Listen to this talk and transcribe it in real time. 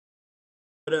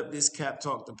What up? This Cap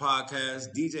Talk the podcast.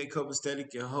 DJ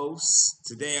Copacetic, your host.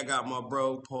 Today I got my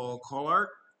bro Paul Clark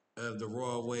of the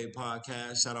Royal Way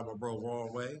podcast. Shout out my bro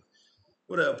Royal Way.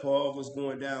 What up, Paul? What's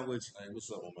going down with you? Hey,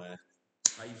 what's up, my man?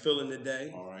 How you feeling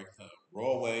today? All right.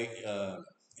 Rawway,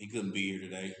 he couldn't be here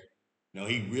today.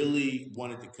 He really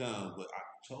wanted to come, but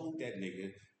I told that nigga,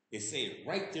 it said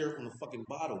right there on the fucking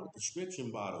bottle, the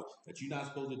prescription bottle, that you're not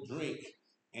supposed to drink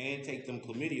and take them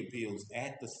chlamydia pills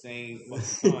at the same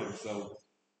fucking time. So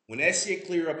when that shit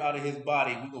clear up out of his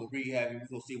body, we're gonna rehab him. We're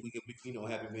gonna see if we can,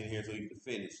 have him in here so he can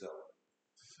finish. So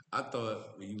I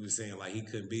thought when you were saying like he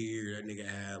couldn't be here, that nigga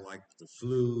had like the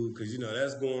flu, cause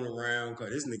that's going around. Cause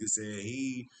this nigga said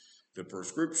the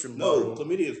prescription no, bottle.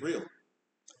 chlamydia is real.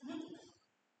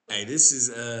 Hey, this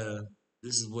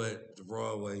is what the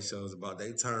Broadway show is about.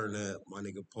 They turn up. My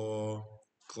nigga Paul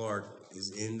Clark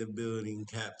is in the building.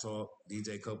 Cap Talk,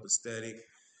 DJ Copacetic.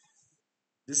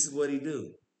 This is what he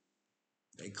do.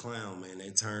 They clown, man. They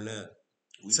turn up.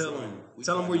 Tell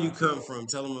them where you come from.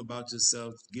 Tell them about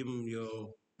yourself. Give them your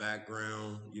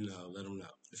background. Let them know.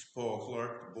 It's Paul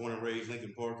Clark, born and raised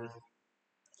Lincoln Parker.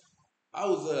 I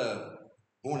was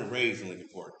born and raised in Lincoln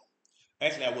Park.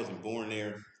 Actually, I wasn't born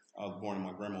there. I was born in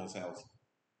my grandma's house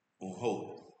on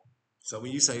Hope. So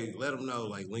when you say let them know,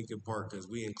 like Lincoln Park, because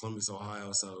we in Columbus,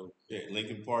 Ohio. So Yeah,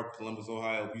 Lincoln Park, Columbus,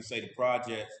 Ohio. If you say the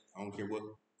projects, I don't care what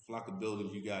flock of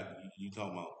buildings you got. You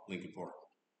talking about Lincoln Park?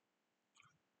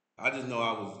 I just know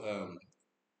I was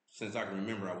since I can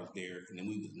remember I was there, and then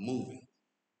we was moving.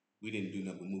 We didn't do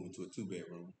nothing but moving to a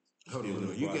 2-bedroom. hold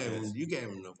on. You gave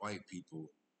them the white people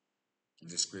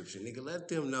description, nigga. Let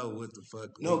them know what the fuck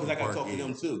No, because Lincoln I got to Park talk to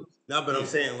them is. too. No, but Yeah. I'm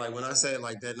saying like when I say it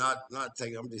like that, not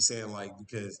taking. I'm just saying like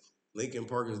because Lincoln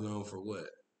Park is known for what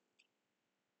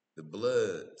the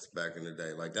Bloods back in the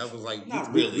day. Like that was like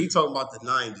Not we really. talking about the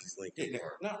 '90s Lincoln Yeah,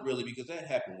 Park. not really, because that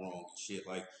happened wrong and shit.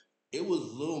 Like, it was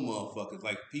little motherfuckers,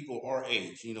 like people our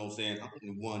age, you know what I'm saying? I'm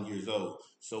 21 years old.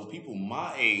 So people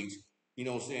my age, you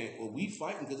know what I'm saying? Well, we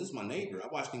fighting because it's my neighbor. I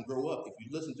watched him grow up. If you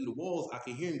listen through the walls, I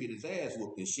can hear him get his ass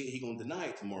whooped and shit. He gonna deny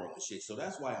it tomorrow and shit. So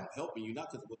that's why I'm helping you,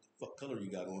 not because of what the fuck color you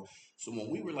got on. So when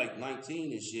we were like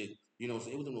 19 and shit, you know what I'm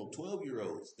saying? It was them little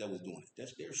 12-year-olds that was doing it.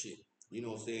 That's their shit. You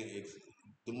know what I'm saying?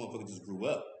 The motherfuckers just grew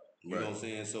up. You know Right. what I'm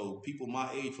saying? So people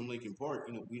my age from Lincoln Park,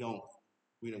 we don't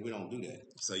do that.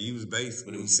 So you was But it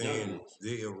basically was the younger saying ones.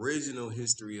 the original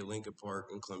history of Lincoln Park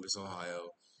in Columbus, Ohio,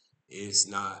 is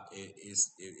not.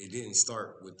 It didn't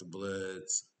start with the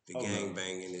Bloods, the Oh gang no.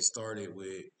 banging. It started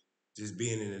with just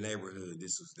being in the neighborhood.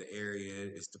 This was the area.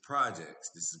 It's the projects.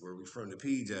 This is where we from. The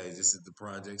PJs. This is the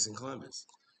projects in Columbus.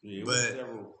 Yeah, it was But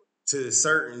several. to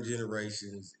certain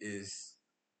generations, is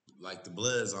like the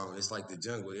Bloods on. It's like the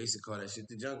jungle. They used to call that shit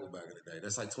the jungle back in the day.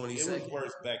 That's like 20 It was seconds.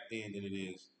 worse back then than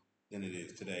it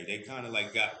is today. They kind of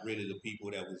like got rid of the people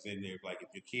that was in there. Like if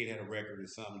your kid had a record or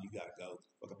something, you gotta go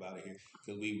fuck up out of here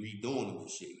because we redoing them and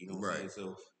shit. You know what I'm Right. saying?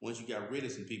 So once you got rid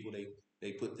of some people,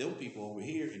 they put them people over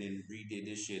here and then redid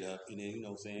this shit up and then you know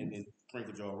what I'm saying and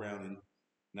sprinkled y'all around and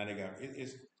now they got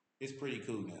it's pretty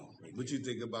cool now. Right What there. you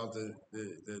think about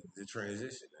the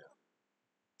transition now?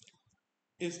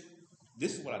 It's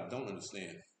this is what I don't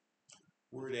understand.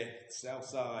 Where that South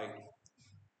Side,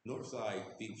 North Side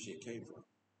beef shit came from.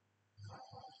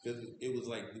 Because it was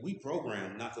like we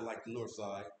programmed not to like the North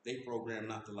Side. They programmed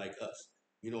not to like us.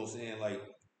 You know what I'm saying? Like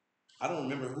I don't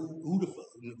remember who the fuck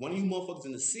one of you motherfuckers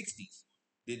in the '60s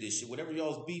did this shit. Whatever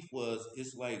y'all's beef was,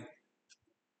 it's like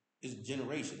it's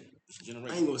generation. It's I ain't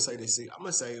generation. gonna say this. I'm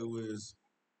gonna say it was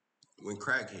when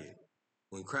crack hit.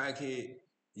 When crack hit,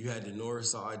 you had the North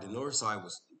Side. The North Side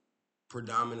was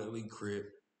predominantly Crip.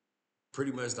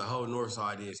 Pretty much the whole North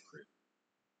Side is Crip.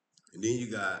 And then you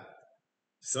got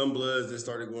some Bloods that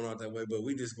started going out that way. But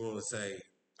we just gonna say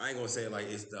I ain't gonna say like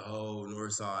it's the whole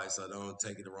North Side. So don't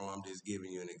take it wrong. I'm just giving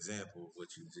you an example of what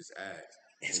you just asked.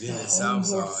 It's And the then the whole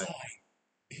South North Side. Side.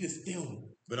 It is them.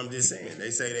 But I'm just saying, they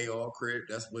say they all crip.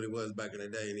 That's what it was back in the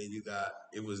day. And then you got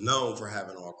it was known for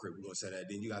having all crip. We're gonna say that.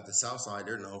 Then you got the South Side.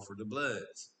 They're known for the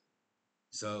Bloods.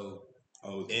 So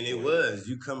Oh, and it before that. was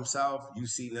you come south, you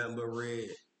see nothing but red.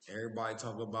 Everybody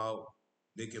talk about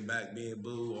Nickelback being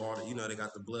blue. All the, they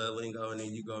got the blood lingo. And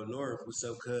then you go north. What's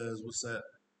up, cuz? What's up?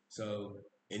 So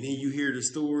and then you hear the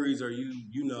stories, or you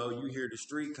hear the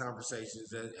street conversations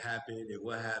that happened and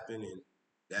what happened, and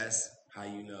that's how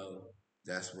you know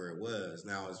that's where it was.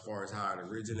 Now, as far as how it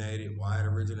originated, why it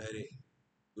originated,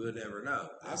 we'll never know.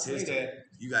 I That's say history. that.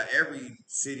 You got every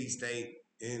city state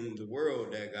in the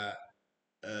world that got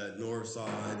North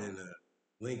Side and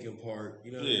Lincoln Park.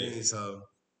 You know what I Yeah. mean? So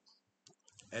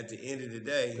at the end of the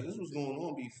day, Because this was going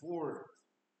on before.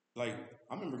 Like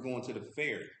I remember going to the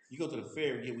fair. You go to the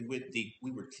fair, yeah, we went deep.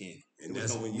 We were 10. And There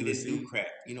was that's no, when we you would didn't do see.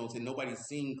 crack. You know what I'm saying? Nobody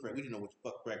seen crack. We didn't know what the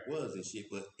fuck crack was and shit,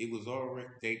 but it was already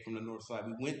they from the north side.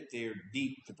 We went there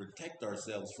deep to protect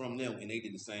ourselves from them, and they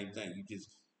did the same thing. It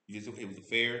was a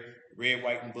fair, red,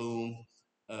 white, and boom.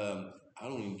 I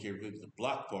don't even care if it was a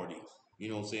block party. You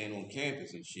know what I'm saying, on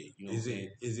campus and shit. You know what I'm saying?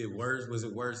 Is it worse? Was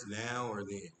it worse now or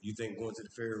then? You think going to the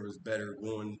fair was better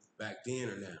going back then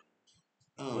or now?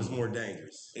 What's Um, more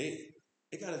dangerous?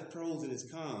 it got its pros and its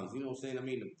cons. You know what I'm saying? I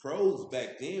mean, the pros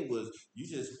back then was you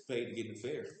just paid to get in the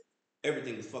fair.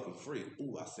 Everything was fucking free.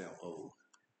 Ooh, I sound old.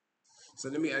 So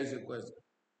let me ask you a question.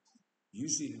 You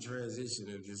see the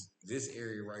transition of this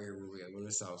area right here where we at, on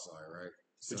the south side, right?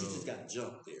 So But you just got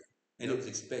jumped there, and no, it was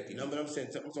expected. no, but I'm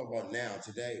talking about now,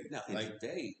 today. Now, in Like,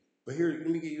 today, but here, let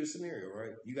me give you a scenario,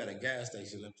 right? You got a gas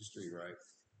station up the street, right?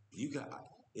 You got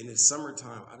in the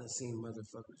summertime, I done seen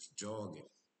motherfuckers jogging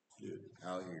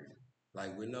out here,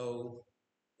 like with no,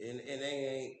 and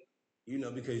they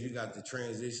ain't, because you got the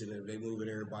transition of they moving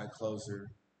everybody closer.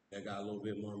 That got a little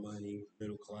bit more money,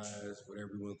 middle class,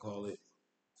 whatever you want to call it.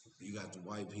 You got the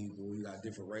white people, you got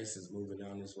different races moving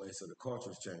down this way, so the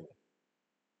culture's changing.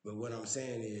 But what I'm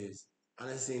saying is, I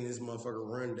done seen this motherfucker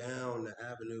run down the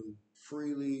avenue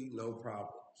freely, no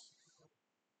problems.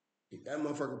 That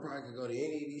motherfucker probably could go to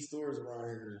any of these stores around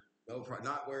here, no problem,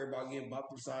 not worry about getting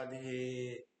bopped upside the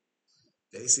head.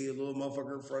 They see a little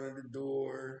motherfucker in front of the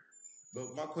door.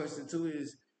 But my question too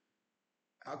is,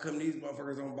 how come these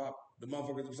motherfuckers don't bop the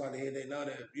motherfuckers upside the head? They know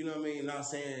that, you know what I mean? Not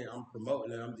saying I'm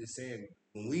promoting it. I'm just saying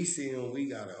when we see them, we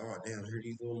gotta, oh damn, here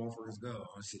these little motherfuckers go.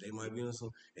 Oh shit, they might be on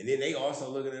some. And then they also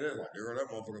looking at us like they're on that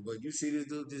motherfucker. But you see this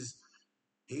dude just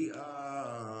like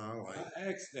I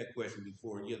asked that question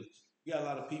before. You got a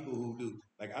lot of people who do.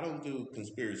 Like, I don't do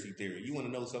conspiracy theory. You want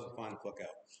to know something? Find the fuck out.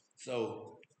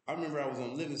 So I remember I was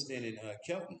on Livingston in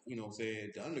Kelton. You know what I'm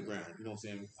saying? The underground. You know what I'm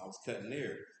saying? I was cutting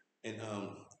there, and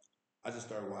I just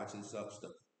started watching stuff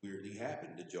weirdly happen.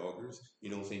 The joggers, you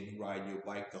know what I'm saying? You ride your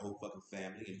bike, the whole fucking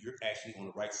family, and you're actually on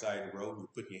the right side of the road. You're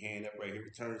putting your hand up right here,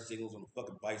 turn signals on the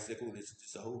fucking bicycle. And it's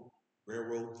just a whole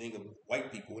railroad thing of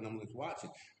white people, and I'm just watching.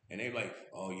 And they're like,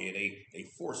 oh yeah, they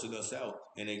forcing us out,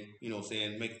 and they, you know what I'm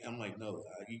saying, make. I'm like, no,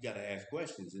 you got to ask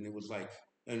questions. And it was like,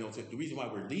 you know, the reason why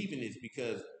we're leaving is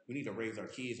because we need to raise our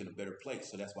kids in a better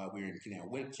place. So that's why we're in Canal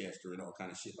Winchester and all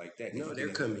kind of shit like that. no, they're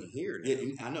coming here now.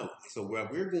 Yeah, I know. So while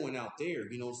we're going out there,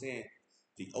 you know what I'm saying?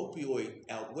 The opioid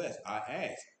out west, I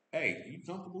asked, hey, you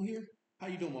comfortable here? How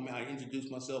you doing, my man? I introduced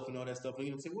myself and all that stuff. And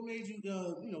you know what I'm saying? What made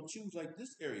you, choose like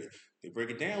this area? They break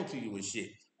it down to you and shit.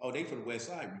 Oh, they from the west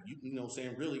side. You know what I'm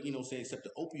saying? Really, you know what I'm saying? Except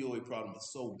the opioid problem is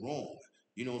so wrong.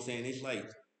 You know what I'm saying? It's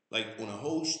like on a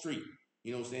whole street.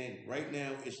 You know what I'm saying? Right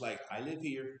now, it's like I live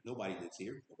here. Nobody lives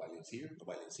here. Nobody lives here.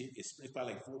 Nobody lives here. It's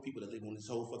probably like 4 people that live on this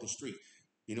whole fucking street.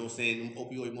 You know what I'm saying? Them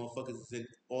opioid motherfuckers is in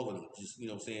all of them. Just, you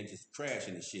know what I'm saying? Just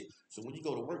crashing and shit. So when you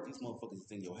go to work, these motherfuckers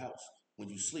is in your house. When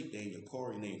you sleep, they in your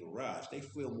car and they in your garage. They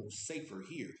feel more safer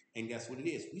here. And that's what it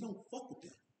is. We don't fuck with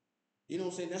them. You know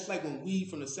what I'm saying? That's like when we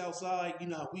from the south side, you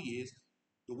know how we is.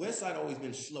 The west side always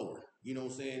been slower. You know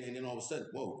what I'm saying? And then all of a sudden,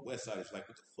 whoa, west side is like,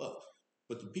 what the fuck?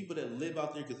 But the people that live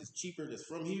out there because it's cheaper, that's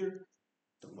from here,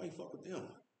 don't nobody fuck with them.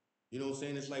 You know what I'm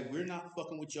saying? It's like, we're not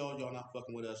fucking with y'all. Y'all not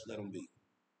fucking with us. Let them be.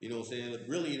 You know what I'm saying?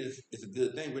 Really, it's a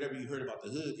good thing. Whatever you heard about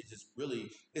the hood, it's just really,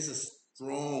 it's a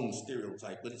strong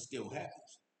stereotype, but it still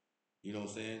happens. You know what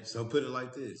I'm saying? So put it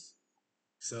like this.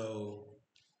 So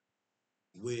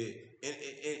with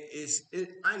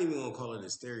I ain't even gonna call it a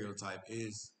stereotype.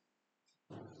 Is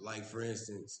like, for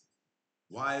instance,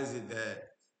 why is it that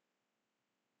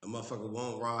a motherfucker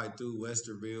won't ride through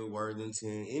Westerville,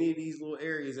 Worthington, any of these little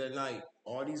areas at night?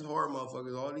 All these hard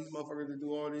motherfuckers, all these motherfuckers that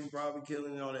do all these robbery,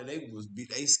 killing, and all that,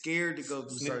 they scared to go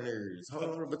through certain areas. Hold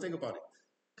on, but think about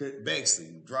it.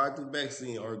 Bexley, drive through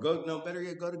Bexley, or go, no, better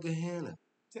yet, go to Gahanna.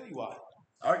 Tell you why.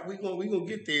 All right, we gonna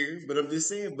get there, but I'm just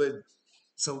saying. But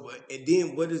so, and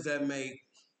then what does that make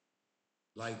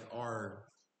like our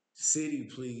city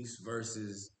police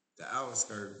versus the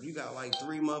outskirts? You got like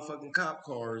 3 motherfucking cop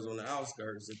cars on the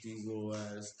outskirts at these little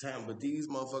ass town, but these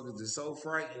motherfuckers are so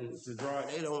frightened to drive.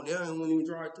 They don't even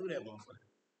drive through that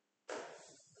motherfucker.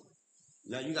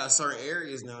 Now you got certain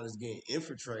areas now that's getting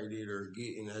infiltrated or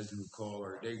getting, as you would call,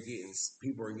 or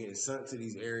people are getting sent to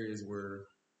these areas where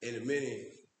in a minute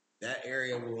that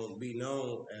area won't be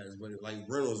known as what like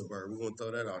Reynoldsburg. We're gonna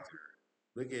throw that out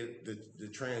there. Look at the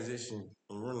transition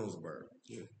from Reynoldsburg.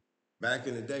 Yeah. Back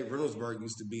in the day, Reynoldsburg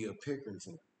used to be a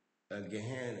Pickerington, a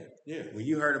Gahanna. Yeah. When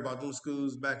you heard about them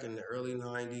schools back in the early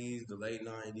 '90s, the late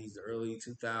 '90s, the early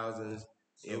 2000s,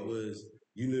 it was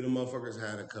You knew the motherfuckers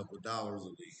had a couple dollars a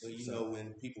week. So you know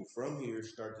when people from here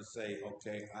start to say,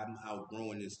 "Okay, I'm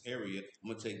outgrowing this area.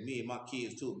 I'm gonna take me and my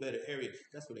kids to a better area."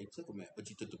 That's where they took them at. But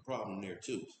you took the problem there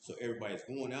too. So everybody's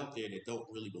going out there that don't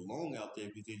really belong out there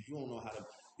because you don't know how to.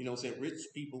 You know, what I'm saying rich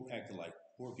people act alike,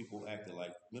 poor people act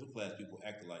alike, middle class people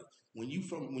act alike. When you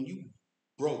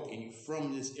broke and you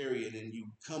from this area and then you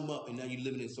come up and now you're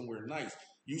living in somewhere nice,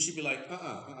 you should be like,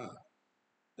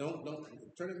 don't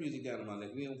turn the music down on my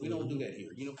neck. We don't do that here.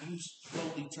 You know, you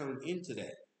slowly turn into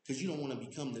that because you don't want to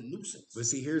become the nuisance. But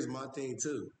see, here's my thing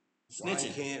too. Snitching.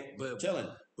 Why can't telling?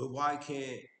 But why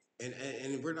can't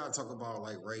and we're not talking about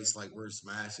like race, like we're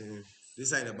smashing.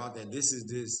 This ain't about that. This is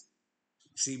this.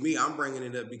 See me, I'm bringing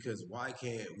it up because why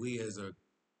can't we as a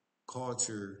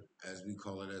culture, as we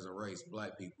call it as a race,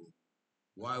 black people,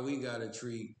 why we gotta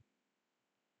treat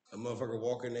a motherfucker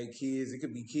walking their kids? It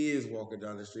could be kids walking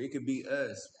down the street. It could be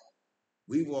us.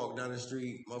 We walk down the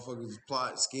street, motherfuckers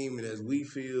plot scheming as we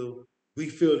feel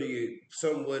the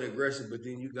somewhat aggressive, but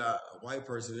then you got a white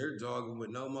person, they're jogging with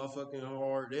no motherfucking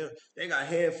heart. They got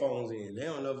headphones in. They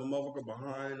don't know if a motherfucker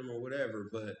behind them or whatever,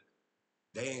 but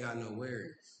they ain't got no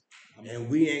worries. And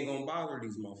we ain't gonna bother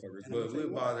these motherfuckers, but we'll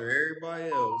bother everybody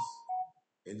else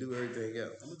and do everything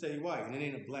else. I'm gonna tell you why, and it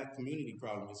ain't a black community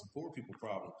problem; it's a poor people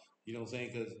problem. You know what I'm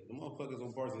saying? Because the motherfuckers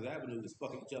on Parsons Avenue is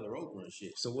fucking each other over and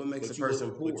shit. So what makes a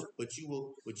person poor?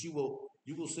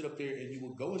 You will sit up there and you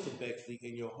will go into Bexley,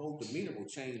 and your whole demeanor will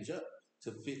change up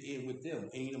to fit in with them.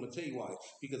 And you know, I'm gonna tell you why.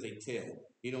 Because they tell.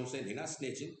 You know what I'm saying? They're not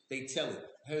snitching. They tell it.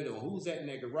 Hey, no, who's that in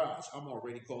that garage? I'm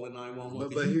already calling 911.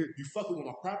 But here, you fucking with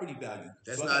my property value.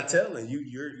 That's so not telling you.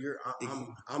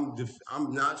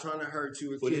 I'm not trying to hurt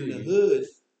you or but kill you. But in the hood,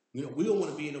 you know, we don't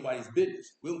want to be in nobody's business.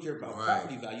 We don't care about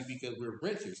property value because we're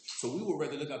renters. So we would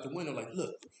rather look out the window like,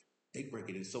 look, they break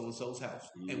it in so and so's house,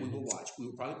 and we will watch. We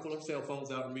would probably pull our cell phones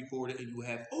out and record it, and you would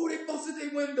have, oh, they busted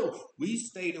their window. We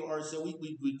stay to ourselves.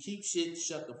 We keep shit.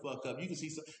 Shut the fuck up. You can see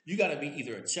some. You got to be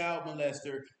either a child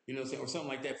molester, you know, what I'm saying, or something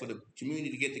like that for the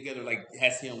community to get together. Like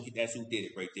that's him. That's who did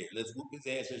it right there. Let's whoop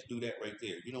his ass. Let's do that right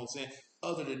there. You know what I'm saying?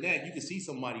 Other than that, you can see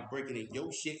somebody breaking in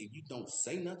your shit, and you don't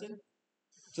say nothing.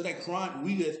 So that crime,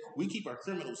 we keep our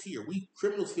criminals here.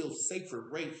 Criminals feel safer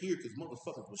right here because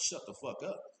motherfuckers will shut the fuck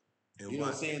up. And you know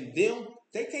what I'm saying?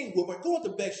 They can't whoop. Go at the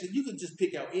back shit. You can just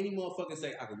pick out any motherfucker and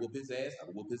say, I can whoop his ass. I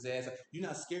can whoop his ass. You're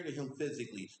not scared of him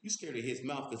physically. You're scared of his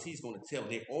mouth because he's going to tell.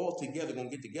 They're all together going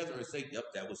to get together and say, yep,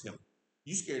 that was him.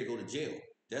 You scared to go to jail.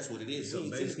 That's what it is. So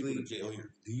basically, to jail here.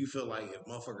 Do you feel like if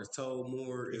motherfuckers told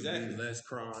more, it would be less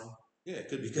crime? Yeah,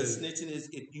 because snitching is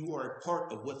if you are a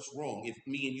part of what's wrong. If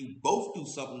me and you both do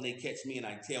something, they catch me and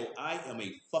I tell I am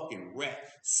a fucking rat.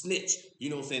 Snitch.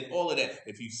 You know what I'm saying? All of that.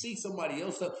 If you see somebody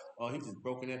else up, oh, he just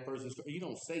broke in that person's store. You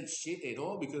don't say shit at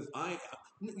all because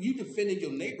you defending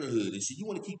your neighborhood and shit. You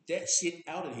want to keep that shit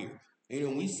out of here. You know,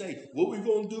 when we say what we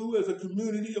gonna do as a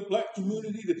community, a black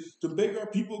community, to make our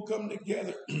people come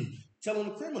together. Telling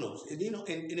the criminals, and you know,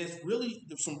 and it's really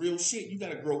some real shit. You got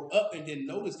to grow up and then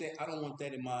notice that I don't want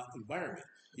that in my environment.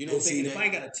 You know what I'm saying? If I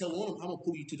ain't got to tell on them, I'm gonna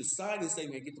pull you to the side and say,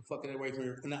 man, get the fuck out of right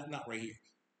here. Not right here.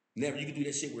 Never. You can do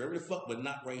that shit wherever the fuck, but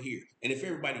not right here. And if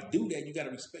everybody do that, you got to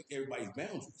respect everybody's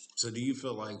boundaries. So do you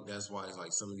feel like that's why it's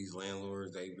like some of these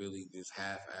landlords, they really just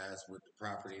half-ass with the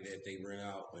property that they rent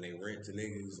out when they rent to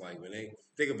niggas? Like when they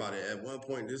think about it, at one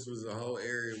point this was a whole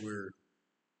area where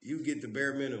you get the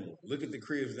bare minimum. Look at the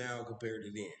cribs now compared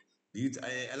to then.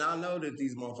 And I know that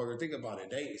these motherfuckers, think about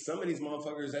it. Some of these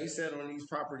motherfuckers, they sat on these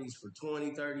properties for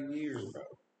 20, 30 years, bro.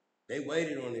 They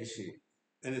waited on this shit.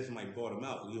 And if somebody bought them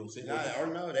out, you know what I'm saying? Or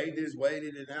no, they just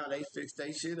waited and now they fixed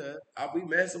their shit up. We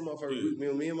met some motherfuckers.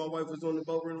 Me and my wife was on the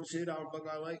boat rental shit out in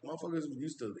Buckeye Lake. Motherfuckers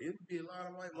used to, it'd be a lot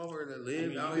of white motherfuckers that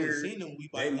lived out here. Seen them,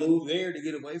 they moved there to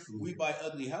get away from We buy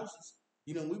ugly houses.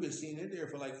 You know, we've been seeing it there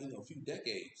for like, you know, a few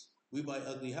decades. We buy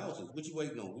ugly houses. What you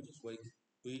waiting on? We just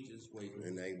wait.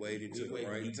 And they waited to the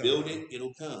right you time. Build it,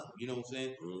 it'll come. You know what I'm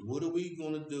saying? Mm-hmm. What are we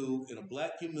going to do in a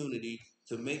black community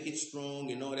to make it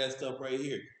strong and all that stuff right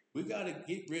here? We got to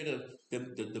get rid of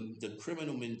the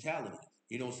criminal mentality.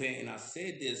 You know what I'm saying? And I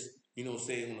said this, you know what I'm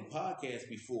saying, on a podcast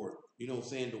before. You know what I'm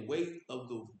saying? The weight of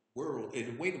the world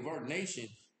and the weight of our nation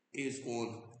is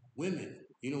on women.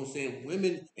 You know what I'm saying?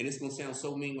 Women, and it's going to sound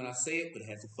so mean when I say it, but it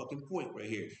has a fucking point right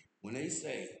here. When they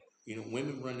say, you know,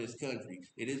 women run this country,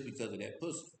 it is because of that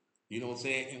pussy. You know what I'm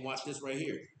saying? And watch this right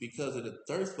here. Because of the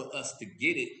thirst for us to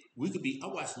get it, I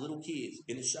watch little kids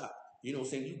in the shop. You know what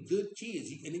I'm saying? You good kids,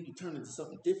 and then you turn into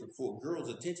something different for a girl's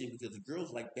attention because the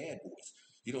girls like bad boys.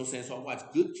 You know what I'm saying? So I watch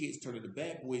good kids turn into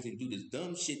bad boys and do this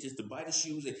dumb shit just to buy the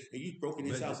shoes, and you broke in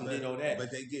his house and did all that.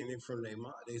 But they getting it from their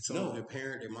mom. They saw their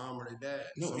parent, their mom, or their dad.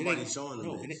 No, Somebody's showing them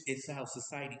no, this. it's how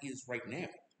society is right now.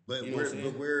 But you know what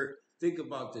I'm saying? think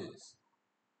about this.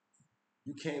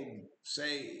 You can't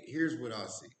say, here's what I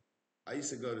see. I used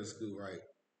to go to school, right?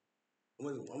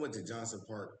 I went to Johnson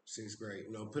Park, 6th grade.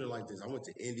 Put it like this. I went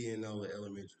to Indianola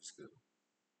Elementary School.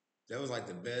 That was like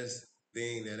the best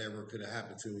thing that ever could have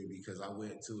happened to me because I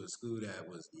went to a school that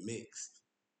was mixed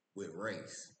with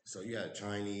race. So you had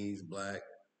Chinese, black,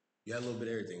 you had a little bit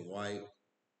of everything, white.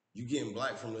 You getting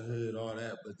black from the hood, all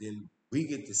that, but then we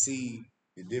get to see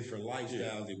the different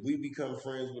lifestyles. If we become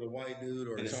friends with a white dude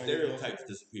or and a the Chinese stereotypes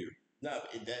disappear. No,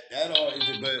 that all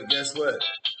is. But guess what?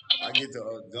 I get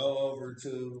to go over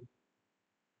to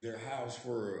their house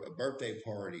for a birthday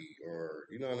party, or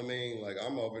you know what I mean. Like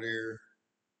I'm over there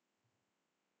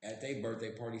at their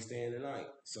birthday party staying the night.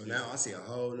 So now I see a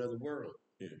whole other world.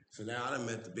 Yeah. So now I done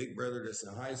met the big brother that's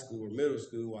in high school or middle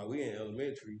school while we in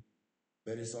elementary.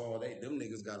 But it's all them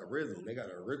niggas got a rhythm. They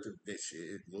got a rhythm. That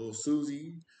shit. Little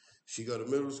Susie, she go to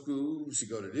middle school. She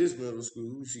go to this middle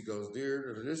school. She goes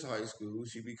there to this high school.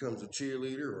 She becomes a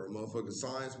cheerleader or a motherfucking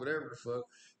science, whatever the fuck.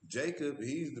 Jacob,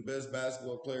 he's the best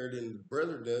basketball player than the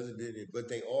brother does it. But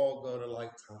they all go to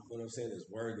like what I'm saying is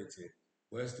Worthington,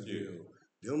 Westerville.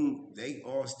 Them they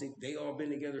all been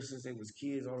together since they was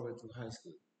kids all the way through high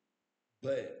school.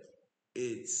 But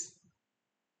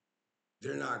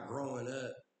they're not growing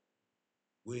up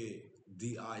with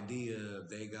the idea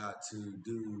they got to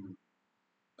do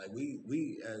like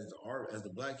we as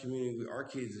the black community, our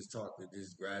kids is taught to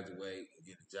just graduate and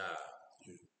get a job.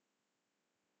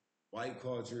 White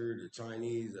culture, the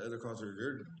Chinese, the other culture,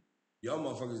 y'all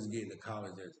motherfuckers is getting a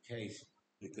college education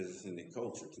because it's in their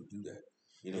culture to do that.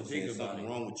 You know And what I'm saying? think about Something it.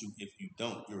 wrong with you if you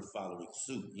don't. You're following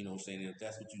suit. You know what I'm saying? And if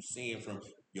that's what you're seeing from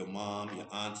your mom, your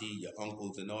auntie, your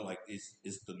uncles, and all, like it's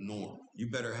the norm. You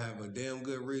better have a damn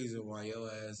good reason why your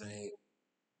ass ain't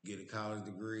get a college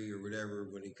degree or whatever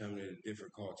when it comes to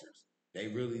different cultures. They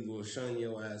really will shun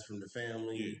your ass from the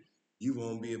family. Yeah. You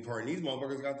won't be a part. And these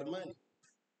motherfuckers got the money.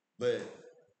 But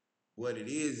what it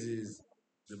is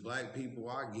the black people,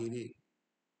 I get it.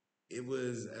 It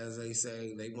was, as they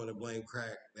say, they want to blame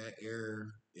crack, that era.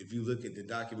 If you look at the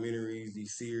documentaries,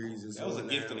 these series, and so on. That was a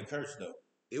gift and a curse, though.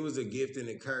 It was a gift and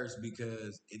a curse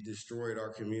because it destroyed our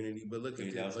community. But look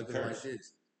at this. Look at it like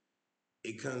this.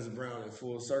 It comes around in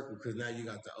full circle because now you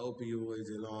got the opioids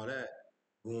and all that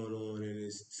going on, and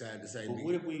it's sad to say. But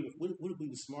what if we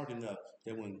were smart enough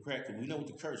that when crack, we know what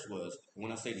the curse was. And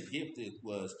when I say the gift, it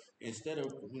was instead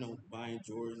of buying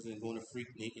Jordans and going to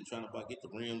Freaknik and trying to get the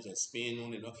rims that spin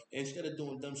on it, instead of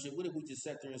doing dumb shit, what if we just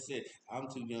sat there and said, "I'm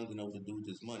too young to know to do with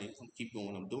this money. I'm gonna keep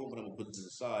doing what I'm doing, but I'm gonna put it to the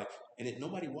side." And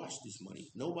nobody watched this money.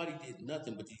 Nobody did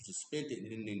nothing, but you just spent it.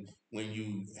 And then when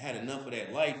you had enough of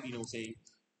that life, you know what I'm saying,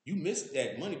 you missed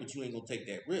that money, but you ain't gonna take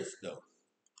that risk though.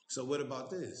 So what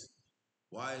about this?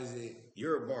 Why is it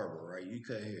you're a barber, right? You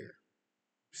cut hair.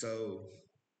 So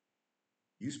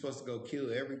you supposed to go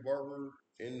kill every barber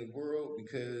in the world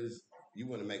because you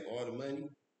want to make all the money?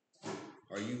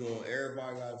 Or you going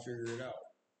everybody gotta figure it out?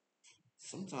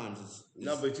 Sometimes it's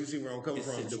no, but you see where I'm coming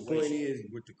from. The point is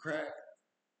with the crack,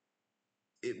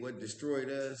 what destroyed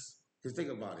us. Because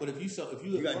think about it. But if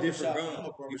you got different guns. I'm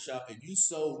a barbershop, and you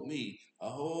sold me a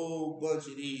whole bunch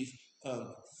of these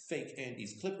fake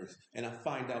Andes clippers, and I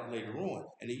find out later on,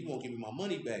 and then you won't give me my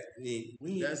money back.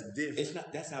 That's different. It's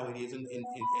not. That's how it is in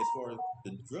as far as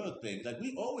the drug thing. Like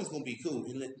we always gonna be cool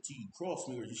until you cross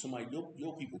me or somebody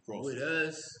your people cross with me.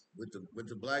 Us, with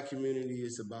the black community,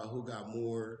 it's about who got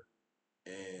more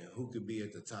and who could be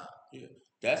at the top. Yeah,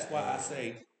 that's why I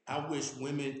say I wish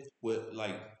women would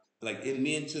like and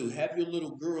men too, have your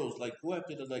little girls go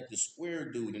after the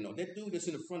square dude, that dude that's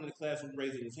in the front of the classroom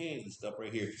raising his hands and stuff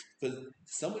right here. Because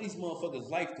some of these motherfuckers'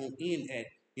 life gonna end at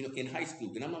in high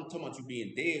school. And I'm not talking about you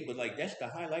being dead, but that's the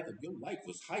highlight of your life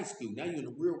was high school. Now you're in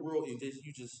the real world and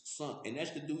you just sunk. And that's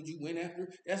the dude you went after.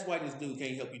 That's why this dude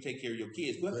can't help you take care of your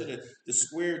kids. Go after the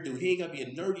square dude. He ain't gotta be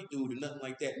a nerdy dude or nothing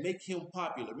like that. Make him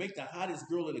popular. Make the hottest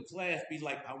girl in the class be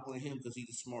like, I want him because he's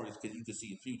the smartest, because you can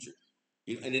see a future.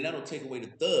 And then that'll take away the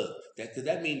thug. Because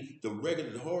that means the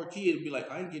regular, the hard kid will be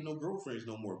like, I ain't getting no girlfriends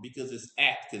no more because it's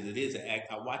act. Because it is an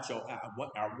act. I watch you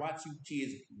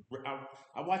kids.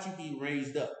 I watch you be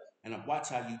raised up. And I watch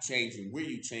how you change and where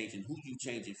you change and who you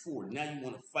changing for. Now you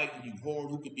want to fight and you hard,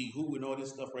 who could be who and all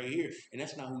this stuff right here. And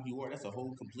that's not who you are. That's a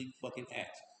whole complete fucking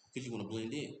act. Because you want to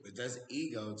blend in. But that's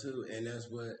ego too. And that's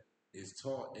what is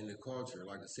taught in the culture.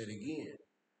 Like I said again,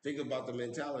 think about the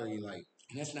mentality.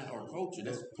 And that's not our culture.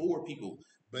 That's poor people.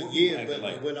 But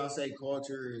but when I say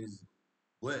culture is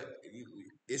what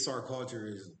it's our culture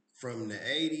is from the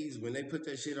 80s when they put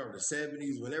that shit on the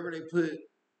 70s, whenever they put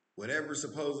whatever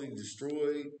supposedly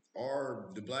destroyed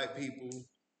the black people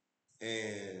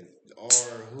and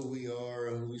are who we are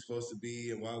and who we supposed to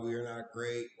be and why we are not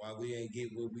great, why we ain't get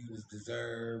what we was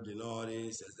deserved and all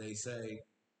this, as they say.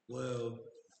 Well,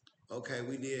 okay,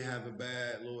 we did have a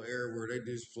bad little era where they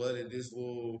just flooded this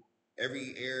little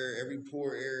every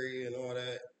poor area and all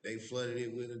that. They flooded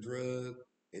it with a drug,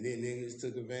 and then niggas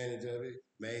took advantage of it,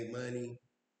 made money,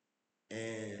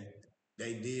 and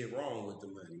they did wrong with the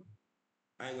money.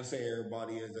 I ain't gonna say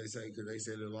everybody as they say because they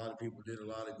said a lot of people did a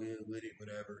lot of good with it,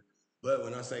 whatever. But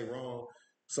when I say wrong,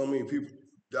 so many people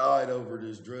died over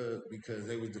this drug because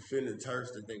they was defending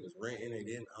turfs that they was renting, they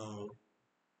didn't own.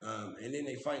 And then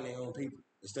they fighting their own people.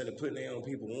 Instead of putting their own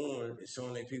people on and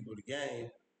showing their people the game,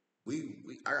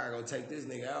 I gotta go take this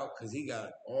nigga out because he got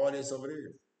all this over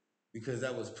there. Because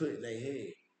that was put in their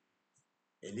head.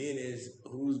 And then is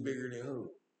who's bigger than who?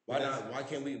 Why not? Why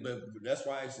can't we? But that's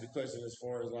why I asked you the question as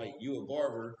far as like you a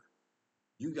barber,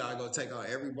 you gotta go take out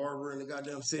every barber in the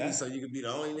goddamn city so you can be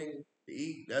the only nigga to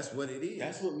eat. That's what it is.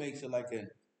 That's what makes it like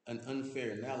an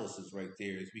unfair analysis right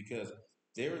there, is because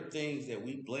there are things that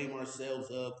we blame ourselves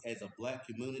of as a black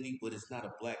community, but it's not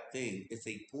a black thing. It's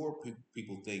a poor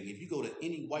people thing. If you go to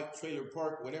any white trailer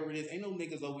park, whatever it is, ain't no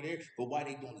niggas over there, but why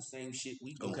they doing the same shit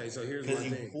we doing? Okay, so here's my thing.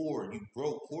 Because you poor, you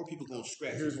broke. Poor people gonna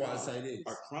scratch. Here's why I say this.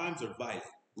 Our crimes are violent.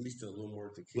 We still a little more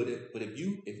to kill. But if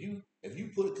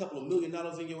you put a couple of $1 million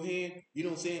in your hand, you know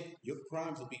what I'm saying, your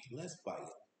crimes will be less violent.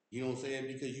 You know what I'm saying?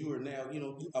 Because you are now,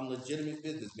 I'm a legitimate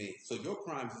businessman. So your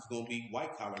crimes is going to be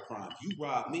white collar crimes. You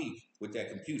rob me with that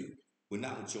computer, but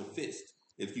not with your fist.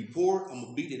 If you poor, I'm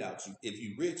gonna beat it out you. If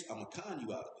you rich, I'm gonna con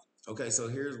you out of it. Okay, so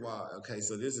here's why. Okay,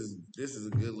 so this is a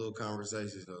good little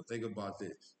conversation. So think about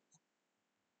this.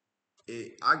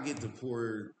 I get the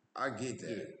poor, I get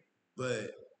that, yeah.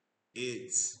 But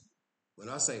it's when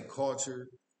I say culture,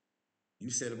 you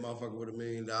said a motherfucker with $1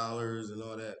 million and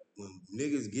all that. When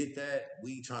niggas get that,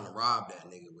 we trying to rob that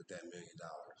nigga with that $1 million.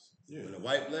 Yeah.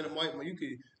 When you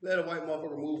could let a white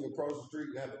motherfucker move across the street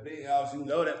and have a big house. You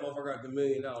know that motherfucker got the $1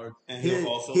 million, and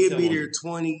he'll be there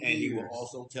 20 and years. He will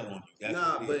also tell on you.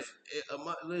 That's listen.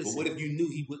 But what if you knew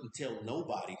he wouldn't tell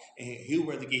nobody, and he'll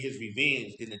rather get his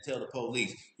revenge than to tell the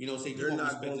police? You know, say they're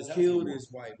not gonna kill this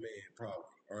white man, probably,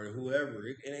 or whoever.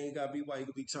 It ain't gotta be white. It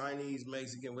could be Chinese,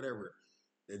 Mexican, whatever.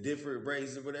 The different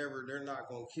races or whatever, they're not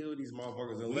gonna kill these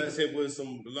motherfuckers unless it was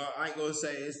some. I ain't gonna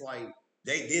say it's like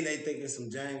they thinking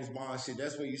some James Bond shit.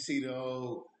 That's when you see the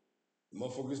old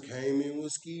motherfuckers came in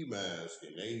with ski masks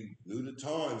and they knew the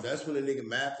times. That's when the nigga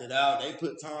mapped it out. They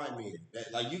put time in.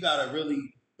 That like you gotta really.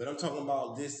 But I'm talking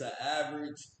about this the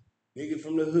average nigga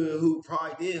from the hood who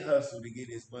probably did hustle to get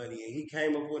his money and he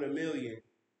came up with $1 million.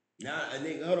 Now a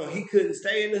nigga, hold on, he couldn't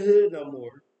stay in the hood no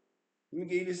more. Let me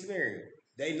give you this scenario.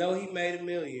 They know he made $1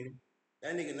 million.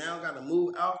 That nigga now got to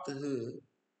move out the hood.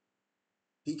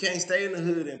 He can't stay in the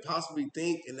hood and possibly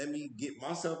think and let me get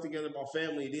myself together, my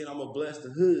family, and then I'm gonna bless the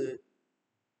hood.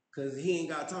 Cause he ain't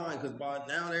got time. Cause by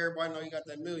now everybody know you got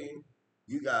that $1 million.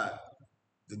 You got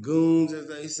the goons, as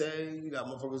they say. You got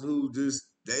motherfuckers who just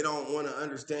they don't want to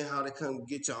understand how to come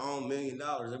get your own $1 million.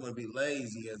 They're gonna be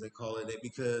lazy, as they call it,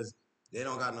 because they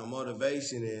don't got no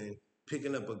motivation and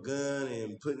picking up a gun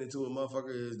and putting it to a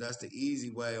motherfucker that's the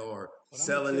easy way, or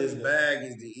selling this bag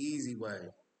is the easy way.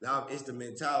 Now it's the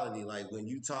mentality. Like when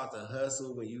you taught to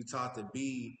hustle, when you taught to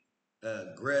be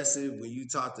aggressive, when you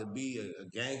taught to be a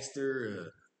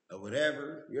gangster or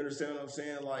whatever. You understand what I'm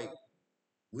saying? Like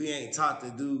we ain't taught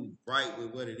to do right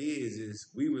with what it is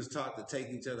we was taught to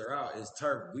take each other out. It's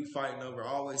turf. We fighting over, I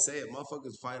always say it,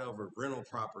 motherfuckers fight over rental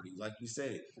property. Like you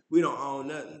said, we don't own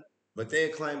nothing. But they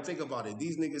claim, think about it,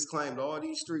 these niggas claimed all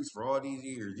these streets for all these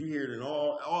years. You hear it in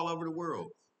all over the world.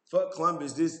 Fuck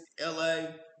Columbus, this LA,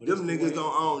 them niggas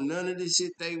don't own none of this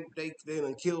shit. They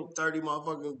done killed 30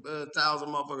 motherfucking thousand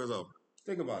motherfuckers over.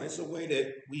 Think about it. It's a way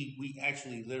that we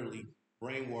actually literally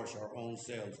brainwash our own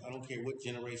selves. I don't care what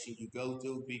generation you go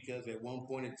through, because at one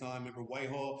point in time, remember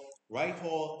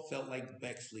Whitehall felt like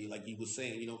Bexley, like you were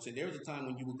saying. You know what I'm saying? There was a time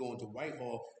when you would go into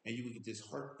Whitehall and you would get this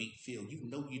heartbeat feel. You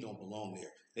know you don't belong there.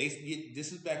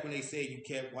 This is back when they said you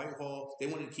kept Whitehall. They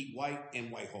wanted to keep white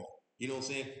and Whitehall. You know what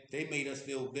I'm saying? They made us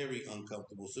feel very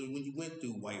uncomfortable. So when you went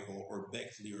through Whitehall or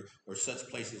Bexley or such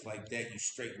places like that, you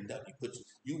straightened up.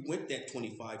 You went that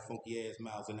 25 funky ass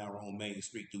miles an hour on Main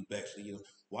Street through Bexley. You know,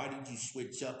 why did you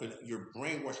switch up? And your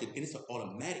brainwashed, and it's an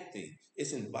automatic thing.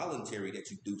 It's involuntary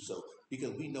that you do so,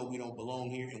 because we know we don't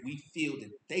belong here, and we feel that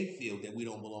they feel that we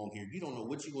don't belong here. You don't know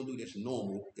what you're gonna do that's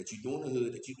normal, that you do in the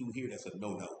hood, that you do here that's a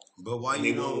no-no. But why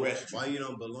you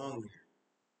don't belong here?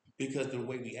 Because the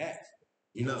way we act.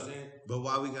 You know what I'm saying? But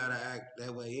why we gotta act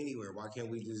that way anywhere? Why can't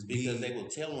we just Because be? they will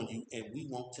tell on you and we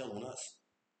won't tell on us.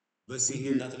 But see We do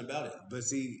here, nothing about it. but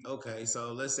see, okay.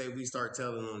 So let's say we start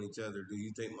telling on each other. Do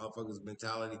you think motherfuckers'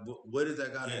 mentality? What does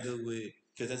that got to Yes. do with?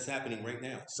 Because that's happening right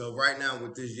now. So right now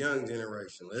with this young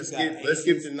generation, let's Asians,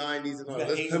 skip the '90s and all.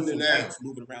 Let's Asians come to and now. whites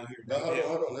moving around here But right now.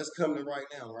 hold on. Let's come to right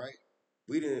now, right?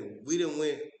 We didn't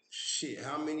went shit.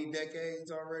 How many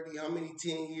decades already? How many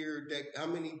 10-year How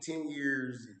many 10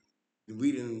 years?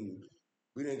 We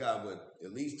didn't got what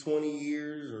at least 20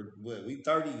 years or what? We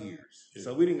 30 years. Yeah.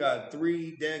 So we didn't got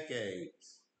 3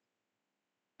 decades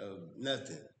of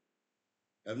nothing,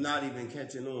 of not even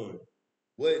catching on.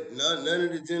 What? None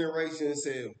of the generations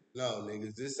said, no,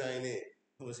 niggas, this ain't it.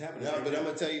 What's happening? No, but I'm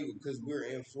gonna tell you because we're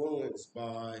influenced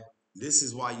by. This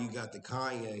is why you got the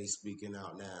Kanye speaking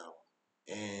out now,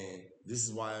 and this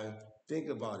is why. Think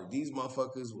about it. These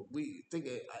motherfuckers. We think.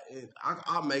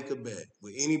 I'll make a bet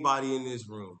with anybody in this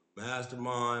room,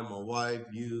 mastermind, my wife,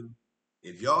 you.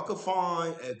 If y'all could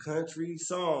find a country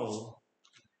song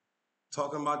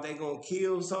talking about they gonna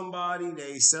kill somebody,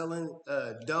 they selling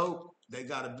dope, they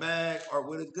got a bag or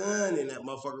with a gun in that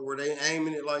motherfucker where they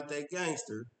aiming it like they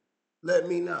gangster, let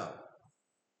me know.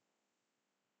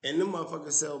 And them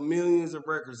motherfuckers sell millions of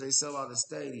records. They sell out of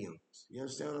stadiums. You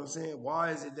understand what I'm saying?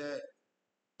 Why is it that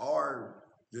our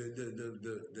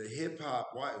the hip hop,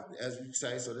 why, as we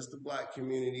say, so that's the black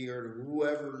community or the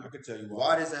whoever. I can tell you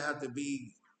why does it have to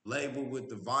be labeled with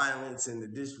the violence and the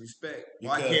disrespect?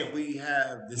 Because why can't we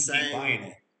have the same? Keep buying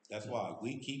it. That's why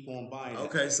we keep on buying it.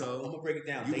 Okay, so I'm gonna break it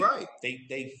down. You're right.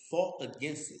 They fought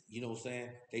against it. You know what I'm saying?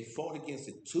 They fought against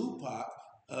it. Tupac,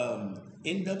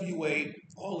 NWA,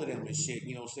 all of them and shit.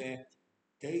 You know what I'm saying?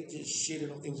 They just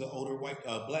shitted on. It was an older white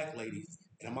black lady,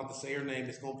 and I'm about to say her name.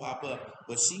 It's gonna pop up,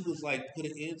 but she was like put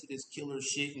an end to this killer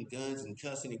shit and guns and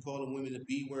cussing and calling women the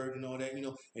B word and all that. You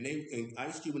know, and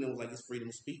Ice Cube and them was like, it's freedom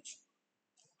of speech.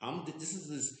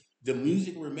 The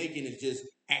music we're making is just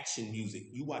action music.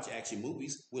 You watch action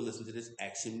movies, we'll listen to this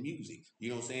action music. You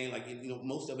know what I'm saying? Like, you know,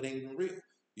 most of it ain't even real.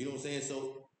 You know what I'm saying?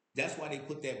 So that's why they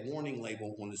put that warning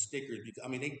label on the stickers. Because I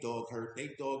mean, they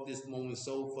dogged this woman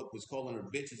so fuck was calling her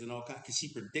bitches and all kinds because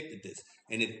she predicted this.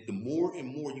 And the more and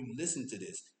more you listen to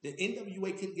this, the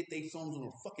NWA couldn't get their songs on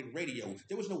a fucking radio.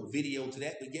 There was no video to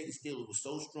that, but yet and still it was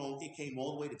so strong it came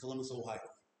all the way to Columbus, Ohio.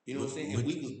 You know what I'm saying? And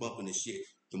we was bumping this shit.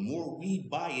 The more we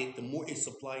buy it, the more it's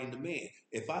supply and demand.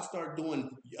 If I start doing,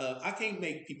 I can't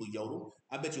make people yodel.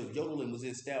 I bet you if yodeling was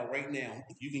in style right now,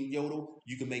 if you can yodel,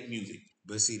 you can make music.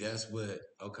 But see, that's what.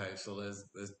 Okay, so let's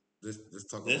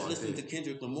talk. Let's listen to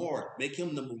Kendrick Lamar. Make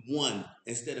him number one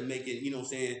instead of making, you know what I'm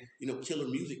saying, killer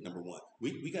music number one.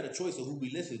 We got a choice of who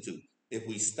we listen to. If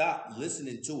we stop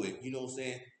listening to it, you know what I'm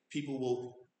saying, people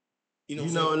will,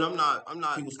 and I'm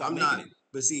not, people stop making it.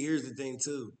 But see, here's the thing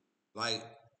too. Like,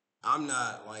 I'm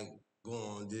not like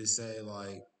going to just say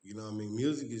like, you know what I mean?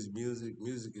 Music is music.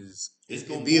 Music is it's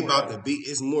gonna be about the beat.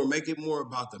 It's more, make it more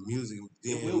about the music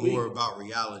than more about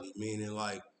reality. Meaning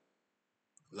like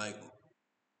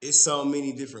it's so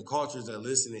many different cultures that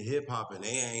listen to hip hop and they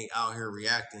ain't out here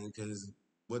reacting because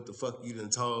what the fuck you done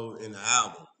told in the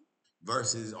album.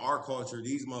 Versus our culture,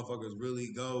 these motherfuckers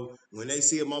really go when they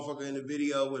see a motherfucker in the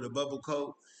video with a bubble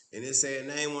coat and it say a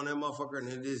name on that motherfucker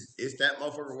and it's that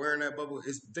motherfucker wearing that bubble.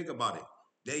 Think about it.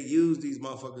 They use these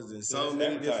motherfuckers in so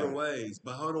many different ways.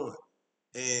 But hold on.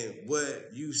 And what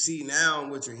you see now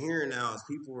and what you're hearing now is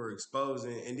people are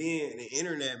exposing, and then the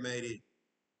internet made it.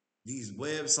 These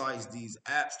websites, these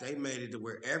apps, they made it to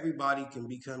where everybody can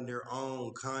become their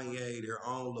own Kanye, their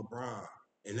own LeBron,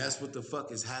 and that's what the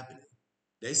fuck is happening.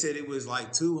 They said it was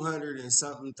like 200 and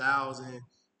something thousand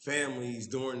families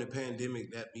during the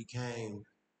pandemic that became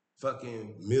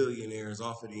fucking millionaires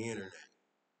off of the internet.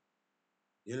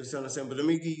 You understand what I'm saying? But let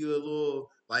me give you a little,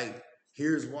 like,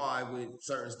 here's why with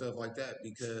certain stuff like that,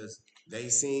 because they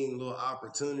seen little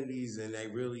opportunities and they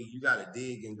really, you got to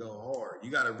dig and go hard.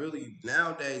 You got to really,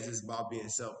 nowadays it's about being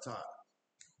self-taught,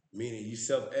 meaning you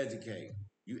self-educate.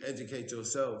 You educate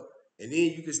yourself and then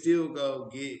you can still go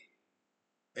get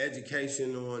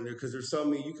education on there because there's so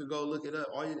many, you could go look it up.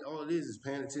 All it is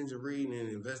paying attention, reading, and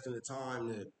investing the time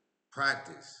to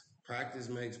practice. Practice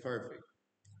makes perfect.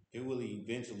 It will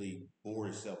eventually bore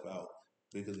itself out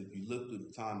because if you look through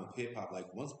the time of hip hop, like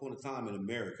once upon a time in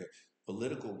America,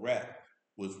 political rap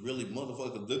was really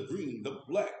motherfucker the green, the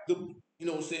black, you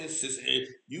know what I'm saying?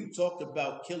 You talked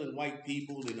about killing white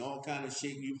people and all kind of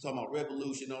shit. You were talking about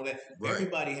revolution, all that. Right.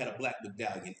 Everybody had a black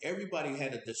medallion. Everybody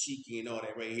had a dashiki and all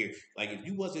that right here. Like if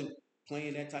you wasn't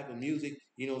playing that type of music,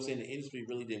 you know what I'm saying? The industry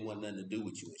really didn't want nothing to do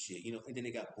with you and shit, you know. And then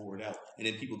they got bored out, and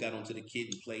then people got onto the kid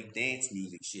and played dance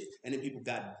music shit, and then people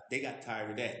got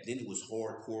tired of that. Then it was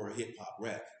hardcore hip hop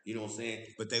rap, you know what I'm saying?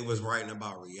 But they was writing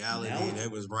about reality. Now They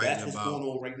was writing that's what's about. going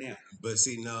on right now. But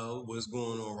see, no, what's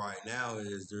going on right now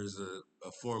is there's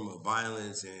a form of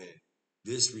violence and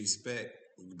disrespect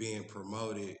being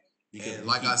promoted. Because And we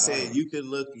like I keep said, buying you can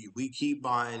look, we keep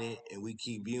buying it and we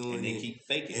keep it, and viewing they it keep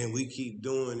faking it. and we keep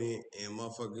doing it, and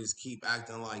motherfuckers keep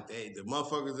acting like the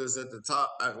motherfuckers that's at the top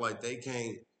act like they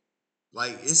can't.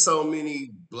 Like it's so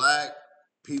many black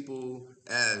people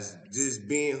as just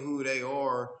being who they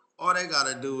are. All they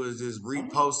gotta do is just I'm gonna,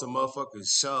 repost a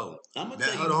motherfucker's show. I'm gonna That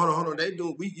tell hold on, you, hold on, hold on. They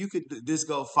do. You could just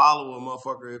go follow a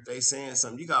motherfucker if they saying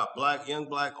something. You got black, young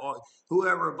black, or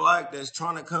whoever black that's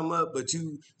trying to come up, but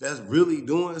you that's really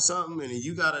doing something, and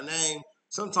you got a name.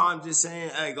 Sometimes just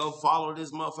saying, "Hey, go follow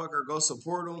this motherfucker, go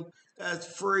support him." That's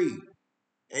free.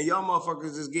 And y'all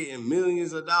motherfuckers is getting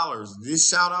millions of dollars. Just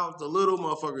shout out to little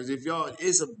motherfuckers. If y'all,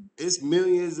 it's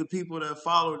millions of people that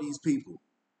follow these people,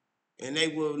 and they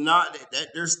will not. That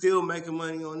they're still making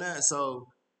money on that. So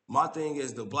my thing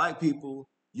is the black people.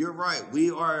 You're right.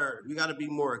 We are. We got to be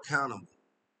more accountable.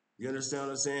 You understand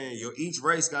what I'm saying? Each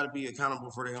race got to be accountable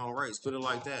for their own race. Put it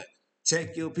like that.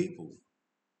 Check your people.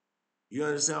 You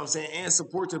understand what I'm saying? And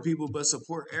support the people, but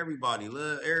support everybody.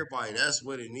 Love everybody. That's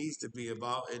what it needs to be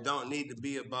about. It don't need to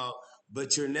be about,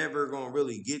 but you're never gonna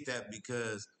really get that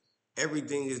because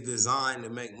everything is designed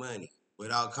to make money.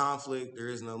 Without conflict, there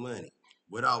is no money.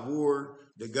 Without war,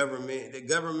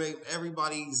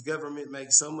 everybody's government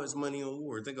makes so much money on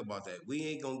war. Think about that. We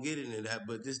ain't gonna get into that,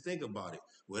 but just think about it.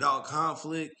 Without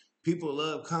conflict, people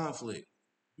love conflict.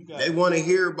 you got. They want to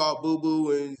hear about Boo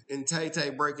Boo and Tay Tay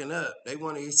breaking up. They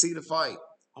want to see the fight.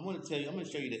 I'm gonna tell you. I'm gonna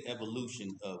show you the evolution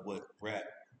of what rap.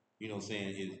 You know, what I'm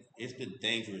saying is it's the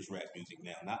dangerous rap music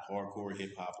now, not hardcore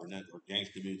hip hop or nothing or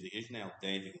gangster music. It's now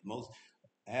dangerous. Most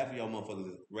half of y'all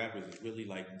motherfuckers rappers is really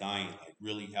like dying, like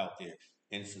really out there.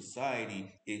 And society,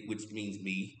 which means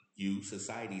me, you,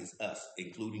 society is us,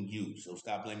 including you. So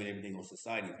stop blaming everything on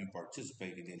society if you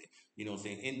participated in it. You know what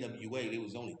I'm saying? NWA, there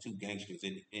was only two gangsters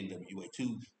in NWA,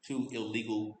 two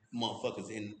illegal motherfuckers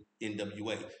in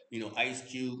NWA. You know, Ice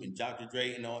Cube and Dr.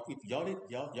 Dre and all.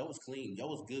 Y'all was clean. Y'all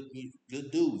was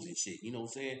good dudes and shit. You know what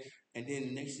I'm saying? And then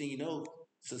the next thing you know,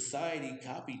 society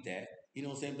copied that. You know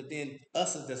what I'm saying? But then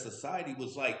us as the society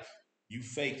was like, you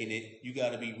faking it. You got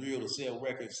to be real to sell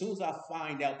records. As soon as I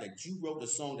find out that you wrote a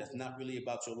song that's not really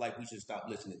about your life, we should stop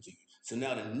listening to you. So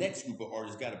now the next group of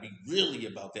artists got to be really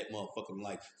about that motherfucking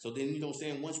life. So then, you know what I'm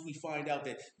saying? Once we find out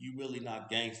that you really not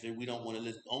gangster, we don't want to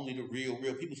listen only the real.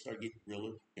 People start getting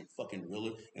realer and fucking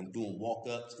realer and doing walk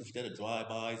ups instead of drive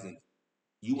bys. And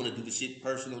you want to do the shit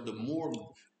personal. The more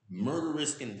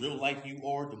murderous in real life you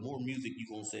are, the more music you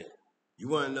gonna sell. You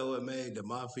want to know what made the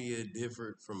mafia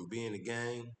different from being a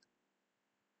gang?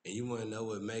 And you want to know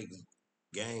what makes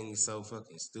gangs so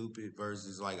fucking stupid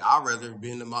versus like I'd rather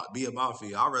be a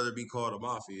mafia. I'd rather be called a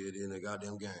mafia than a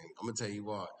goddamn gang. I'm gonna tell you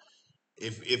why.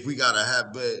 If we gotta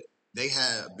have, but they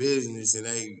had business and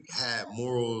they had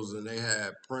morals and they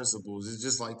had principles. It's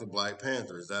just like the Black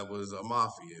Panthers. That was a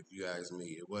mafia, if you ask me.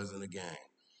 It wasn't a gang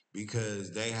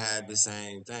because they had the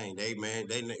same thing.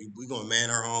 We gonna man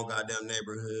our own goddamn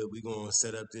neighborhood. We gonna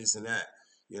set up this and that.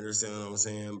 You understand what I'm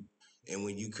saying? And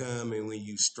when you come and when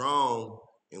you strong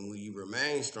and when you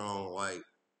remain strong, like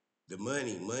the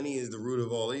money is the root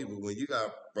of all evil. When you got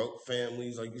broke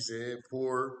families, like you said,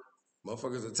 poor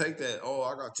motherfuckers will take that. Oh,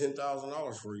 I got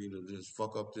 $10,000 for you to just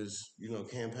fuck up this,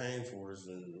 campaign for us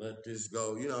and let this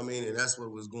go. You know what I mean? And that's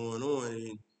what was going on.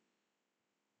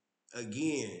 And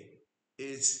again,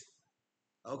 it's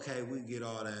okay. We get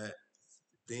all that.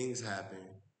 Things happen,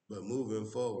 but moving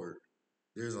forward,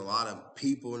 there's a lot of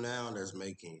people now that's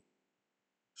making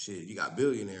shit. You got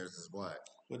billionaires that's black.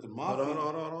 But the Hold on,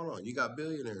 mafia, hold on. You got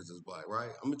billionaires that's black, right?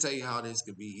 I'm gonna tell you how this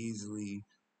could be easily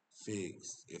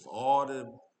fixed. If all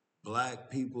the black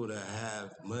people that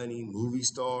have money, movie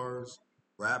stars,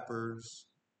 rappers,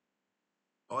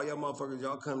 all y'all motherfuckers,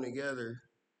 y'all come together,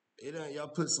 y'all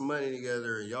put some money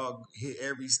together and y'all hit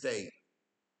every state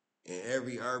and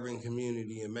every urban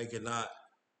community and make it not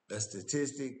a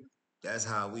statistic. That's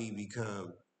how we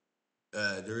become.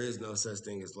 There is no such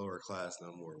thing as lower class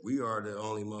no more. We are the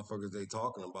only motherfuckers they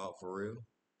talking about for real.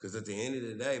 Because at the end of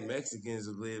the day, Mexicans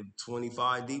live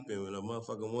 25 deep in a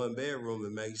motherfucking one bedroom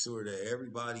and make sure that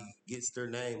everybody gets their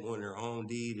name on their own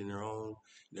deed and their own.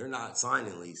 They're not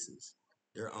signing leases.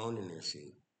 They're owning their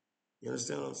shit. You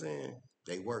understand what I'm saying?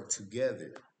 They work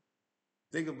together.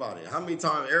 Think about it. How many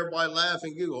times everybody laugh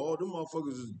and giggle? Oh, them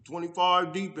motherfuckers is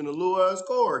 25 deep in a little ass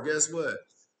car. Guess what?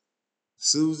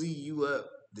 Susie, you up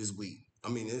this week. I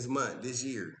mean, this month, this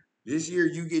year. This year,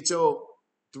 you get your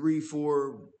 3,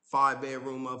 4, 5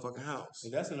 bedroom motherfucking house.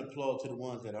 And that's an applaud to the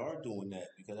ones that are doing that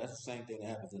because that's the same thing that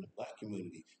happens in the black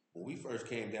community. When we first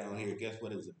came down here, guess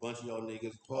what? It was a bunch of y'all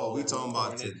niggas Paul, all we in one talking car.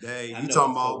 about today. I We know.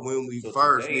 talking about when we So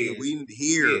first, today nigga. is We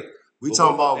here. yeah. We But what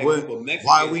talking about about that what, group of why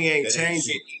Mexicans we ain't that ain't changing.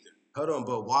 shit either? Hold on,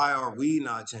 but why are we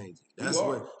not changing? We That's are.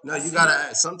 what. No, I you see gotta.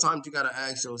 it. Sometimes you gotta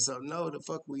ask yourself. No, the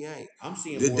fuck we ain't. I'm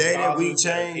seeing The more day that we fathers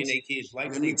that are in change, their kids' life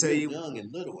let when me they tell real you. young and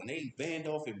little, and they band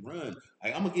off and run.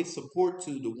 Like, I'm gonna get support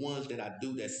to the ones that I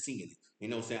do that's seeing it. You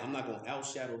know what I'm saying? I'm not gonna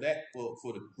outshadow that for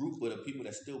the group of the people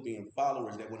that's still being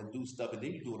followers that want to do stuff, and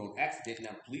then you do it on accident. Now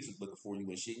the police is looking for you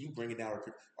and shit. You bring it down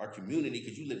our community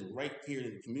because you live right here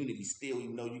in the community still,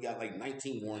 even though you got like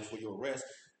 19 warrants for your arrest.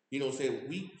 You know what I'm saying?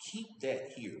 We keep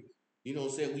that here. You know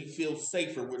what I'm saying? We feel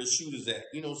safer where the shooters at.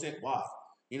 You know what I'm saying? Why?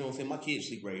 You know what I'm saying? My kids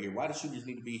sleep right here. Why the shooters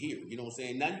need to be here? You know what I'm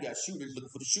saying? Now you got shooters looking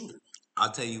for the shooter.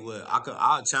 I'll tell you what.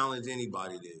 I'll challenge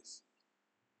anybody this,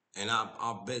 and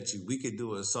I'll bet you we could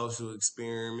do a social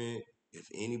experiment. If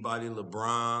anybody,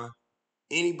 LeBron,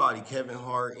 anybody, Kevin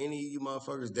Hart, any of you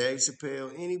motherfuckers, Dave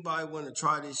Chappelle, anybody want to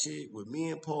try this shit with me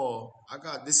and Paul? I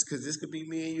got this because this could be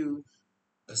me and you.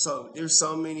 So there's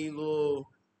so many little.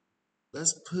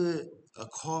 Let's put a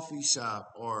coffee shop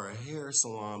or a hair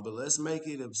salon, but let's make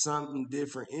it of something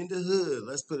different in the hood.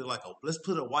 Let's put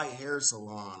a white hair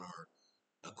salon or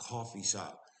a coffee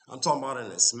shop. I'm talking about in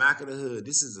the smack of the hood.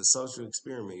 This is a social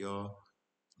experiment, y'all.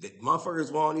 The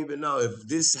motherfuckers won't even know if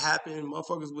this happened.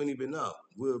 Motherfuckers wouldn't even know.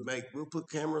 We'll put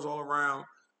cameras all around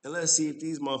and let's see if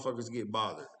these motherfuckers get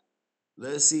bothered.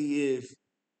 Let's see if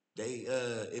they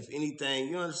if anything,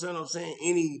 you understand what I'm saying?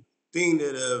 Anything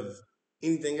that of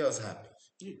anything else happens.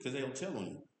 Yeah, because they don't tell on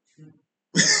you.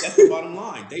 That's the bottom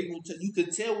line. They will. You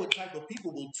can tell what type of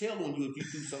people will tell on you if you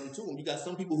do something to them. You got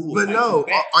some people who will But fight you no,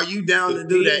 back. are you down to The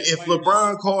do that? men If fighting that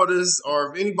LeBron shit. called us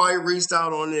or if anybody reached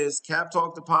out on this, Cap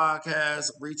Talk the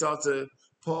podcast, reach out to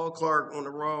Paul Clark on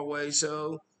the Raw Way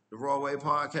show, the Raw Way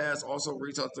podcast. Also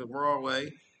reach out to Raw Way,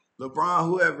 LeBron,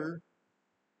 whoever.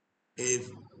 If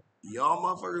y'all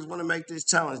motherfuckers want to make this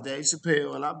challenge, Dave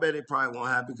Chappelle, and I bet it probably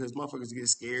won't happen because motherfuckers get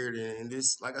scared. And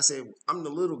this, like I said, I'm the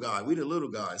little guy. We the little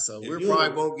guy, so If we're you in probably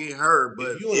a won't get hurt. if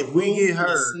But you're in a if we room get full of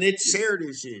hurt, snitches, share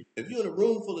this shit. if you're in a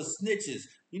room full of snitches,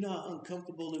 you know how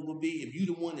uncomfortable it would be if you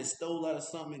the one that stole out of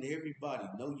something and everybody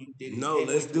know you did it. You No, can't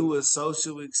let's wait till do a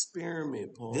social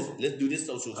experiment, Paul. let's do this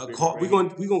social A experiment call, right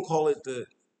here. we gonna call it the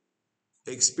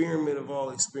experiment of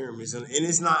all experiments, and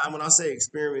it's not when I say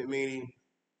experiment meaning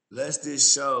let's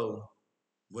just show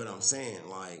what I'm saying.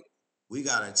 Like we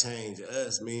gotta change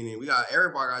us, meaning we got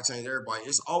everybody gotta change everybody.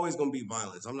 It's always gonna be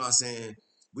violence. I'm not saying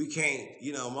we can't,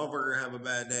 motherfucker have a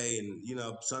bad day, and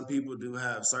some people do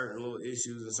have certain little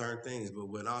issues and certain things, but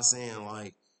we're not saying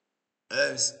like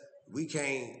us, we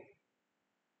can't.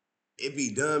 It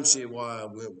be dumb shit. Why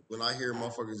when I hear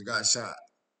motherfuckers got shot.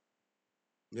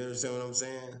 You understand what I'm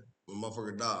saying? When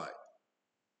motherfucker died.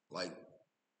 Like,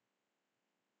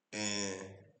 and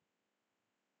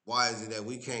why is it that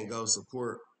we can't go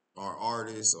support our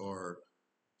artists or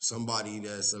somebody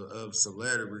that's of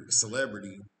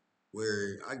celebrity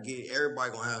where I get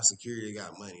everybody gonna have security,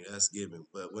 got money, that's given.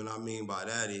 But what I mean by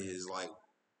that is like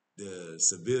the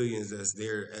civilians that's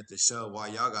there at the show, why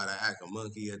y'all gotta act a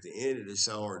monkey at the end of the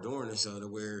show or during the show to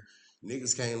where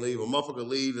niggas can't leave. A motherfucker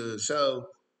leave the show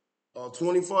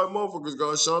 25 motherfuckers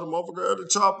got shot. A motherfucker at the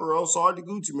chopper outside the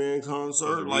Gucci Man There's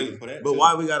concert. a Like, reason for that but too.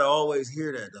 why we gotta always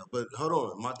hear that though? But hold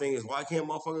on, my thing is why can't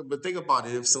motherfuckers? But think about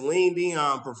it. If Celine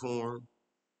Dion performed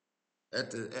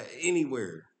at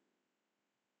anywhere,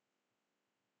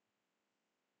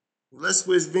 let's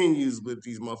switch venues with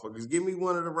these motherfuckers. Give me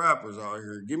one of the rappers out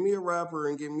here. Give me a rapper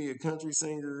and give me a country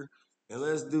singer, and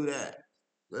let's do that.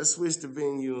 Let's switch the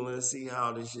venue and let's see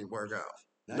how this shit work out.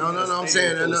 Now you No, got no, a no. I'm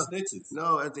stadium saying full of no, snitches.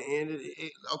 no. At the end of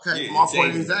it, okay. Yeah, My it point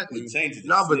changes it. exactly. It changes it.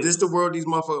 No, but this the Snitches. world. These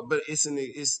motherfuckers. But it's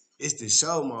the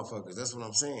show, motherfuckers. That's what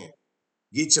I'm saying.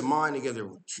 Get your mind together.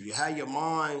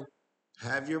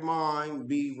 Have your mind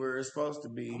be where it's supposed to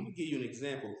I'm gonna be. give you an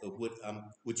example of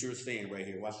what you're saying right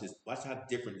here. Watch this. Watch how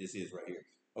different this is right here.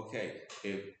 Okay,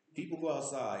 if people go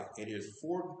outside and there's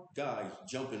four guys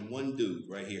jumping one dude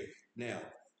right here. Now,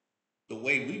 the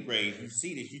way we raise, you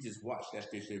see this, you just watch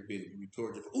that bitch there busy. You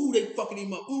towards it. Ooh, they fucking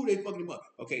him up. Ooh, they fucking him up.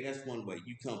 Okay, that's one way.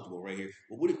 You comfortable right here.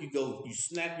 But what if you go, you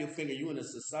snap your finger, you in a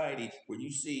society where you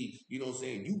see, you know what I'm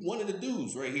saying, you one of the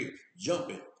dudes right here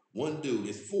jumping. One dude,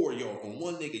 it's four of y'all on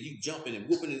one nigga, you jumping and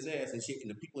whooping his ass and shit,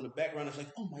 and the people in the background is like,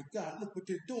 oh my God, look what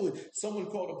they're doing. Someone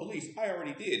called the police. I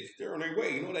already did. They're on their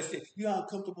way. You know that shit. You know how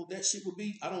uncomfortable that shit would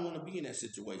be? I don't want to be in that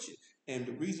situation. And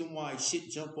the reason why shit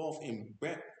jump off in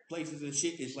places and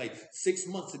shit is like 6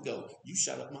 months ago, you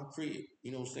shot up my crib.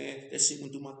 You know what I'm saying? That shit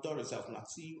went through my daughter's house. When I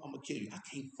see you, I'm gonna kill you. I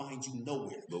can't find you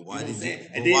nowhere. But You why know what I'm did you? saying?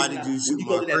 But And then why did you when shoot you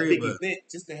go my to that crib big up? event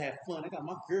just to have fun, I got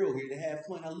my girl here to have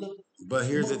fun. I look, But this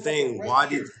here's the motherfucker thing: right why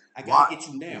here. did I gotta why? get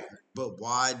you now. But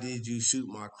why did you shoot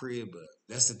my crib up?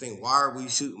 That's the thing. Why are we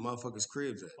shooting motherfuckers'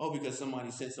 cribs up? Oh, because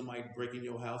somebody sent somebody to break in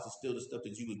your house and steal the stuff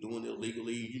that you were doing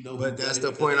illegally. You know who But done that's it the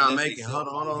because point they I'm left making. themselves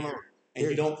Hold on, right hold here. on. And you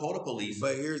Here, don't call the police.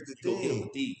 but here's the You go get them thing.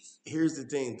 with these. Here's the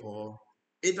thing, Paul.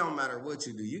 It don't matter what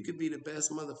you do. You could be the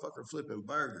best motherfucker flipping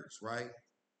burgers, right?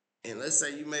 And let's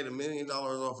say you made $1 million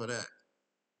off of that.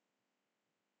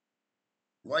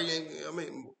 Why you ain't? I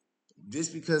mean,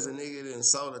 just because a nigga done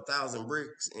sold 1,000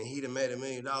 bricks and he done made $1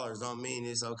 million, don't mean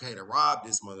it's okay to rob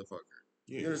this motherfucker.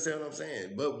 Yeah. You understand what I'm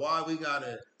saying? But why we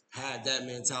gotta have that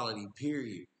mentality?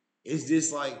 Period. It's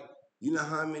just like, you know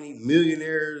how many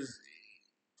millionaires.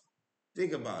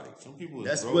 Think about it. Some people is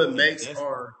That's broke what and makes desperate.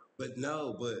 our. But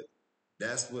no, but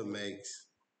that's what makes,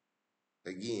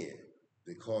 again,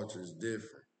 the culture's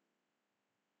different.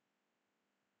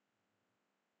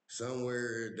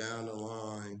 Somewhere down the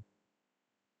line,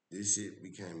 this shit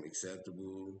became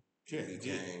acceptable. Yeah, It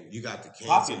became, you got the cancel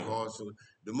popular. culture.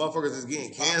 The motherfuckers that's getting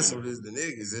It's popular. canceled is the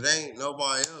niggas. It ain't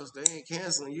nobody else. They ain't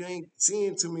canceling. You ain't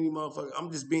seeing too many motherfuckers.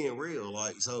 I'm just being real.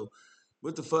 Like, so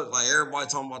what the fuck? Like, everybody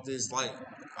talking about this. Like,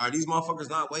 are these motherfuckers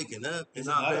not waking up and There's a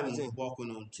not lot paying of them attention? walking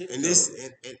on And tiptoes. this,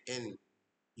 and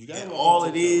You gotta and walk on all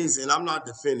it tiptoes. is, and I'm not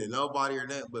defending nobody or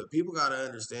that, but people gotta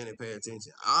understand and pay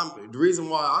attention. I'm the reason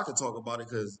why I can talk about it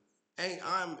because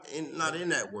I'm not in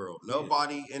that world. Yeah.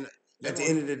 Nobody, and Y'all at the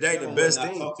end of the day, the gonna what, best not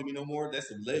thing. talk to me no more? That's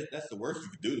the worst you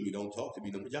could do to me. Don't talk to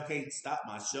me no more. Y'all can't stop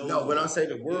my shows. No, when I say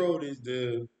the Yeah. world is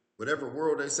the whatever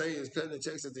world they say is cutting the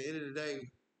checks. At the end of the day,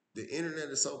 the internet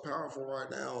is so powerful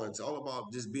right now. It's all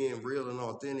about just being real and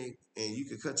authentic, and you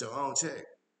can cut your own check.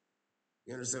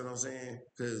 You understand what I'm saying?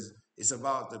 Because it's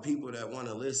about the people that want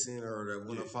to listen or that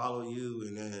want to Yeah. follow you,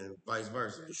 and then vice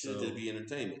versa. It should just be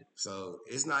entertainment. So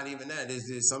it's not even that. It's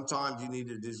just sometimes you need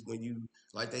to just when you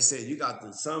like they said, you got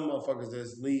some motherfuckers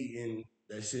that's leading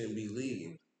that shouldn't be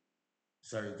leading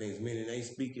certain things, meaning they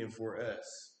speaking for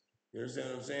us. You understand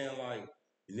what I'm saying? Like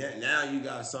now you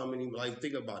got so many. Like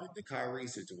think about it, the Kyrie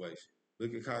situation.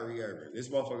 Look at Kyrie Irving. This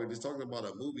motherfucker just talking about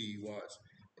a movie he watched,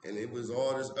 and it was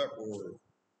all this uproar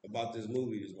about this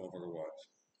movie this motherfucker watched.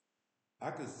 I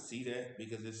could see that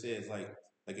because it says like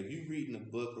if you reading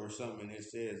a book or something and it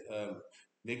says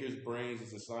niggers' brains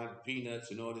is a sign of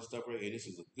peanuts and all this stuff right, and this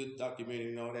is a good documentary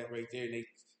and all that right there, and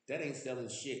that ain't selling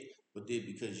shit. But then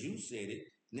because you said it,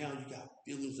 now you got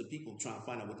billions of people trying to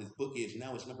find out what this book is.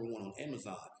 Now it's #1 on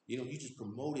Amazon. You know, you just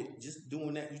promoted just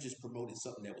doing that. You just promoted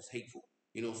something that was hateful.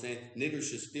 You know what I'm saying? Niggers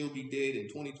should still be dead in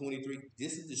 2023.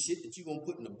 This is the shit that you gonna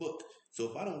put in the book. So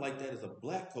if I don't like that as a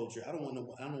black culture, I don't want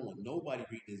nobody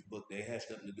reading this book that has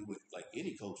nothing to do with like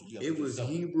any culture. You It was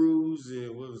Hebrews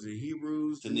and what was it?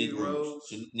 Hebrews to Negroes.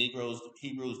 Hebrews to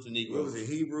What was Negroes. it?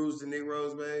 Hebrews to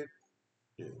Negroes, babe.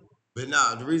 Yeah. But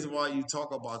nah, the reason why you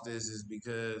talk about this is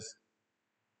because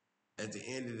at the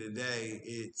end of the day,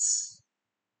 it's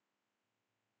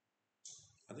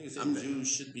I think it I'm said not,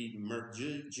 Jews should be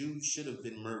Jews should have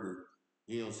been murdered.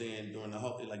 You know what I'm saying during the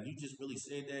whole like you just really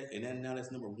said that, and then now that's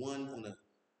 #1 on the.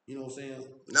 You know what I'm saying?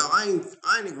 now I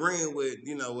ain't agreeing with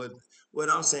what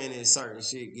I'm saying is certain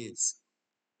shit gets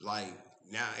like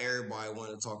now everybody want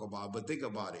to talk about, but think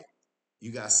about it.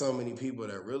 You got so many people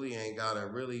that really ain't gotta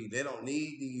really they don't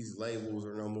need these labels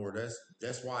or no more.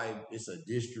 That's why it's a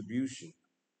distribution.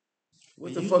 What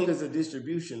And the fuck usually is a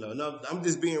distribution though? No, I'm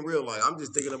just being real. Like I'm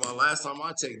just thinking about last time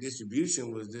I checked,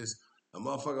 distribution was just a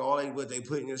motherfucker. All they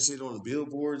putting your shit on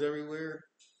billboards everywhere.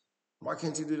 Why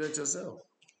can't you do that yourself?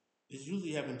 it's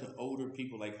usually happening to older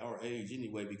people like our age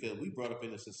anyway, because we brought up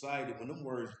in a society when them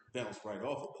words bounce right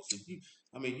off of us. If you,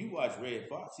 I mean, you watch Red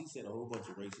Fox, he said a whole bunch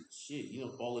of racist shit. You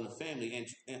know, All in the Family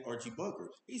and Archie Bunker,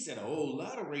 he said a whole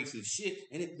lot of racist shit,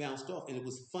 and it bounced off, and it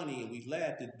was funny, and we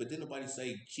laughed. But then nobody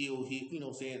say kill him, you know,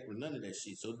 what I'm saying or none of that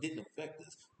shit. So it didn't affect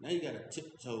us. Now you got to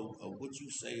tiptoe of what you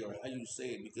say or how you say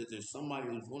it because there's somebody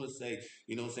who's going to say,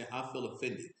 you know, what I'm saying I feel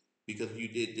offended because you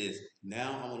did this.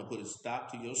 Now I want to put a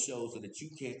stop to your show so that you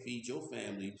can't feed your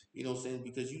family. You know what I'm saying?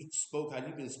 Because you spoke how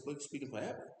you've been speaking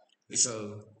forever.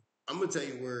 So I'm gonna tell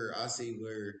you where I see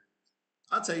where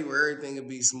I'll tell you where everything can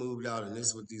be smoothed out, and this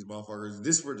is what these motherfuckers.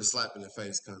 This is where the slap in the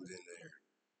face comes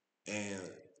in there,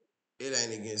 and it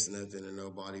ain't against nothing or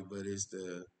nobody, but it's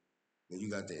the when you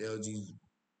got the LG,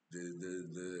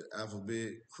 the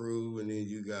alphabet crew, and then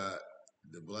you got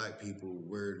the black people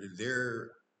where they're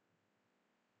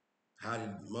how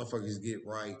did motherfuckers get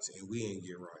rights and we ain't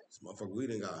get rights. Motherfucker, we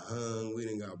done got hung, we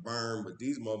done got burned, but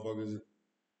these motherfuckers,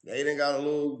 they done got a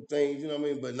little things, you know what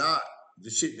I mean? But not the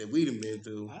shit that we done been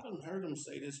through. I done heard them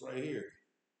say this right here.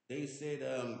 They said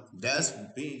That's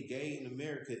being gay in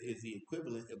America is the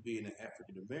equivalent of being an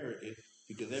African American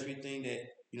because everything that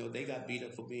they got beat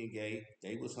up for being gay,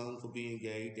 they was hung for being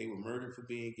gay, they were murdered for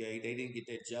being gay, they didn't get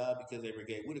that job because they were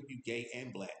gay. What if you gay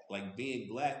and black? Like being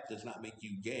black does not make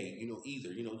you gay,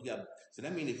 either. You got so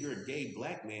that means if you're a gay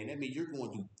black man, that means you're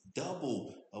going to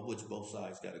double of which both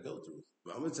sides got to go through.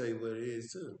 I'm gonna tell you what it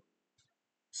is too.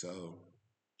 So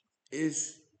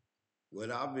it's what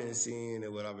I've been seeing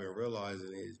and what I've been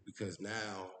realizing is because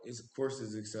now it's of course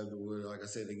it's acceptable. Like I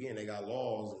said again, they got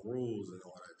laws and rules and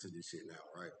all that to this shit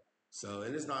now, right? So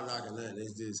and it's not knocking nothing.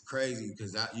 It's just crazy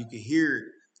because you can hear it.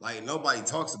 Like nobody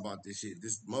talks about this shit.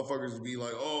 This motherfuckers would be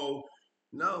like, oh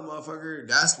no, motherfucker.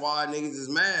 That's why niggas is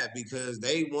mad because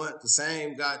they want the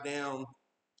same goddamn.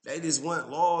 They just want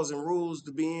laws and rules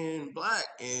to being black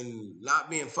and not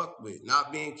being fucked with,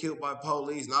 not being killed by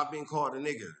police, not being called a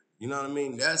nigger. You know what I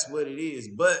mean? That's what it is.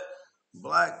 But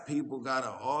black people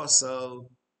gotta also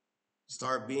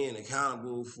start being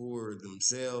accountable for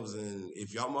themselves. And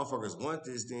if y'all motherfuckers want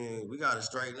this, then we gotta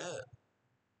straighten up.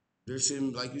 There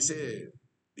shouldn't, like you said,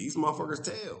 these motherfuckers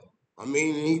tell. I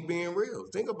mean, and he's being real.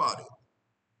 Think about it.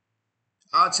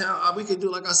 We could do,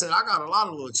 like I said, I got a lot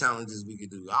of little challenges we could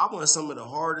do. I want some of the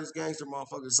hardest gangster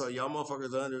motherfuckers. So y'all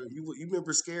motherfuckers under you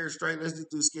remember Scared Straight? Let's just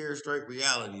do Scared Straight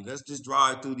reality. Let's just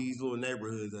drive through these little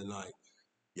neighborhoods at night.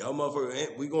 Y'all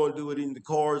motherfucker, we gonna do it in the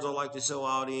cars I like to show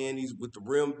out in these with the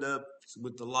rimmed up,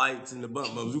 with the lights and the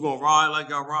bump bumps. We gonna ride like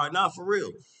y'all ride, not for real.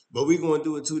 But we gonna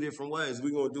do it two different ways.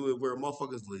 We gonna do it where a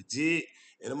motherfucker's legit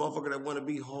and a motherfucker that wanna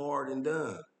be hard and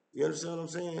done. You understand what I'm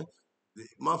saying?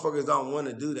 Motherfuckers don't want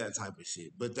to do that type of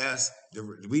shit. But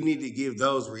we need to give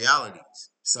those realities.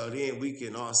 So then we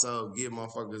can also give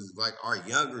motherfuckers like our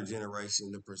younger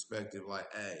generation the perspective, like,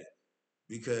 hey,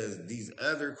 because these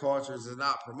other cultures are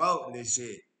not promoting this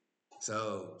shit.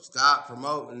 So stop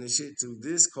promoting the shit to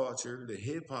this culture, the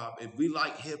hip hop. If we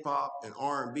like hip hop and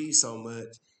R&B so much,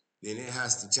 then it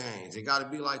has to change. It got to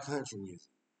be like country music.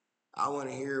 I want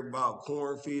to hear about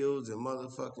cornfields and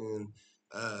motherfucking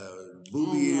uh, I don't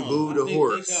Booby and know. Boo I the think they got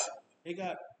horse. they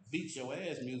got beat your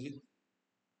ass music.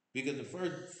 Because the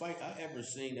first fight I ever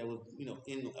seen that was,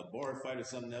 in a bar fight or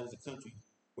something, that was a country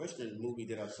western movie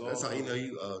that I That's saw. how you know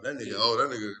you that nigga. Yeah. Oh,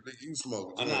 that nigga, you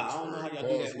smoke I'm not. joints I don't for know how real. y'all do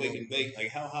Paul that wake smoke. and bake. Like,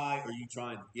 how high are you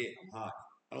trying to get? I'm high.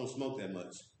 I don't smoke that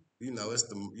much. It's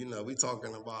the we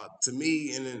talking about to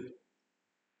me, and then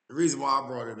the reason why I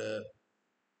brought it up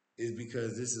is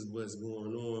because this is what's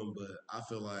going on. But I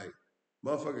feel like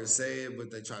motherfuckers say it,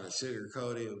 but they try to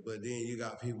sugarcoat it. But then you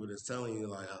got people that's telling you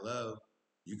like, "Hello,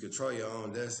 you control your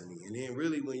own destiny." And then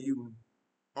really, when you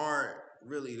aren't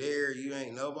really there, you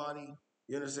ain't nobody.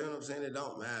 You understand what I'm saying? It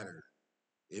don't matter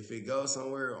if it goes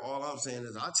somewhere. All I'm saying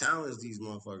is I challenge these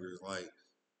motherfuckers. Like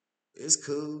it's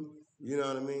cool. You know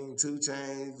what I mean? 2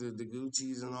 Chainz, the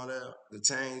Gucci's and all that. The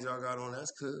chains y'all got on,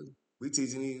 that's cool. We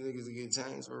teaching these niggas to get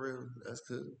chains for real. That's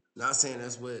cool. Not saying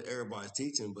that's what everybody's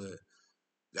teaching, but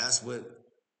that's what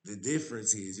the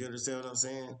difference is. You understand what I'm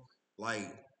saying? Like,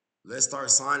 let's start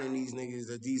signing these niggas,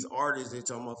 that these artists that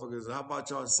y'all motherfuckers. How about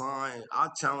y'all sign? I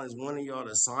challenge one of y'all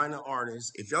to sign an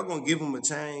artist. If y'all gonna give him a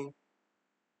chain,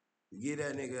 give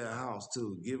that nigga a house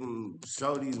too.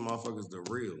 Show these motherfuckers the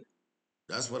real.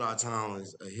 That's what I challenge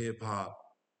a hip hop.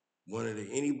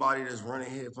 Anybody that's running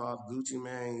hip hop, Gucci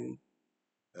Mane,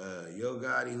 Yo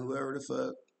Gotti, whoever the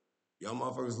fuck, y'all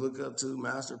motherfuckers look up to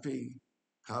Master P.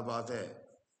 How about that?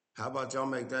 How about y'all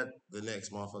make that the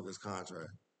next motherfucker's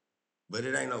contract? But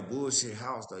it ain't no bullshit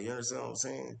house though. You understand what I'm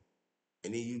saying?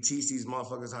 And then you teach these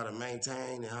motherfuckers how to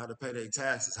maintain and how to pay their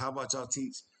taxes. How about y'all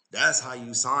teach? That's how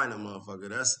you sign a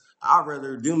motherfucker. I'd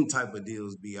rather them type of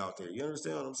deals be out there. You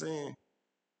understand what I'm saying?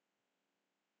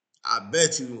 I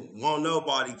bet you won't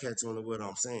nobody catch on to what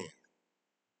I'm saying.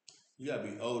 You gotta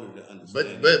be older to But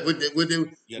understand that. but You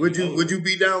gotta be older. would you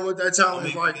be down with that I challenge?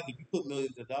 mean, Like, because if you put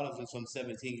millions of dollars in some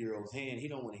 17-year-old's hand, he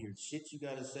don't want to hear shit you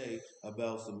gotta say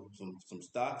about some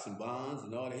stocks and bonds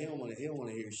and all that. He don't want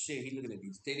to hear shit. He looking at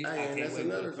these titties. hey, and that's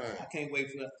another thing. I can't wait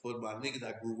for my niggas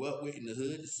I grew up with in the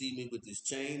hood to see me with this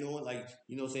chain on. Like,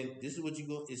 what I'm saying? This is what you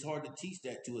go. It's hard to teach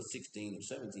that to a 16 or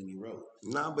 17-year-old.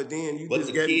 Nah, but then you But just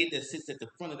the get kid that sits at the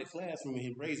front of the classroom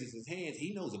and raises his hands,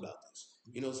 he knows about this.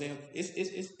 You know what I'm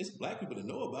saying? It's black people that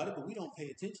know about it, but we don't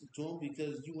pay attention to them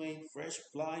because you ain't fresh,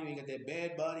 fly, you ain't got that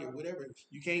bad body or whatever.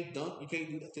 You can't dunk, you can't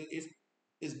do that.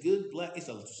 It's good black.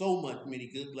 So much many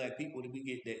good black people that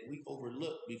we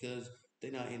overlook because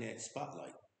they're not in that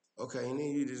spotlight. okay, and then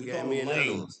you just We gave call me them another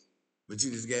one. lanes. But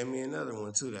you just gave me another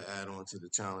one too to add on to the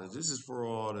challenge. This is for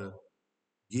all the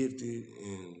gifted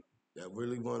and that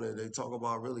really want to. They talk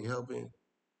about really helping.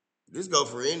 This go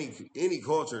for any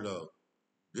culture though.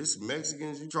 This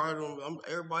Mexicans, you try them.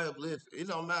 Everybody uplift. It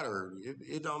don't matter.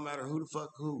 It don't matter who the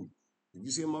fuck who. If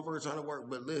you see a motherfucker trying to work,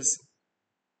 but listen,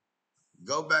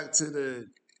 go back to the.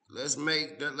 Let's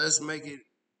make that. Let's make it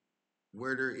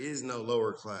where there is no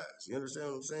lower class. You understand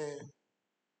what I'm saying?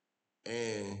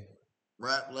 And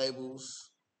rap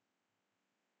labels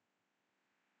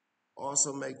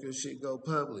also make your shit go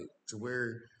public to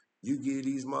where you give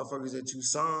these motherfuckers that you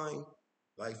sign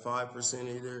like 5%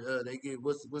 of their they get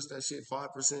what's that shit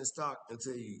 5% stock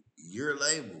until your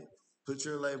label put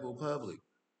your label public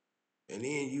and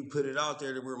then you put it out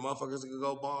there to where motherfuckers can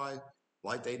go buy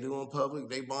like they do in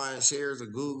public. They buying shares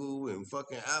of Google and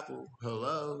fucking Apple.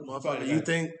 Hello, motherfucker. You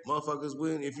think motherfuckers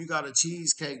wouldn't if you got a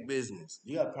cheesecake business?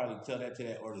 You gotta probably tell that to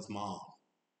that artist's mom.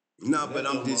 No, but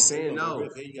I'm just saying no.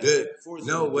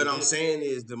 No, what I'm saying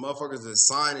is the motherfuckers are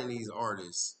signing these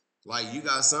artists. Like you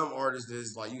got some artists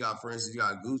that's like you got, for instance, you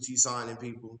got Gucci signing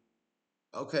people.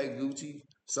 Okay, Gucci.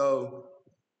 So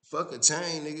fuck a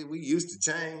chain, nigga. We used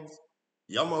to chains.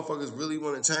 Y'all motherfuckers really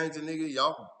want to change a nigga?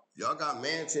 Y'all got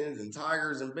mansions and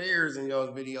tigers and bears in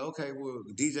y'all's video. Okay, well,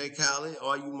 DJ Khaled,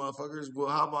 all you motherfuckers. Well,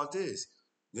 how about this?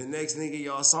 The next nigga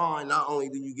y'all sign, not only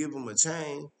do you give him a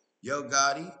chain, Yo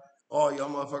Gotti, all y'all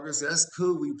motherfuckers, that's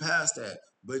cool. We passed that,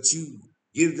 but you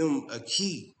give them a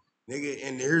key, nigga,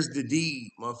 and here's the deed,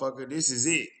 motherfucker. This is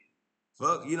it.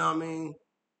 Fuck, you know what I mean?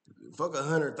 Fuck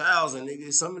 100,000,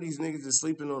 nigga. Some of these niggas is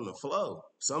sleeping on the floor.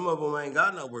 Some of them ain't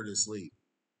got nowhere to sleep.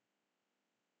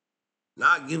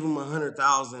 Not give them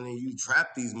 100,000 and you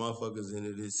trap these motherfuckers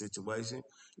into this situation.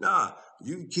 Nah,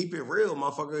 you keep it real,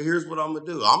 motherfucker. Here's what I'm gonna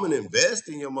do. I'm gonna invest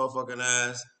in your motherfucking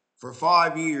ass for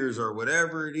 5 years or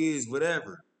whatever it is,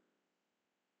 whatever.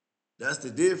 That's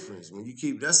the difference. When you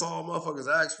keep, that's all motherfuckers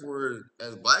ask for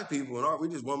as black people and art. We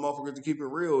just want motherfuckers to keep it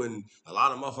real, and a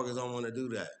lot of motherfuckers don't want to do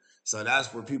that. So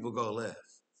that's where people go left.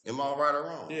 Am I right or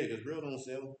wrong? Yeah, because real don't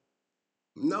sell.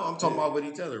 No, I'm talking about with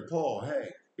each other. Paul, hey,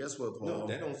 guess what, Paul? No,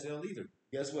 that don't sell either.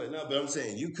 Guess what? No, but I'm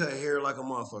saying you cut hair like a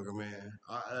motherfucker, man.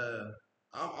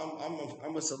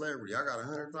 I'm a celebrity. I got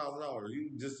 $100,000.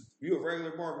 You a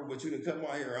regular barber, but you didn't cut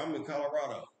my hair. I'm in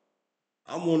Colorado.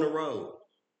 I'm on the road.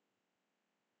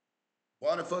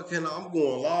 Why the fuck can I'm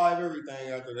going live everything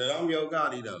after that? I'm Yo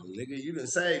Gotti though, nigga. You done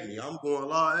saved me. I'm going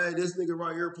live. Hey, this nigga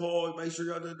right here, Paul. Make sure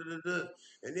y'all da.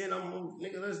 And then I'm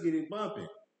nigga. Let's get it bumping.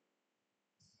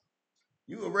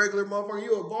 You a regular motherfucker.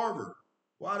 You a barber.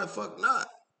 Why the fuck not?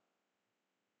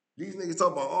 These niggas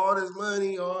talk about all this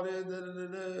money, all this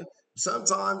da.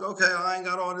 Sometimes, okay, I ain't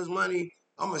got all this money.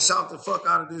 I'm gonna shout the fuck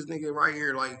out of this nigga right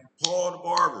here, like Paul the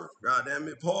barber. God damn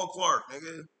it, Paul Clark,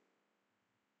 nigga.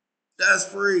 That's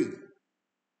free.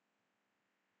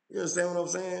 You understand what I'm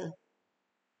saying?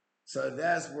 So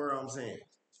that's where I'm saying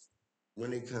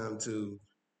when it comes to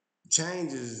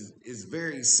change is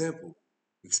very simple,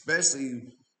 especially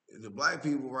the black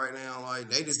people right now. Like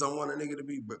they just don't want a nigga to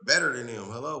be better than them.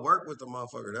 Hello, work with the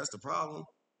motherfucker. That's the problem.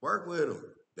 Work with them.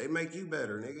 They make you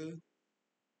better, nigga.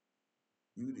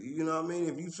 You know what I mean?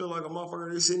 If you feel like a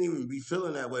motherfucker, they shouldn't even be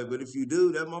feeling that way. But if you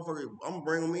do, that motherfucker, I'm gonna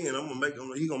bring him in. I'm gonna make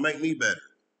him. He gonna make me better.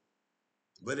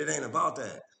 But it ain't about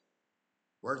that.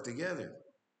 Work together.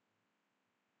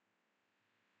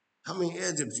 How many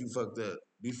Egypts you fucked up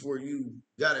before you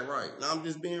got it right? Now I'm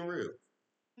just being real.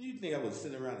 You think I was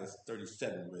sitting around at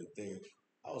 37 right there?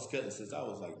 I was cutting since I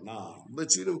was like 9.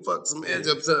 But you done fucked some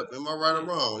Egypts up. Am I right or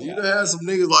wrong? You done had some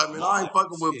niggas like, man, I ain't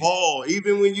fucking with Paul.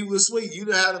 Even when you was sweet, you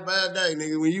done had a bad day,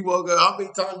 nigga. When you woke up, how many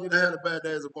times you done had a bad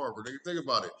day as a barber? Nigga, think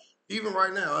about it. Even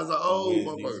right now, I was like, oh,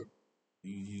 motherfucker.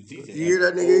 You hear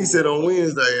that nigga? He said on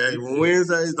Wednesday, hey, on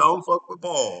Wednesdays, don't fuck with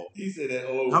Paul. He said that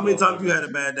old. How many times you had a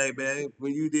bad day, man,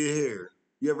 when you did hair?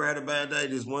 You ever had a bad day,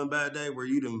 just one bad day where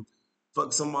you done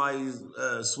fuck somebody's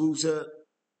swoosh up?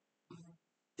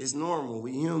 It's normal.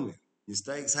 We human.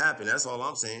 Mistakes happen. That's all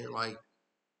I'm saying. Like,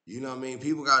 you know what I mean?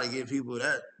 People got to give people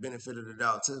that benefit of the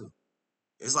doubt, too.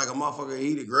 It's like a motherfucker,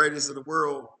 he the greatest of the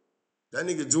world. That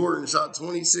nigga Jordan shot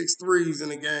 26 threes in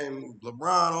the game.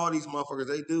 LeBron, all these motherfuckers,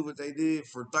 they do what they did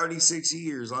for 36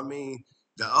 years. I mean,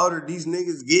 the older these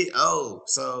niggas get old.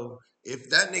 So if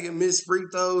that nigga missed free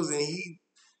throws and he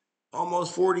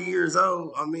almost 40 years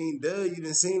old, I mean, duh, you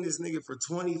done seen this nigga for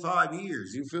 25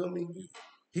 years. You feel me?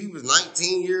 He was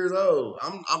 19 years old.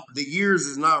 The years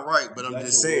is not right, but I'm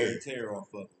just saying. Tear off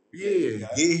of yeah,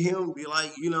 get him, be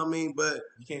like, you know what I mean? But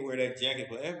you can't wear that jacket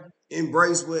forever.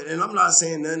 Embrace what, and I'm not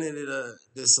saying none of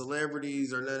the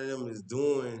celebrities or none of them is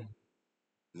doing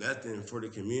nothing for the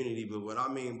community, but what I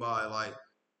mean by like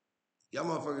y'all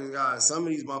motherfuckers got some of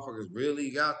these motherfuckers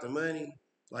really got the money.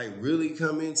 Like really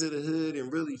come into the hood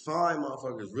and really find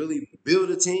motherfuckers, really build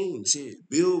a team, shit.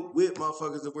 Build with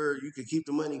motherfuckers to where you can keep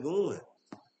the money going.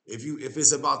 If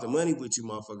it's about the money with you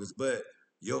motherfuckers, but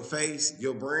your face,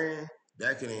 your brand,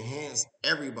 that can enhance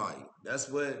everybody. That's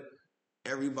what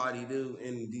everybody do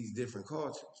in these different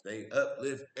cultures. They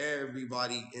uplift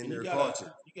everybody in And their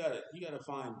culture. you gotta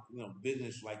find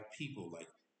business like people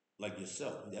like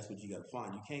yourself. That's what you gotta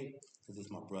find. You can't because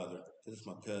it's my brother, because it's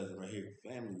my cousin right here.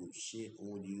 Family will shit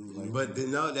on you like But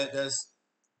then no, that's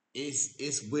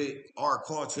it's with our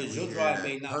culture. because We your hear drive that.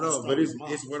 may not Hold be on, but strong as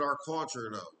mine. it's with our culture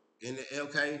though. And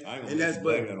okay, I ain't gonna and let that's you but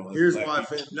blame that on us here's black why.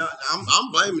 people. No,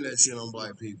 I'm blaming that shit on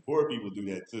black people. Poor people do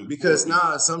that too. Poor Because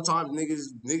people. sometimes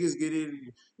niggas get it.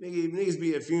 Niggas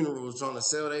be at funerals trying to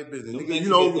sell their business. Them Nigga, you niggas get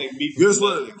know, their meat from guess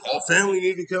blood what? and Our cow. family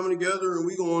need to come together and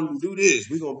we gonna do this.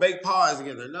 We gonna bake pies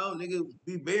together. No, nigga,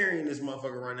 be burying this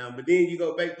motherfucker right now. But then you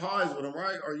go bake pies with them,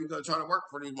 right? Or you go try to work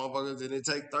for these motherfuckers and it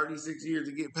take 36 years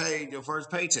to get paid your first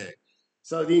paycheck.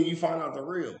 So then you find out the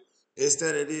real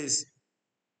instead of this.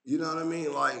 You know what I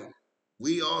mean? Like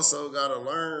we also gotta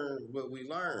learn what we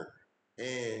learn,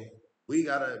 and we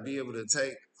gotta be able to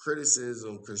take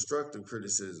criticism, constructive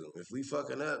criticism. If we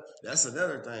fucking up, that's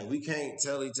another thing. We can't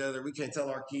tell each other. We can't tell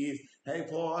our kids, "Hey,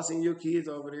 Paul, I seen your kids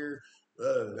over there.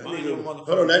 That Mind your nigga, hold on,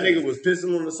 motherfucking that nigga business. was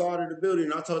pissing on the side of the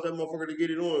building. I told that motherfucker to get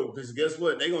it on because guess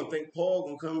what? They gonna think Paul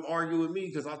gonna come argue with me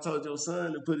because I told your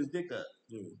son to put his dick up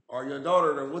Dude, or your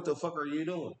daughter. Then what the fuck are you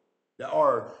doing?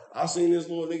 Or I seen this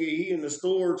little nigga, he in the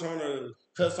store trying to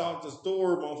cuss off the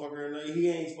store motherfucker, and he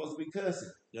ain't supposed to be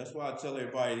cussing. that's why I tell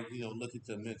everybody, look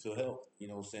into mental health. You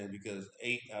know what I'm saying? Because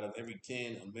 8 out of every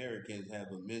 10 Americans have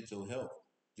a mental health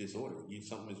disorder.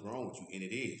 Something is wrong with you, and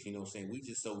it is. You know what I'm saying? We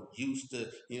just so used to,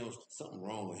 something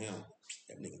wrong with him.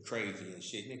 That nigga crazy and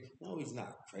shit. Nigga, no, he's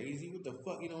not crazy. What the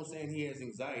fuck? You know what I'm saying? He has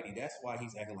anxiety. That's why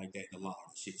he's acting like that in the line.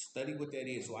 Shit, study what that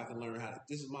is so I can learn how to.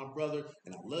 This is my brother,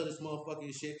 and I love this motherfucker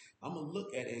and shit. I'm gonna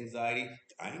look at anxiety.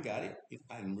 I ain't got it.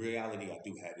 In reality, I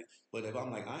do have it. But if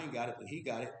I'm like, I ain't got it, but he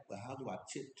got it, but how do I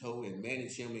tiptoe and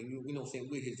manage him and you know what I'm saying,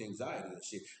 with his anxiety and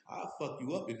shit? I'll fuck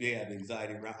you up if they have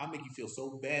anxiety around. I'll make you feel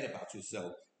so bad about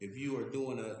yourself. If you are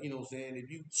doing what I'm saying, if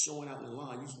you showing out in the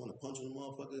line, you just want to punch the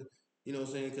motherfucker, you know what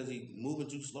I'm saying, because he moving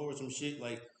too slow or some shit,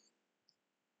 like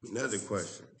Another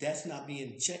question. that's not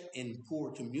being checked in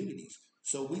poor communities.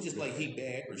 So we just like he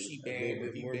bad or she A little bad or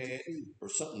bit he more to bad see. or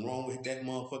something wrong with that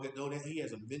motherfucker. No, that he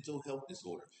has a mental health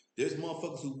disorder. There's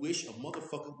motherfuckers who wish a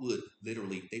motherfucker would.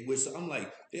 Literally, they wish. I'm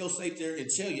like, they'll sit there and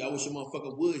tell you, "I wish a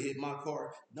motherfucker would hit my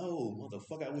car." No,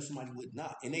 motherfucker, I wish somebody would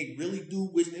not. And they really do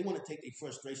wish. They want to take their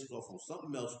frustrations off on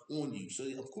something else on you. So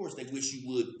of course they wish you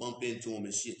would bump into them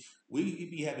and shit. We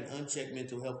be having unchecked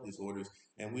mental health disorders,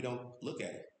 and we don't look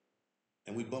at it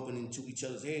and we bumping into each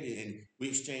other's head and we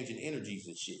exchanging energies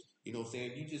and shit. You know what I'm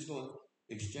saying? You just gonna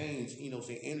exchange,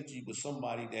 energy with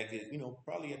somebody that could,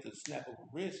 probably at the snap of a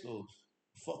wrist will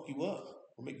fuck you up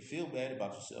or make you feel bad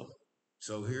about yourself.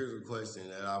 So here's a question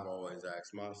that I've always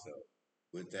asked myself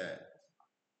with that,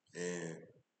 and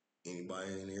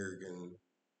anybody in here can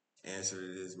answer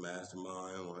to this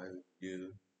mastermind like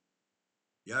you.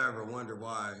 Y'all ever wonder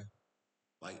why,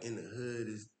 like in the hood,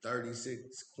 is 36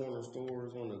 corner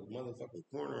stores on the motherfucking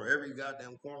corner, every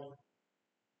goddamn corner?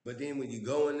 But then when you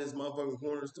go in this motherfucking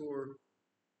corner store,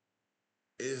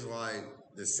 it's like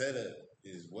the setup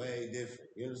is way different.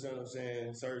 You understand what I'm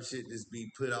saying? Certain shit just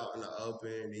be put out in the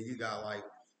open, and you got like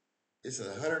it's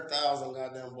 100,000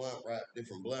 goddamn blunt wrap,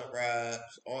 different blunt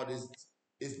wraps, all this.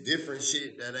 It's different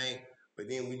shit that ain't. But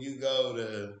then when you go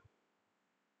to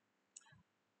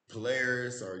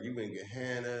Polaris or you in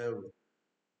Gahanna,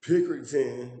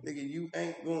 Pickerington, nigga, you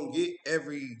ain't gonna get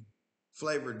every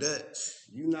flavor Dutch.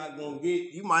 You not gonna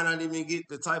get. You might not even get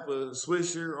the type of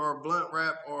Swisher or blunt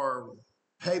wrap or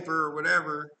paper or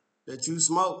whatever that you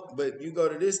smoke. But you go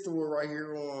to this store right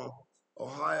here on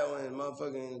Ohio and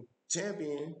motherfucking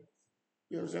Champion.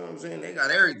 You understand what I'm saying? They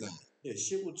got everything. Yeah,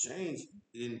 shit will change.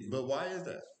 But why is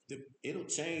that? It'll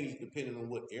change depending on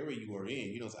what area you are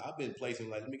in. So I've been placing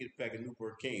like, let me get back in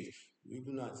Newport Kings. We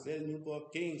do not sell Newport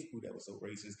Kings. Ooh, that was so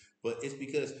racist. But it's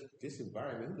because this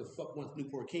environment, who the fuck wants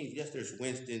Newport Kings? Yes, there's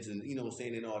Winston's and, what I'm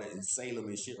saying, and all that, and Salem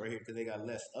and shit right here because they got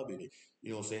less of it.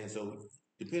 You know what I'm saying? So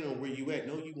depending on where you at,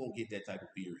 no, you won't get that type of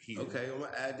beer here. Okay, I'm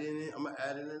gonna add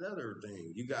in another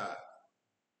thing. You got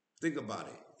think about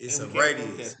it. It's And a we can't radius,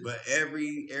 protest it. but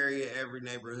every area, every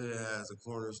neighborhood has a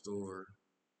corner store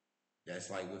that's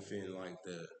like within like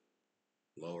the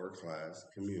lower class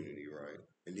community, right?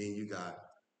 And then you got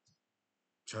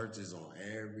churches on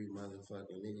every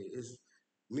motherfucking nigga.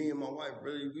 me and my wife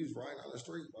really, we was riding on the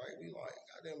street, right? We like,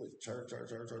 goddamn, it's church.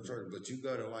 But you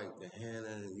go to like the Hannah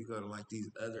and you go to like these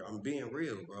other, I'm being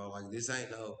real, bro. Like this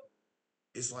ain't no,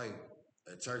 it's like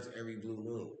a church every blue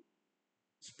moon,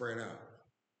 spread out.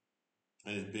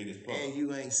 And it's big as fuck. And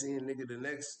you ain't seeing nigga, the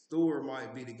next store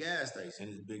might be the gas station. And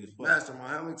it's big as fuck. Mastermind,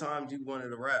 how many times you wanted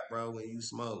to rap, bro, when you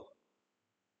smoke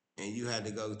and you had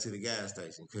to go to the gas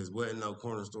station because wasn't no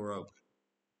corner store open?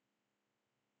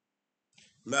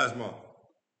 Mastermind,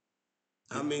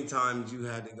 how many times you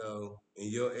had to go in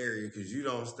your area because you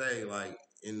don't stay like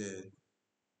in the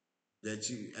that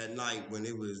you at night when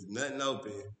it was nothing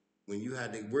open when you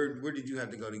had to where did you have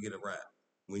to go to get a rap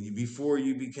when you before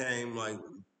you became like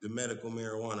the medical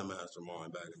marijuana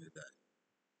mastermind back in the day?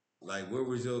 Like, where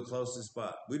was your closest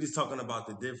spot? We just talking about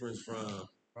the difference from.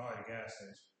 Probably a gas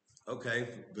station. Okay,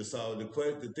 but so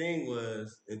the thing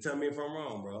was, and tell me if I'm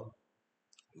wrong, bro.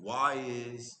 Why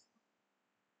is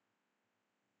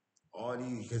all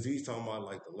these? Because he's talking about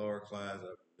like the lower class,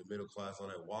 the middle class, all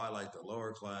that. Why like the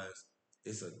lower class?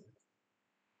 It's a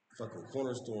fucking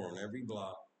corner store on every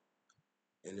block,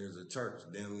 and there's a church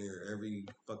damn near every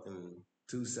fucking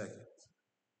 2 seconds.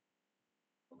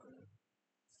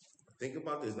 Think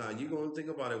about this. Now you gonna think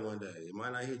about it one day. It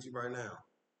might not hit you right now.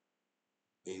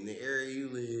 In the area you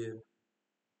live,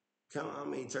 count how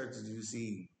many churches you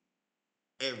see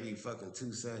every fucking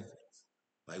 2 seconds.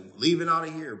 Like leave it out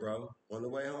of here, bro. On the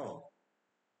way home.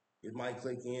 It might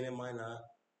click in, it might not.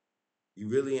 You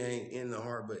really ain't in the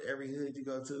heart, but every hood you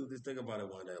go to, just think about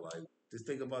it one day. Like, just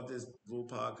think about this little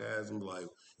podcast and be like,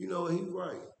 you know what, he's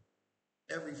right.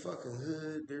 Every fucking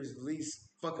hood, there's at least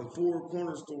fucking 4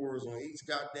 corner stores on each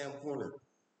goddamn corner.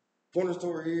 Corner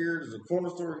store here, there's a corner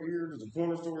store here, there's a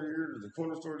corner store here, there's a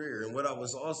corner store there. And what I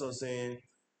was also saying,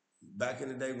 back in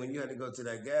the day when you had to go to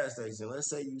that gas station, let's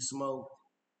say you smoke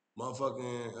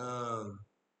motherfucking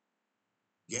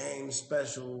game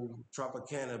special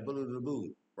Tropicana Blue the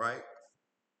Boo, right?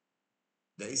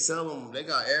 They sell them, they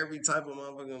got every type of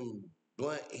motherfucking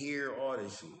blunt here, all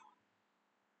this shit.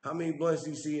 How many blunts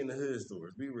you see in the hood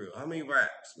stores? Be real. How many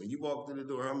wraps? When you walk through the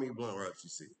door, how many blunt wraps you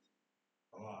see?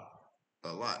 A lot.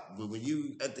 A lot. But when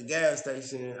you at the gas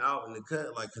station out in the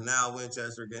cut, like Canal,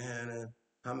 Winchester, Gahanna,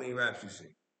 how many wraps you see?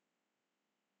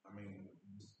 I mean,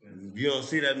 you don't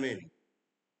see that many.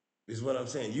 Is what I'm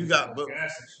saying. You got gas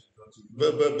station.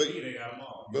 But they got them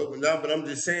all. But I'm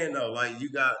just saying though, like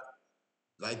you got,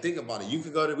 like think about it. You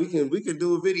could go to we can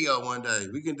do a video one day.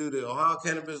 We can do the Ohio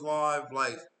Cannabis Live,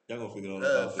 like y'all gonna figure it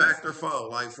out. Factor 4,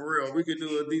 like for real. We could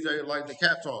do a DJ like the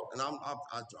Cap Talk, and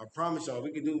I promise y'all,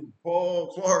 we could do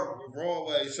Paul Clark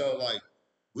Broadway show. Like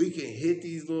we can hit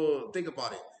these little. Think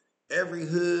about it. Every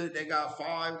hood they got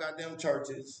 5 goddamn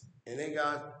churches, and they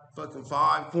got fucking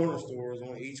 5 corner stores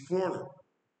on each corner.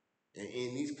 And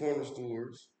in these corner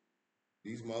stores,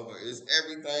 these motherfuckers, it's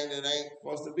everything that ain't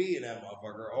supposed to be in that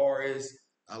motherfucker, or it's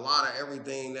a lot of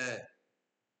everything that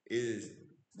is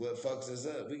what fucks us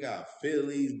up. We got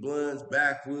Phillies, blunts,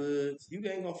 backwoods. You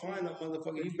ain't gonna find a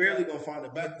motherfucker. You barely gonna find a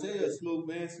backwoods. Tell you, Smooth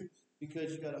Manson,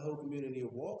 because you got a whole community of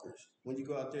walkers. When you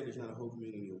go out there's not a whole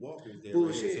community of walkers there.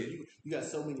 Bullshit. Right? So you got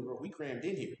so many. We crammed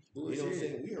in here. Bullshit. You know what I'm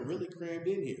saying? We are really crammed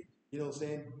in here. You know what I'm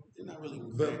saying? They're not really.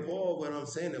 But Paul, what I'm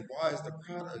saying is, why is the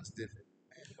products different?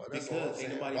 That's because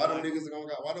ain't nobody. Why them niggas are gonna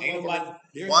got? Why them ain't nobody?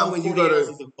 There's why no when you go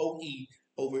to of OE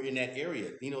over in that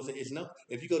area? You know what I'm saying? It's no.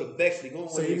 If you go to Bexley, go on.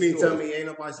 So you mean tell me ain't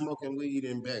nobody smoking weed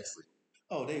in Bexley?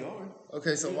 Oh, they are.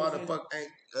 Okay, so why the fuck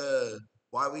ain't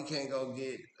why we can't go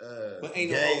get but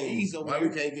ain't games? No why we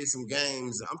can't get some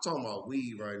games? I'm talking about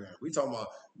weed right now. We talking about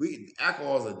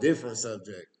alcohol is a different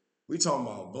subject. We talking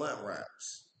about blunt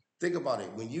wraps. Think about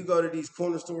it. When you go to these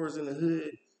corner stores in the hood,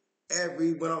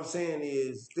 what I'm saying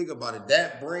is, think about it.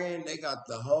 That brand, they got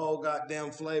the whole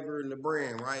goddamn flavor in the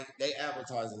brand, right? They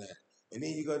advertising that. And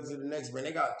then you go to the next brand,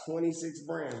 they got 26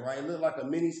 brands, right? It look like a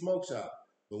mini smoke shop.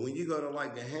 But when you go to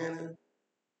like the Hannah,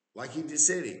 like he just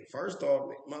said it. First off,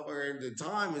 the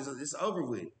time it's over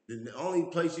with. The only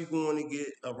place you going to get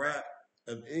a wrap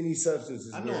of any substance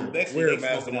is I know where, they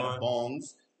smoking out of bongs.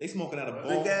 They smoking out of bongs.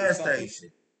 The gas station.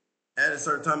 At a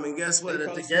certain time, and guess what?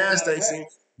 At the gas station,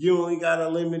 you only got a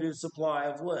limited supply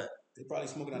of what? They probably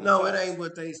smoking out of No, it ain't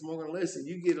what they smoking. Listen,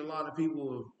 you get a lot of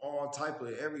people of all type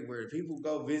of everywhere. People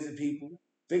go visit people.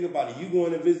 Think about it. You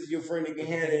going to visit your friend in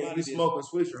Gahanna and you smoke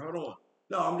a swisher. Hold on.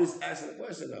 No, I'm just asking a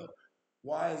question though.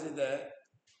 Why is it that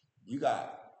you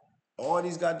got all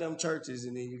these goddamn churches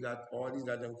and then you got all these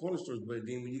goddamn corner stores, but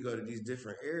then when you go to these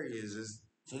different areas,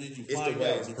 so did you find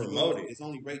out? It's promoted. It's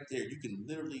only right there. You can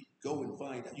literally go and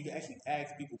find out. You can actually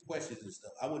ask people questions and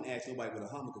stuff. I wouldn't ask nobody with a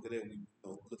hummer because they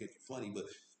would look at you funny. But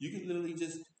you can literally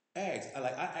just Ask.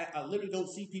 I literally don't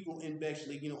see people in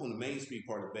Bexley, on the Main Street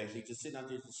part of Bexley, just sitting out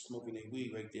there just smoking their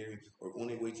weed right there, or on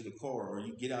their way to the car, or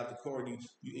you get out the car and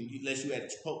unless you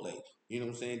at Chipotle, you know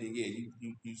what I'm saying? Then yeah,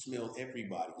 you smell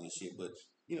everybody and shit. But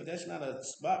that's not a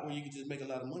spot where you can just make a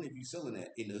lot of money if you selling that.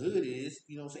 In the hood is,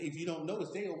 what I'm saying? If you don't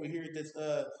notice, they over here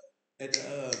at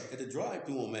the drive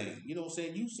through on Main. You know what I'm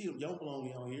saying? You see them, y'all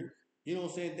belong out here. You know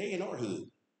what I'm saying? They in our hood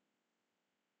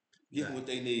getting what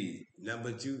they need. No,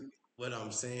 but what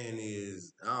I'm saying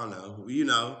is, I don't know.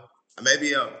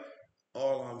 Maybe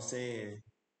all I'm saying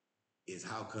is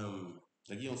how come.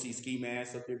 Like you don't see ski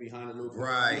masks up there behind the little car.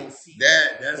 Right. You don't see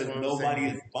That's because what I'm nobody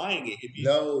saying. is buying it. If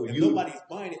You. nobody's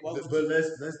buying it, why would But you? let's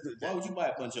do Why that. would you buy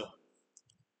a bunch of them?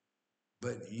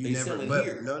 But you They never. selling But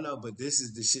here. no. But this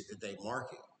is the shit that they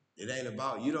market. It ain't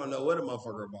about. You don't know what a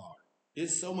motherfucker bought.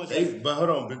 It's so much. But hold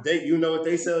on. But you know what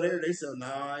they sell there? They sell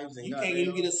knives and you can't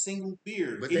even get a single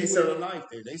beer. But anywhere. they sell a knife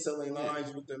there. They selling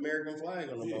knives with the American flag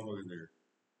on the motherfucker there.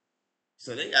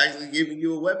 So they actually giving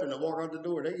you a weapon to walk out the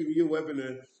door. They giving you a weapon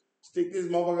to stick this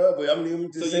motherfucker up. But I'm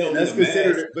even just saying that's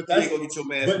considered. But that's go get your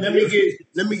mask. But let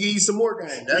me give you some more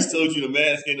game. That's told you the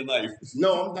mask and the knife.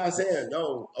 No, I'm not saying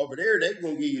no. Over there they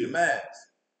gonna give you the mask.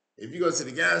 If you go to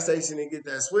the gas station and get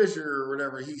that Swisher or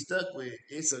whatever he's stuck with,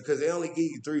 it's because they only give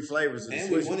you 3 flavors of the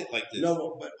Swisher. We want it like this.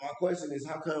 No, but my question is,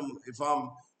 how come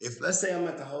if let's say I'm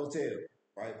at the hotel,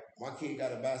 right? My kid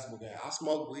got a basketball game. I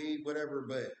smoke weed, whatever,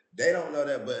 but they don't know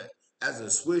that. But as a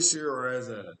Swisher or as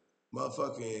a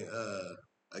motherfucking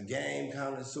a game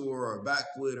connoisseur or a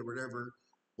backwood or whatever,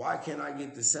 why can't I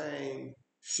get the same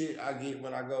shit I get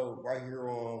when I go right here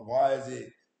on? Why is it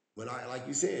when like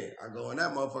you said, I go in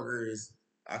that motherfucker is.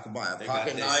 I could buy a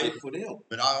pocket knife for them,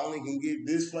 but I only can get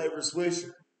this flavor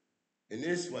Swisher and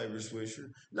this flavor Swisher.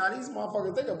 Now these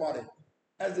motherfuckers, think about it.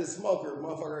 As a smoker,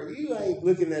 motherfucker, you ain't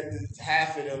looking at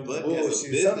half of them but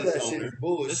bullshit. Some of that shit is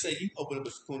bullshit. Let's say you open up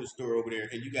a corner store over there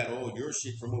and you got all your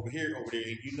shit from over there,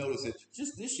 and you notice that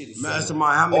just this shit is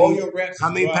Mastermind,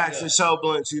 how many packs of show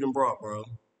blunts you done brought, bro?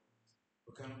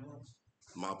 What kind of blunts?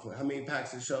 How many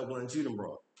packs of show blunts you done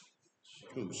brought?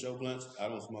 Show blunts? I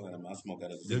don't smoke out of them. I smoke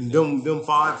out of them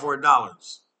 $5 for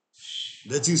 $1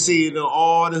 that you see in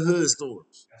all the hood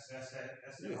stores.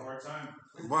 That's a hard time.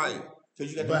 Right.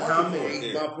 Because you got but how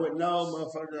many? No,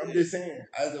 motherfucker. I'm just saying,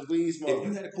 as a weed smoker. If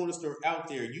you had a corner store out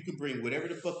there, you could bring whatever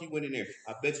the fuck you went in there.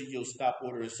 I bet you'll stop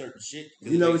ordering certain shit.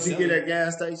 You know what you get at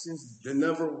gas stations? The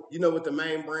number, you know what the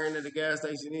main brand of the gas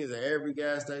station is at every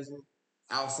gas station?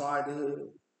 Outside the hood.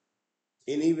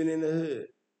 And even in the hood.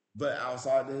 But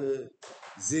outside the hood,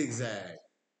 Zigzag.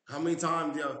 How many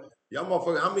times, y'all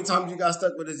motherfucker, how many times you got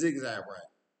stuck with a Zigzag rap? What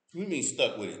do you mean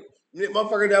stuck with it?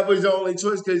 Motherfucker, that was your only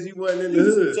choice because you wasn't in the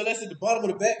hood. So that's at the bottom of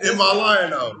the back. In my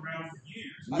line, though.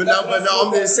 But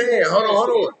I'm just saying, hold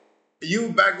on.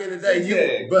 You back in the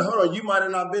day, but hold on, you might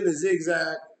have not been a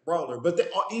Zigzag brawler. But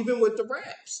even with the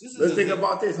raps, let's think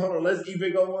about this. Hold on, let's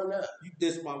even go on up. You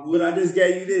diss my wood. But I just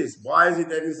gave you this. Why is it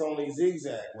that it's only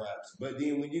Zigzag raps? But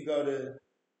then when you go to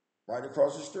right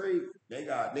across the street, they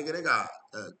got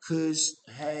Kush,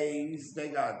 Haze, they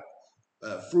got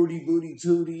Fruity Booty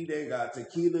Tootie, they got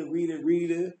Tequila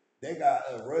Rita, they got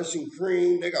Russian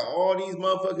Cream, they got all these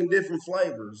motherfucking different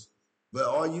flavors. But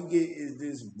all you get is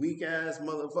this weak ass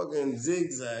motherfucking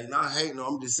Zigzag. Not hating,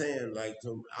 I'm just saying, like,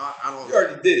 I don't. You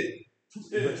already did it.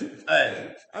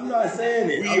 Hey, I'm not saying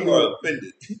it. We are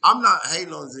offended. I'm not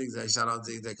hating on Zigzag. Shout out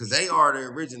Zigzag because they are the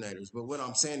originators. But what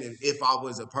I'm saying is, if I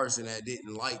was a person that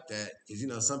didn't like that,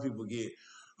 because some people get,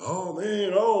 oh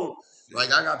man,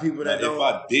 like I got people that don't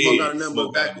smoke out of nothing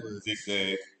but backwoods.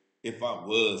 Zigzag. If I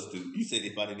was to, you said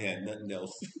if I didn't have nothing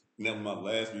else, that was my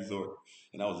last resort,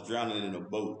 and I was drowning in a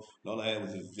boat, and all I had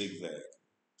was a Zigzag.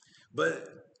 But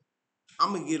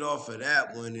I'm gonna get off of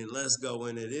that one and let's go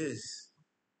into this.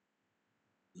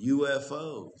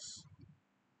 UFOs.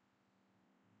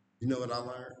 You know what I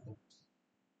learned?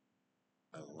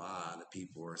 A lot of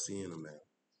people are seeing them now.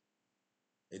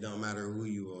 It don't matter who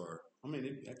you are. I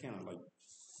mean, I kind of like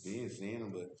being seeing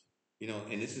them, but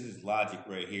and this is logic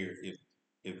right here.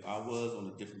 If I was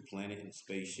on a different planet in a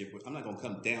spaceship, I'm not gonna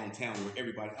come downtown where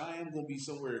everybody. I am gonna be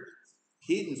somewhere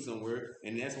hidden somewhere,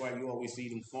 and that's why you always see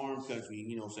them farm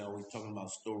country. So always talking about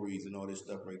stories and all this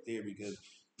stuff right there because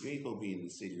you ain't gonna be in the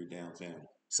city or downtown.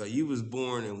 So you was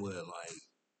born in what,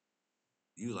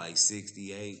 you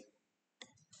 68?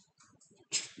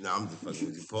 No, I'm just fucking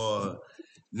with you, Paul.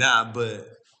 Nah, but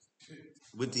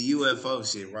with the UFO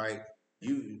shit, right?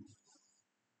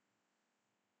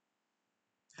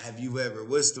 Have you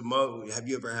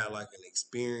ever had like an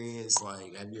experience?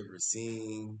 Like, have you ever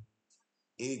seen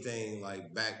anything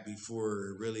like back before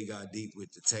it really got deep with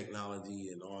the technology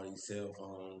and all these cell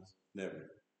phones? Never.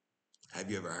 Have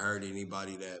you ever heard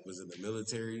anybody that was in the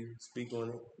military speak on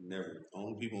it? Never.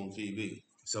 Only people on TV.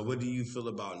 So what do you feel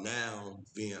about now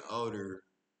being older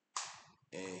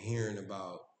and hearing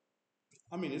about?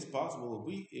 I mean, it's possible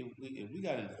if we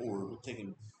got an orb, we're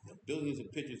taking billions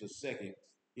of pictures a second.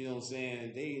 You know what I'm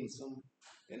saying?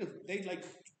 They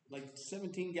like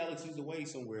 17 galaxies away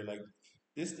somewhere. Like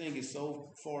this thing is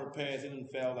so far past. It done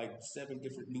found like 7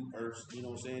 different new Earths. You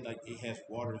know what I'm saying? Like it has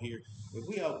water here. If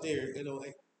we out there,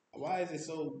 like, why is it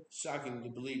so shocking to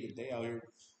believe that they out here?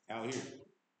 Out here.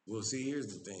 Well, see, here's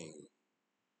the thing.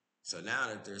 So now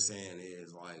that they're saying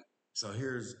is like, so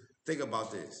here's think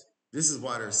about this. This is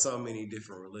why there's so many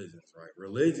different religions, right?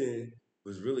 Religion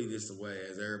was really just a way,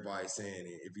 as everybody's saying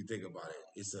it. If you think about it,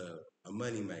 it's a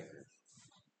money maker.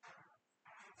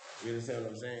 You understand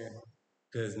what I'm saying?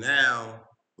 Because now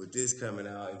with this coming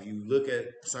out, if you look at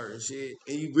certain shit,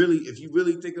 and if you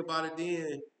really think about it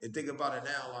then, and think about it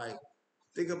now, like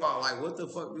think about like what the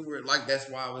fuck we were like. That's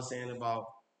why I was saying about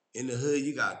in the hood,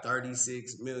 you got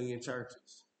 36 million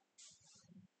churches.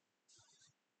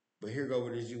 But here go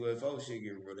with this UFO shit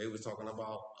getting real. They was talking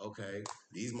about, okay,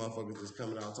 these motherfuckers is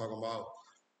coming out talking about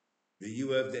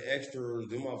the extras,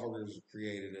 them motherfuckers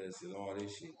created us and all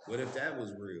this shit. What if that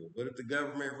was real? What if the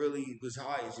government really was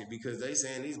high and shit? Because they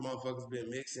saying these motherfuckers been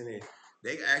mixing it.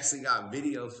 They actually got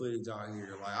video footage out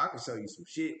here. Like I can show you some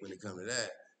shit when it comes to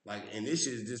that. Like, and this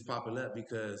shit is just popping up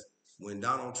because when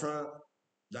Donald Trump,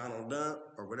 Donald Dump,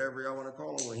 or whatever y'all want to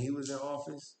call him, when he was in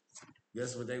office,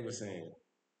 guess what they were saying?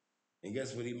 And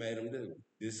guess what he made them do?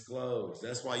 Disclose.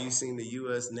 That's why you seen the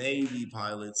U.S. Navy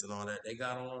pilots and all that. They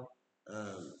got on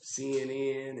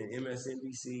CNN and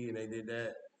MSNBC, and they did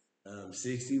that.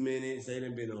 60 Minutes. They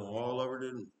done been on all over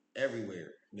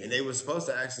everywhere. Yeah. And they were supposed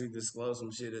to actually disclose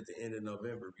some shit at the end of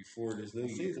November before this new year.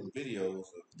 I've seen some videos.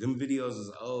 Them videos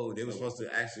is old. They were supposed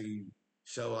to actually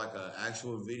show like an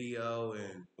actual video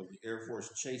and of the Air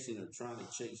Force chasing or trying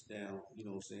to chase down. You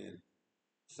know what I'm saying?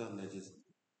 Something that just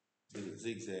did a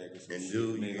zigzag or some and shit.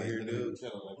 dude, Made you like, hear dude.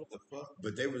 like, what the fuck?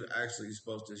 But they was actually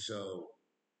supposed to show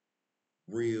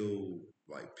real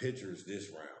like pictures this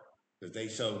round. If they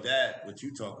showed that, what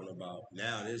you talking about,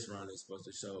 now this round is supposed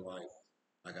to show like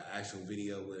an actual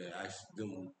video with it actually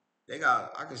them. They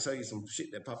got I can show you some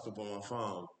shit that popped up on my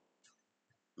phone.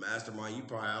 Mastermind, you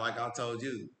probably like I told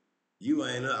you. You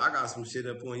ain't up. I got some shit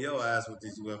up on your ass with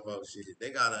this UFO shit.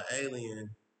 They got an alien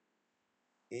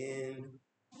in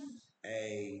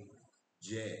a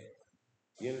jet.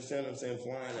 You understand what I'm saying?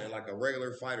 Flying at like a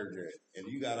regular fighter jet.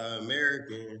 And you got an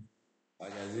American,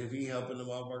 like as if he helping the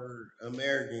motherfucker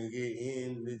American get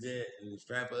in the jet and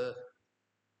strap up.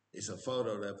 It's a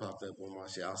photo that popped up on my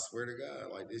shit. I swear to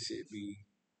God, like this shit be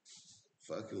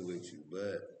fucking with you.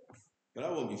 But I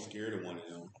wouldn't be scared of one of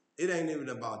them. It ain't even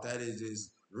about that. It's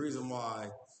just the reason why.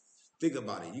 Think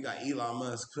about it. You got Elon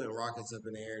Musk putting rockets up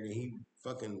in the air and he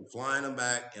fucking flying them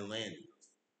back and landing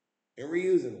and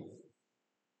reusing them.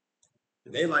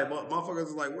 They like motherfuckers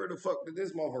is like, where the fuck did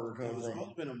this motherfucker come It was from?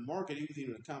 supposed to be a market,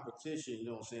 even a competition. You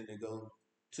know what I'm saying? They go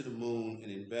to the moon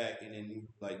and then back, and then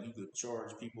you could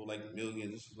charge people like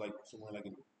millions. This is like somewhere like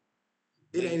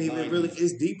it ain't even 90s. Really.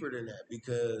 It's deeper than that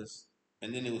because.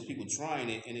 And then there was people trying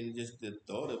it, and then just the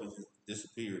thought of it just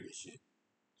disappeared and shit.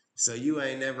 So you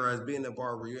ain't never, as being a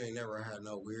barber, you ain't never had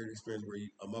no weird experience where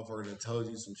a motherfucker done told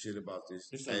you some shit about this.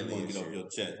 This something you want to get off your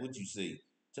chest. What you see?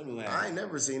 Tell me what happened. I ain't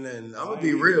never seen nothing. I'm gonna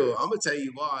be real. I'm gonna tell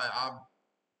you why I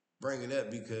bring it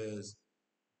up because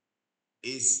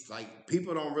it's like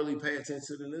people don't really pay attention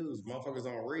to the news. Motherfuckers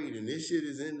don't read, and this shit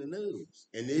is in the news.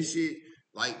 And this shit,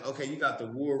 like, okay, you got the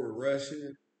war with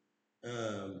Russia.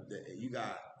 You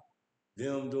got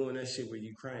them doing that shit with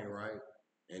Ukraine, right?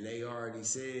 And they already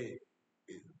said.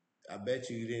 I bet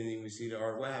you didn't even see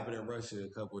what happened in Russia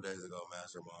a couple of days ago,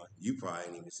 Mastermind. You probably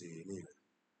didn't even see it either.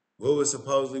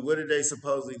 What did they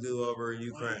supposedly do over in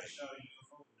Ukraine?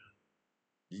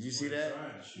 Did you see that?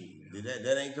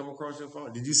 That ain't come across your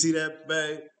phone? Did you see that,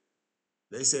 babe?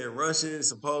 They said Russia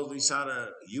supposedly shot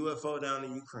a UFO down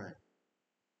in Ukraine.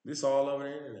 This all over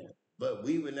the internet. But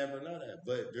we would never know that.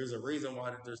 But there's a reason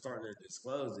why they're starting to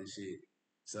disclose this shit.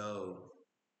 So,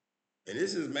 and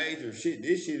this is major shit.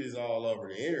 This shit is all over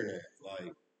the internet.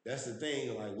 Like, that's the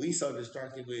thing. Like, we so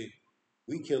distracted with,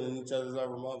 we killing each other's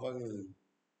over motherfucking,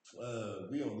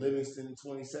 we on Livingston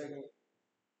 22nd.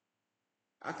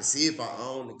 I can see if I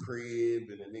own the crib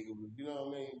and a nigga, you know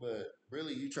what I mean? But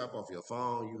really, you trap off your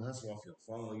phone, you hustle off your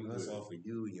phone, you hustle off of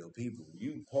you and your people.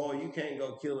 Paul, you can't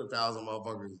go kill 1,000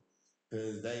 motherfuckers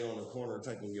because they on the corner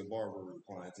taking your barber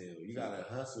clientele. You gotta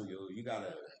hustle, you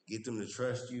gotta get them to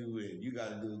trust you and you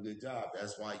gotta do a good job.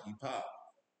 That's why you pop.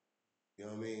 You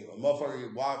know what I mean? A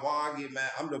motherfucker, why I get mad?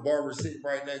 I'm the barber sitting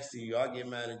right next to you. I get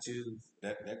mad at you.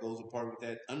 That goes apart with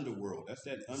that underworld. That's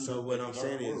that So what I'm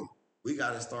saying world. is, we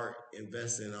got to start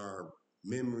investing our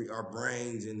memory, our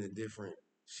brains in the different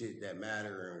shit that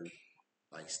matter, and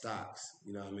like stocks.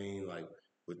 You know what I mean? Like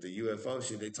with the UFO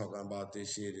shit, they talking about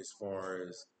this shit as far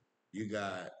as you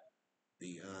got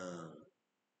the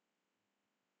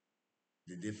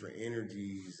different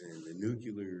energies and the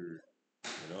nuclear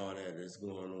and all that that's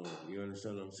going on. You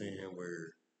understand what I'm saying?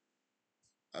 Where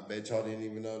I bet y'all didn't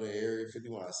even know the Area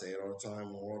 51. I say it all the time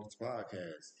on all these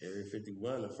podcasts. Area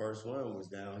 51, the first one was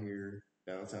down here,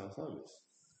 downtown Columbus.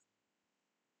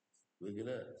 Look it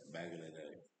up. Back in the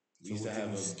day, we used to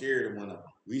have scared of one of them.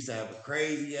 We used to have a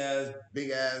crazy ass,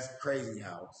 big ass, crazy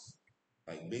house,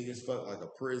 like big as fuck, like a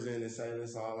prison, insane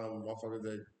asylum, motherfuckers.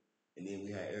 That, and then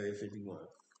we had Area 51.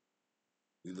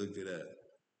 We looked it up.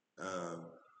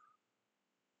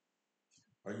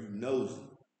 Are you nosy?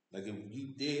 Like if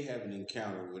you did have an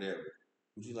encounter or whatever,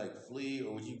 would you like flee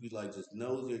or would you be like just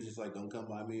nosy or just like don't come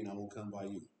by me and I won't come by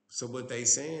you? So what they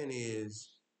saying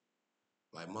is,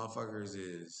 like motherfuckers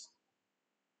is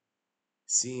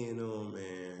seeing them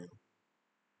and.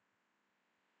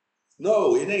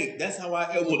 No, it ain't. That's how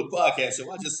I am on the podcast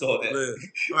show. I just saw that. Look,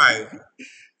 all right,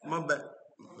 my bad.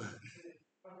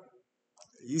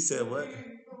 You said what?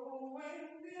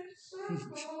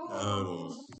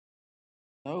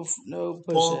 No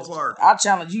Paul push-ups. Clark. I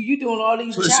challenge you. You doing all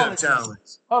these Push-up challenges. challenge.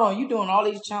 Hold on, you doing all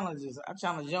these challenges. I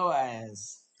challenge your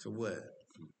ass To what?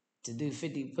 to do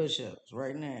 50 push-ups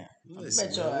right now. Listen, I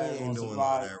bet your ass won't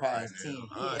survive past 10.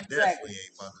 I exactly. definitely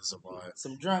ain't about to survive.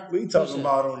 Some drunk. We talking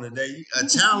about on the day. A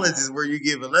challenge is where you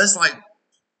give it. That's like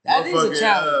that is a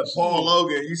challenge. Paul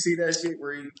Logan. You see that shit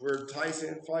where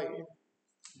Tyson fighting?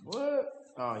 What?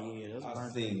 Oh yeah, that's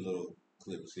I've seen little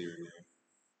clips here and there.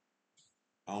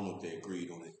 I don't know if they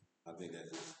agreed on it. I think that's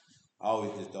just. I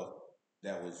always just thought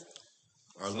that was.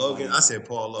 Or Logan. I said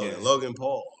Paul Logan. Yes. Logan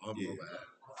Paul. Yeah.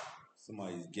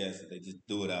 Somebody's guess. They just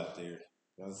threw it out there.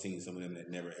 I've seen some of them that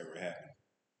never ever happened.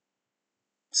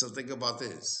 So think about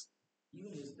this.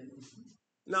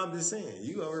 No, I'm just saying.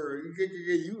 You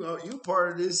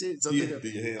part of this shit. So I took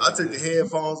the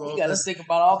headphones off. You gotta think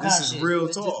about all kinds of shit. This is real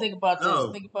talk. Just think about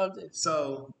this. Think about this.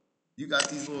 So you got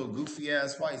these little goofy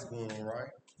ass fights going on, right?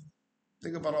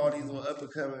 Think about all these little up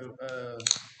and coming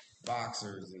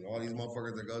boxers and all these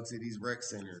motherfuckers that go to these rec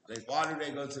centers. Why do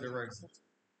they go to the rec centers?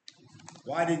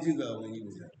 Why did you go when you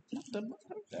was there?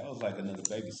 That was like another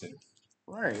babysitter.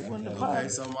 Right. Okay,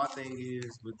 so my thing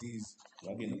is with these.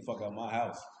 Y'all getting the fuck out of my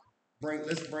house.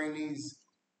 Let's bring these.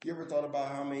 You ever thought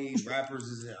about how many rappers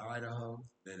is in Idaho?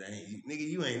 Nigga,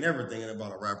 you ain't never thinking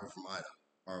about a rapper from Idaho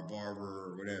or a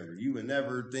barber or whatever. You would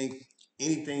never think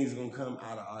anything's gonna come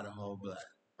out of Idaho black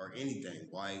or anything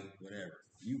white, whatever.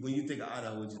 When you think of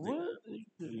Idaho, what you think?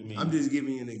 What you mean? I'm just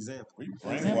giving you an example. We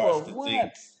brainwashed to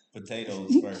think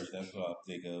potatoes first. That's what I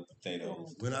think of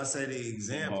potatoes. When I say the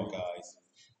example, guys.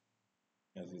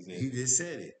 He just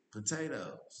said it.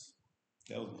 Potatoes.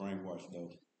 That was brainwashed though.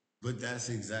 But that's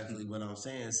exactly what I'm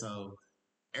saying. So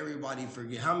everybody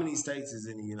forget how many states is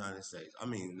in the United States. I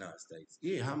mean, not states.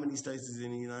 Yeah, how many states is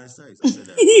in the United States? I said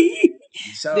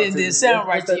that. Didn't sound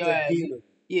right to your ass.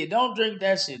 Yeah, don't drink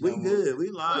that shit. We good. We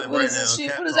live what right is this now.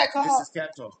 Shit? What is that called? This is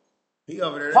Cat Talk. He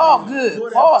over there. Paul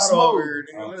good. Paul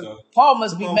smooth. Paul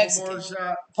must be Mexican.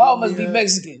 Paul must be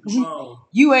Mexican.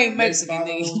 You ain't Mexican,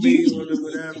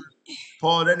 nigga.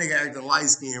 Paul, that nigga acting light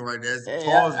skinned right there. Hey,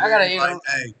 Paul's I gotta like,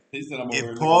 hey,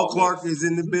 if Paul Clark is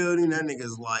in the building, that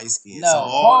nigga's light skinned. No, so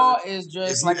Paul is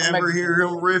just like a Mexican. If you ever hear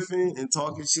him riffing and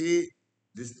talking shit,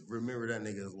 just remember that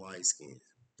nigga's light skinned.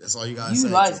 That's all you gotta say.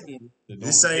 You light skinned.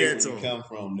 Just say that to him. Come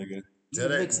from, nigga. Tell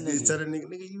that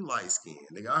nigga, you light skinned.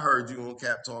 Nigga, I heard you on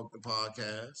Cap Talk, the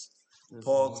podcast.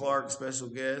 Paul Clark, special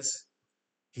guest.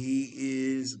 He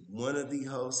is one of the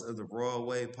hosts of the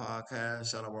Broadway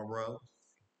podcast. Shout out my bro.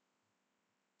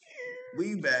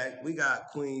 We back. We got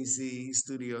Queen C,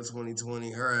 Studio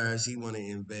 2020. Her ass, she want to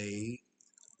invade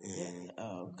and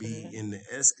be in the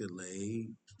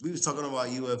Escalade. We was talking about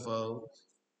UFO.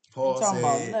 Paul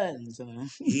said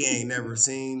he ain't never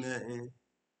seen nothing.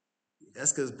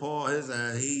 That's because Paul, his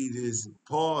ass, he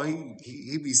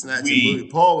be snatching booty.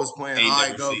 Paul was playing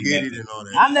I Go Get It and all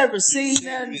that. I never seen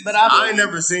nothing, but I ain't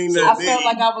never seen nothing. I felt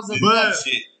like I was a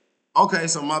shit. Okay,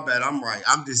 so my bad. I'm right.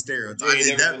 I'm just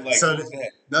stereotyping.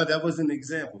 No, that was an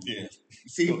example. Yeah.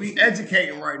 See, we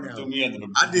educating right now.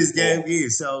 I just gave you.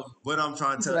 So what I'm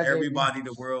trying to tell everybody,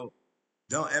 the world,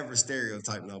 don't ever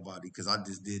stereotype nobody because I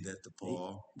just did that to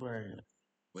Paul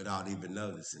without even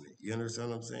noticing it. You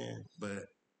understand what I'm saying? But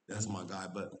That's my guy,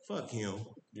 but fuck him.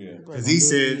 Yeah. Because he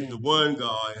said the one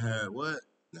guy had what?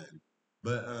 Nothing.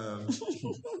 But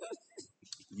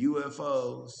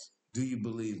UFOs, do you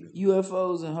believe it?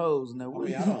 UFOs and hoes. Now, I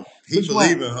mean, I don't. He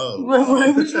believe in hoes.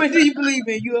 Right, which one do you believe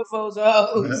in? UFOs or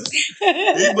hoes?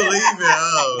 He believe in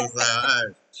hoes.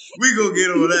 Right. We gonna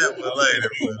get on that one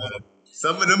later. But,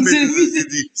 some of them bitches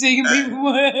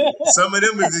some of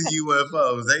them is the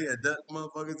UFOs. They abduct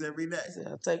motherfuckers every day.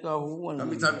 I'll take off one. How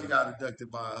many times you got abducted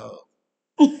by a hoe?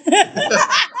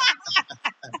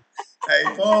 Hey,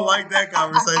 Paul like that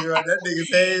conversation, right? That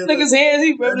nigga's hands. Look his hands.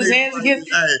 He rubbed his hands against.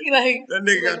 That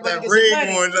nigga got that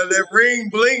ring on, that ring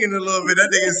blinging a little bit.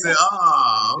 That nigga said,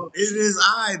 "Oh, it is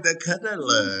I, the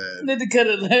cuddler." The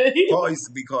cuddler. Paul used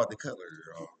to be called the cuddler.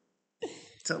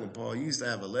 Tell him, Paul, you used to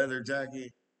have a leather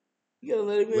jacket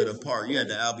with a part. You had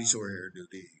the Albie short hair, dude.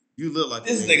 You look like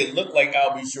this nigga look like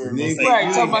Albie Short.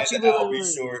 Right, talking about you Albie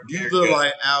Short. You look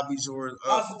like Albie Short.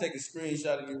 I should take a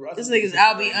screenshot of you. This nigga's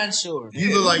Albie unsure.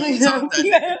 You look like you topped that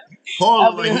nigga.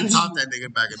 Paul look like he topped that nigga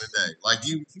back in the day. Like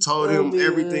you told him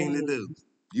everything to do.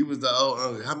 You was the old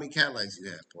uncle. How many Cadillacs you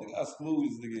had, Paul? Look how smooth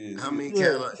this nigga is. How many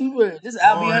Cadillacs? This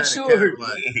Albie unsure.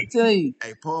 Tell you.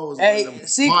 Hey, Paul was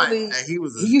secretly. Hey, he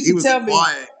used to tell me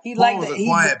quiet. he Paul liked was that. a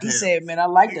quiet He pimp. said, "Man, I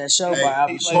like that show by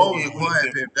Albie Shore." Paul was a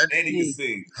quiet pimp. That nigga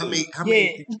sing. How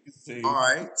many? All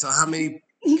right. So how many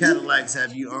Cadillacs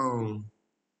have you owned?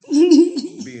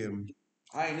 Being,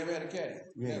 I ain't never had a caddy.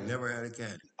 You ain't never had a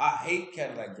caddy. I hate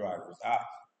Cadillac drivers.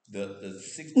 The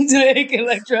 60s, You hate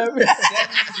Cadillac drivers. 70s,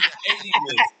 and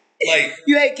 80s. Like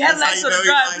you hate Cadillacs or the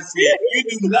drivers. You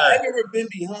do not. Have you ever been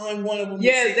behind one of them?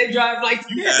 Yes, they drive like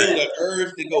you feel the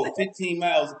urge to go 15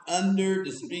 miles under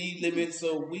the speed limit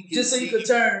so we can just so you can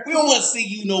turn. We don't want to see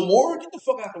you no more. Get the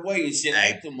fuck out the way and shit.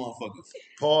 Act them motherfuckers.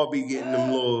 Paul be getting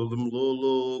them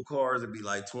little cars that be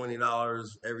like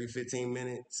 $20 every 15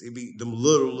 minutes. It be them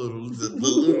little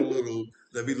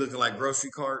that be looking like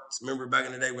grocery carts. Remember back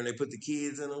in the day when they put the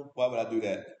kids in them? Why would I do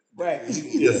that? Right.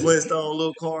 The Flintstone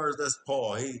little cars, that's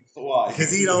Paul. Why?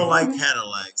 Because he don't like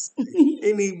Cadillacs.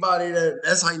 Anybody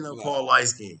that's how you know Paul light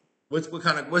skin. What's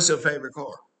your favorite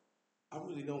car? I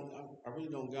really don't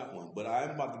got one. But I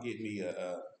am about to get me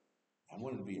I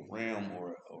want it to be a Ram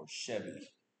or Chevy.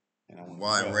 And I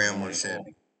Why Ram or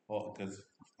Chevy? Because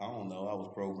I don't know. I was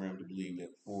programmed to believe that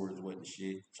Fords wasn't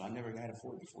shit. So I never got a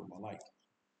Ford before in my life.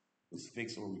 It's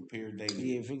fix or repair daily.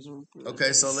 Yeah, fix or repair.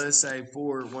 Okay, so let's say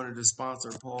Ford wanted to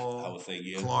sponsor Paul. I would say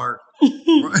yeah. Clark.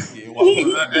 Yeah,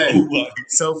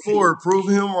 so Ford, prove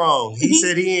him wrong. He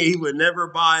said he would never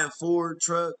buy a Ford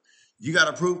truck. You got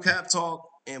to prove Cap Talk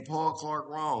and Paul Clark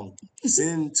wrong.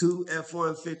 Send 2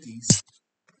 F-150s,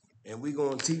 and we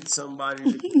gonna teach somebody.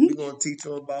 We gonna teach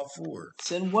them about Ford.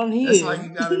 Send one here. That's how you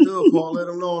got to do it, Paul. Let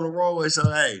them know on the roadway. So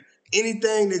hey,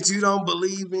 anything that you don't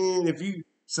believe in,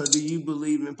 So do you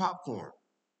believe in popcorn?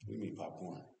 What do you mean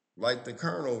popcorn? Like the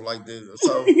kernel,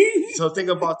 so think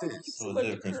about this. So is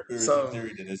there a conspiracy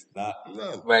theory that it's not?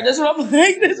 No. Right, that's what I'm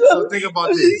thinking. So think about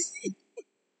this.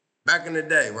 Back in the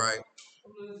day, right?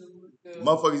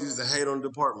 Motherfuckers used to hate on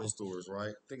department stores,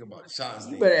 right? Think about it.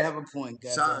 Schottenstein. You better have a point,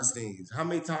 guys. Schottensteins. How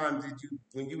many times did you,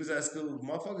 when you was at school,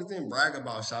 motherfuckers didn't brag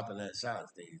about shopping at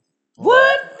Schottensteins?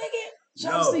 What, nigga?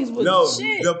 Schottensteins was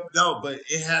shit. No, but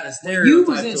it had a stereotype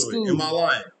was in to school. it. In my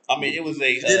life. I mean, it was a.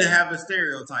 It didn't have a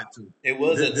stereotype to it. It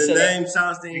was the name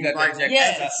Schottenstein. You got like that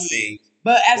yes.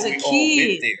 But as a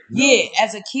kid,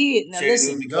 as a kid, now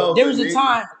listen, there was a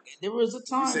time. You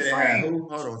said it had who?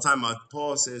 Hold on, time out.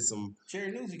 Paul said some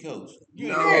Cherry Newsy Coach. You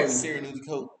know Cherry Newsy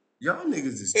Coach. Y'all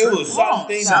niggas is tripping. It was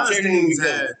Schottensteins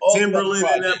had Timberland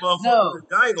in that motherfucker. No,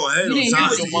 I ain't gonna hate on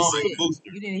Schottensteins.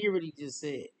 You didn't hear what he just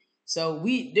said. So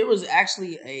there was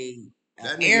actually an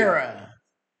era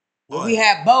where we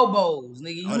had Bobos,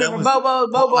 nigga. You remember Bobos?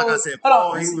 Bobos. Like I said,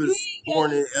 Paul, he was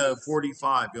born in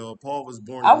 45, yo. Paul was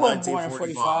born in 1945. I wasn't born in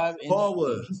 45. Paul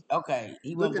was. Okay.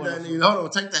 He Look at that nigga. Hold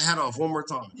on, take the hat off one more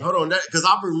time. Hold on, because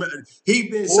I remember he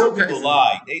been so crazy. People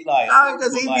lie. They lie.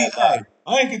 Because he be like,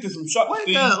 I ain't get to some shock.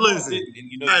 Listen.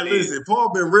 Listen,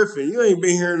 Paul been riffing. You ain't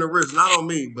been hearing the riffs, not on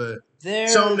me, but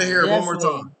show him the hair one more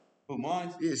time. Who,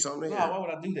 mine? Yeah, show him the hair. Why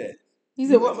would I do that? He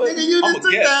said, "What? Nigga, you just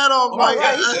took the hat off, Mike."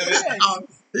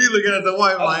 He looking at the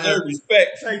white man. I deserve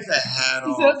respect. Take the hat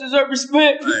off. He said, "I deserve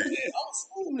respect." Right. Yeah, I'm a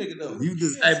school nigga though. You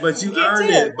just, but you earned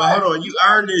it. But hold on, you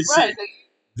earned this shit.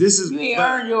 This is you ain't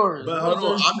earned yours. But hold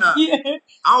on, I'm not. I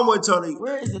don't want to tell you.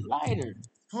 Where is the lighter?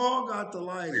 Paul got the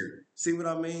lighter. See what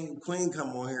I mean? Queen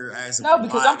come on here asking. No,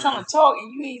 because I'm trying to talk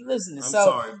and you ain't listening. So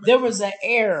sorry, there was an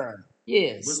era.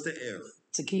 Yes. What's the era?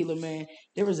 Tequila Man.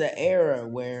 There was an era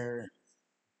where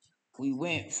we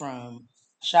went from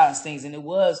Schottensteins, and it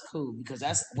was cool because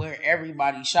that's where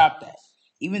everybody shopped at.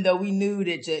 even though we knew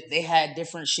that they had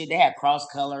different shit, they had cross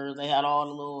colors, they had all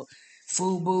the little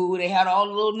FUBU, they had all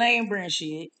the little name brand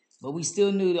shit, but we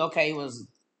still knew that okay,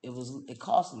 it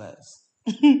cost less.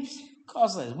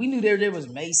 Cost less. We knew there was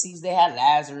Macy's, they had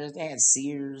Lazarus, they had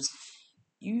Sears.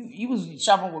 You was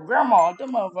shopping with grandma,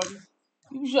 them motherfuckers.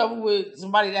 You was shopping with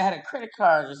somebody that had a credit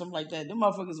card or something like that. Them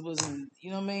motherfuckers wasn't, you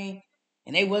know what I mean?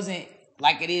 And they wasn't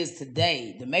like it is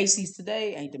today. The Macy's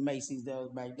today ain't the Macy's that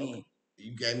was back then.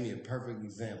 You gave me a perfect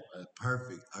example.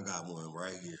 I got one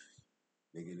right here.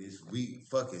 Nigga, this week,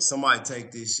 fuck it. Somebody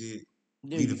take this shit.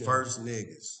 Be the first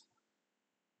niggas.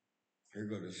 Here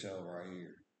go the show right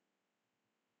here.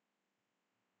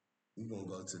 We gonna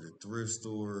go to the thrift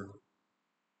store,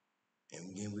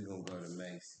 and then we gonna go to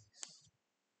Macy's.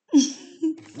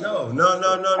 No.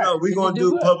 We gonna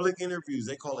do public interviews.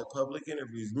 They call it public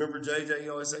interviews. Remember JJ,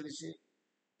 you always say this shit?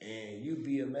 And you'd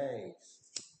be amazed.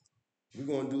 We're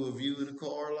gonna do a view of the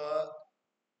car lot.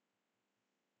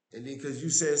 And then cause you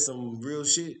said some real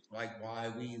shit, like why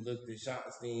we looked at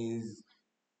shop scenes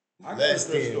less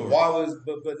than why was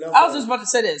but no. I was just about to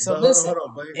say that. So listen,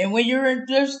 hold on, and when you're in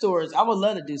thrift stores, I would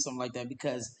love to do something like that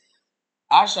because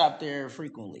I shop there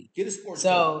frequently. Get a sports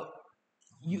so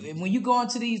when you go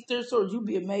into these thrift stores, you'll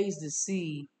be amazed to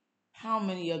see how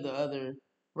many of the other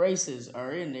races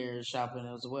are in there shopping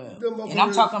as well. And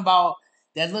I'm talking about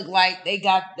that look like they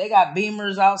got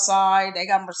Beamers outside, they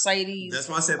got Mercedes. That's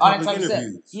why I said public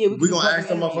interviews. Yeah, we're gonna ask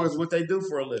them motherfuckers what they do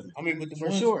for a living. I mean, but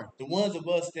the ones of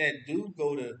us that do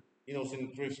go to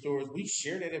some thrift stores, we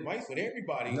share that advice with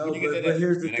everybody. No, but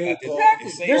here's the thing, Paul.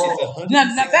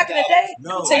 Now, back in the day,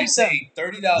 no, tell you something.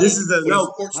 $30. This is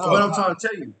what I'm trying to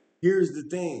tell you. Here's the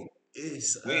thing.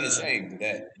 It's we ain't ashamed of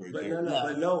that.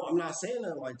 But no, I'm not saying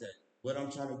nothing like that. What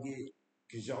I'm trying to get,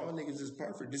 because y'all niggas is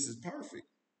perfect. This is perfect.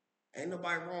 Ain't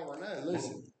nobody wrong or nothing.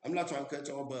 Listen, I'm not trying to cut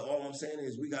y'all, but all I'm saying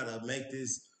is we gotta make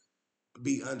this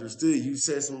be understood. You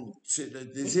said some shit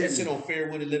that this hit shit on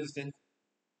Fairwood and Livingston.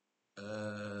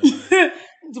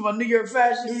 To my New York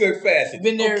fashion. New York fashion.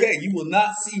 Been there. Okay, you will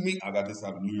not see me. I got this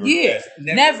out of New York fashion.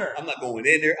 Never. I'm not going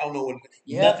in there. I don't know what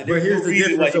nothing. But here's the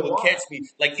reason why you would catch me.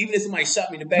 Like even if somebody shot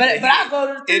me in the back. But I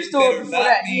go to the thrift store before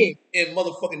that. In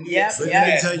motherfucking New York. But let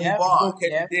me tell you why.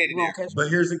 But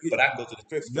here's the. But I go to the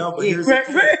thrift store. No, but here's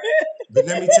the. But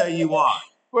let me tell you why.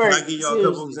 Can I give y'all a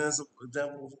couple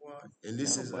examples why? And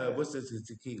this is what's this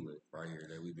tequila right here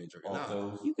that we've been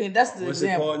drinking? You can. That's the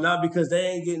example. Not because they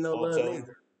ain't getting no love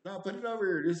either. No, put it over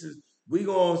here. This is we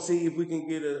gonna see if we can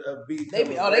get a beat. They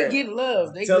getting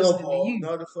love. They tell listening them, Paul, to you.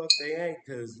 No, the fuck they ain't.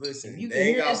 Cause listen, you they can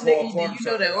ain't hear got this Paul nigga. Clark. You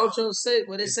know that Ocho said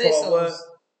what it says. So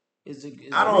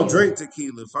I don't drink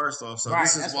tequila. First off, so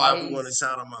this is why we want to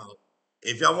shout them out.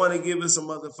 If y'all want to give us some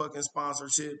motherfucking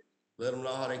sponsorship, let them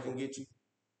know how they can get you.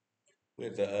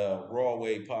 With the Raw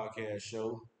Way podcast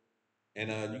show, and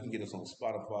you can get us on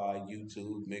Spotify,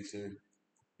 YouTube, Mixer,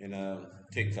 and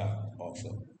TikTok also.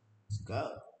 Let's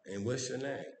go. And what's your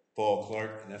name? Paul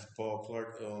Clark, and that's Paul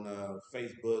Clark on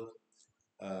Facebook.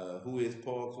 Who is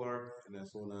Paul Clark? And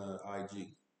that's on IG.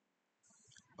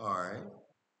 All right.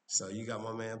 So you got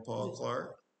my man Paul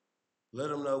Clark. Let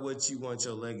them know what you want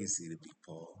your legacy to be,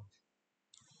 Paul.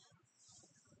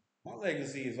 My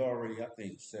legacy is already, I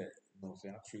think, set. You know what I'm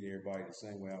saying? I treat everybody the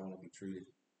same way I want to be treated.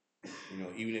 You know,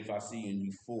 even if I see you and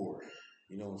you 4,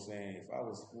 you know what I'm saying? If I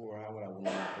was 4, how would I want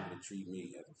them to treat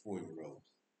me as a 4-year-old?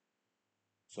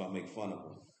 So I make fun of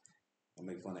them. I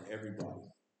make fun of everybody.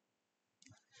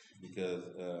 Because,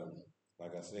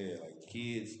 like I said, like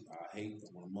kids, I hate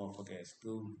when a motherfucker at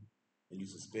school and you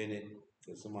suspend it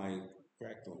because somebody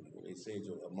cracked on you. Or they said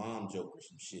a mom joke or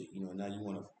some shit. You know, now you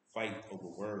want to fight over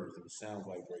words and sound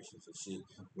vibrations and shit.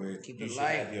 Where you should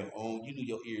have your own. You knew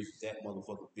your ears was that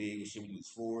motherfucker big and shit when you was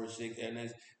 4 and shit.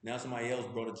 And now somebody else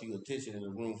brought it to your attention in a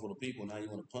room full of people. Now you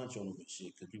want to punch on them and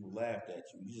shit because people laughed at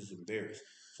you. You just embarrassed.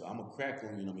 So I'm going to crack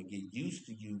on you and I'm going to get used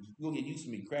to you. You're going to get used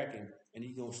to me cracking and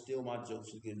you're going to steal my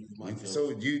jokes. You're going to use my jokes. So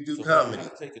you do comedy.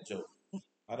 I take a joke.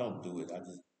 I don't do it. I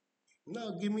just.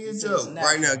 No, give me a joke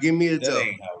right now. Give me a joke. That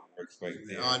ain't how it works right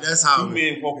there. Oh, that's how. 2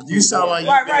 men walking. You sound like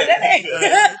right. That ain't.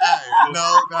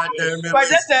 No, goddamn it. Right,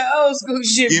 that's that old school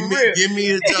shit. Give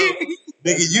me a joke,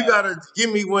 nigga. You gotta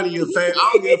give me one of your favorite.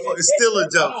 I don't give a fuck. It's still a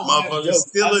joke, motherfucker.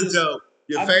 Still a joke.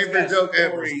 Your favorite joke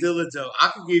ever. Still a joke. I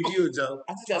can give you a joke.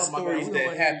 I just got stories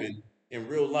that happen in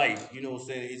real life. You know what I'm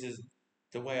saying? It's just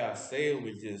the way I say them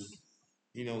is just,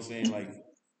 you know what I'm saying, like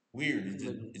weird. It's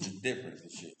just different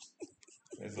and shit.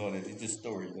 That's all it is. It's just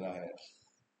stories that I have.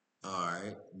 All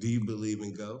right. Do you believe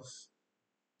in ghosts?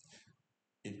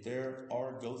 If there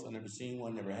are ghosts, I've never seen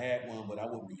one, never had one, but I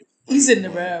wouldn't be afraid. He's in the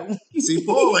of one. round. See,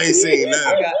 Paul ain't seen I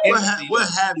nothing. got empathy. What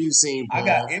have you seen, I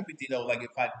got Paul? empathy though. Like if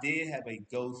I did have a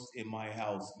ghost in my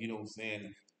house, you know what I'm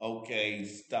saying? Okay,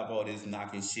 stop all this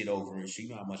knocking shit over and shit. You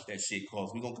know how much that shit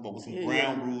costs. We're gonna come up with some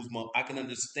ground rules, I can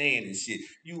understand and shit.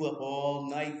 You up all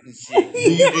night and shit. You Do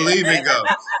know you what I'm saying? believe in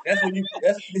ghosts? That's when you.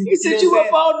 That's He you said know you what I'm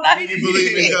up saying. all Do night. you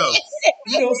believe in Yeah. ghosts?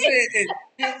 You know what I'm saying?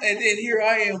 And then here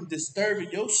I am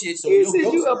disturbing your shit. So He your said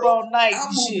you ghost up world, all night I'm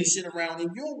and moving shit. shit around in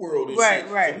your world and Right, shit.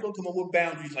 So right. we're gonna come up with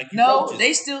boundaries like you No, roaches.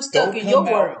 they still stuck Don't in come your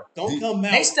out. world. Don't Do- come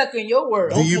out. They stuck in your world.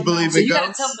 Do Don't you come believe out. So in you gotta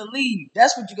tell ghosts? them to leave.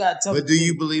 That's what you gotta tell them But to do do.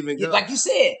 you believe in ghosts? Like you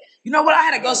said, you know what? I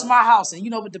had a ghost in my house, and you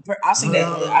know what I seen that.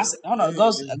 I said, hold on,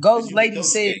 a ghost You lady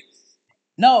ghost said, gate.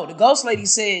 no, the ghost lady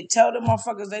said, tell them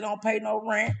motherfuckers they don't pay no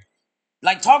rent.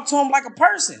 Like talk to them like a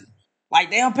person. Like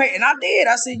they don't pay, and I did.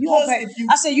 I said you don't Plus, pay. if you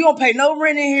I said you don't pay no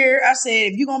rent in here. I said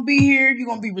if you gonna be here, you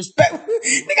gonna be respectful.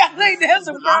 They got laid down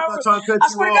some I'm ground. not trying to cut I you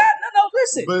swear to off, God, no,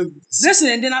 listen, but listen.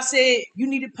 And then I said you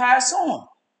need to pass on.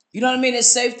 You know what I mean?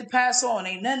 It's safe to pass on.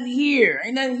 Ain't nothing here.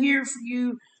 Ain't nothing here for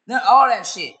you. All that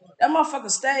shit. That motherfucker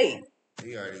stayed.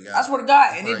 he already got. I swear to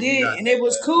God, It's and it like he did, got and it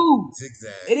was cool.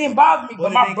 zigzag. It didn't bother me, but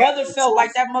But it my ain't got brother no felt like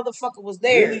choice. that motherfucker was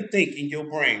there. Really think in your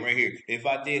brain right here. If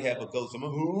I did have a ghost, I'm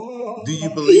Do you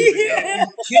believe in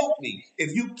ghosts?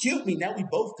 if you killed me, now we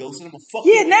both ghosts and I'm gonna fuck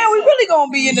Yeah, your now ass we up. really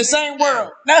gonna be in the same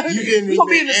world. Now You didn't we gonna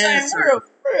be even in the same answer. world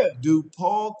for real. Do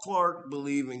Paul Clark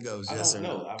believe in ghosts? I Yes don't or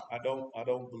no? know. I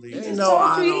don't believe. He Ain't just no, told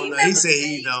I you don't he know. He never said he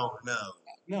seen. don't know.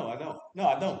 No, I don't. No,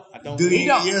 I don't. I don't Do know. You you?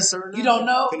 don't. Yes or You no? don't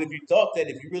know. Because if you thought that,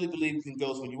 if you really believe in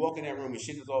ghosts, when you walk in that room and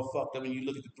shit is all fucked up and you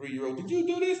look at the 3-year-old, did you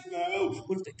do this? No.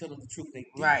 What if they tell them the truth and they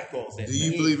did Right. cause that Do you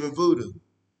back? Yeah. believe in voodoo?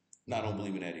 No, I don't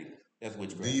believe in that either. That's Do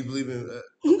witchcraft. you believe in?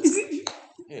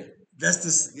 Yeah. That's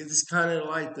this. It's kind of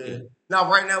like Yeah. the. Now,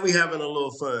 right now we having a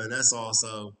little fun. That's all.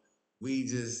 So we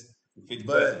just. 50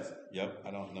 But questions. Yep.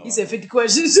 I don't know. He said 50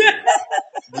 questions.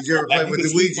 would you ever play Like you with can the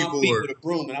sweep Ouija my feet board? with a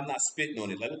broom and I'm not spitting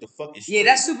on it. Like what the fuck is Yeah, straight?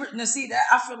 that's super. Now, see that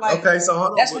I feel like Okay, so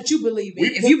hold on. that's what you believe in. We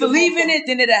If put you the believe in motherfucker- it,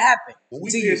 then it'll happen When we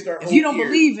to you. pierced our If own you don't ears,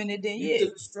 believe in it, then we yeah.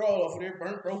 took the straw off of there,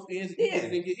 burnt both ends, and you put Yeah.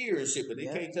 it in your ear and shit. But they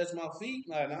Yeah. can't touch my feet.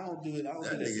 Like, I don't do it. I don't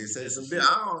That do that nigga said superstitious some shit. bit.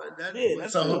 I don't. That, Yeah,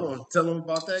 that's so true. hold on. Tell them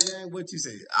about that game. What you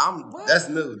say? What? That's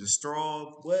new. The straw.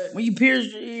 What? When you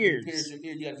pierce your You pierce ears. your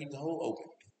ear, you gotta keep the hole open.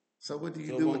 So what do you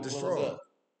So it do with won't the close straw? up.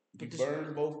 You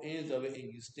burn both ends of it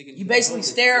and you stick it You in the basically hole.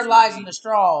 sterilizing the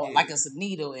straw Yeah. like it's a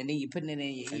needle, and then you putting it in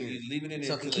your And ear, you leave it in there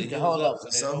so it can until it keep the heals hole up. open. So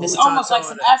that So hole It's who is taught almost like y'all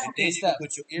some that? and African then you stuff. can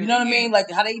put your ear You know what I in. mean? Like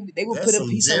how they would That's put a some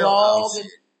piece of jailhouse log. shit.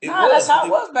 Nah, that's how it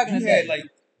was back in You the had day. like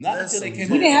not That's until they some came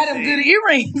We up didn't with have them saying good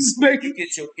earrings, you baby,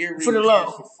 get your for the earring pierced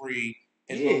low. for free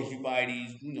as Yeah, long as you buy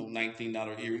these,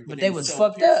 $19 earrings. but They they were was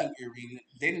selling fucked up. piercing earrings.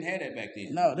 They didn't have that back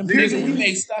then. No, them Do you- piercing Nigga, we you- made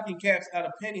earrings. stocking caps out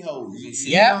of pantyhose and shit.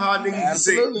 You know Yep, how niggas used to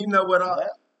say, absolutely. you know what?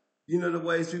 You know the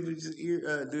ways people just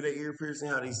do their ear piercing.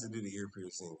 How they used to do the ear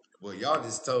piercing. Well, y'all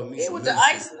just told me Yeah, some with new the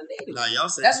shit. ice and the needle. Nah, y'all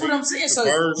said That's what niggas I'm saying. used to So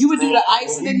burn you would do the straw. ice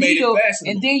But and we the made it needle,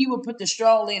 fashionable. and then you would put the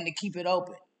straw in to keep it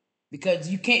open. Because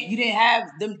you didn't have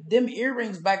them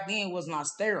earrings back then was not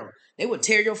sterile. They would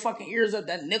tear your fucking ears up,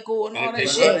 that nickel and And all if they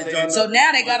that But how was, shit. did they y'all didn't, know? So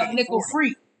now they they got them couldn't nickel afford them.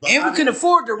 free. But And how we could did-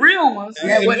 afford the real ones We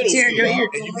that in wouldn't middle tear your school, ear.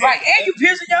 and you Right, had and you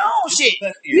piercing your own just shit. the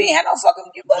left You ear. ain't had no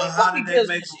fucking you But wasn't how supposed to did be they piercing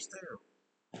make the them shit. sterile?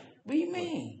 What do you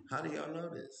mean? How do y'all know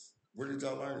this? Where did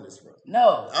y'all learn this from?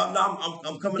 No.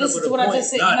 I'm coming up This with is a what I point. just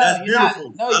said. Nah, No, that's you're not.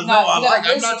 beautiful. No, I you're know. not. I You gotta like.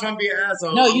 I'm listen. not trying to be an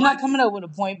asshole. No, I you're like not coming up with a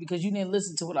point because you didn't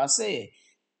listen to what I said.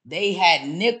 They had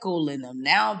nickel in them.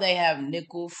 Now they have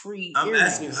nickel free I'm earrings.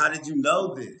 asking you, how did you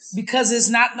know this? Because it's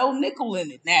not no nickel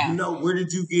in it now. You know, where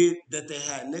did you get that they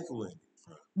had nickel in it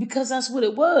from? Because that's what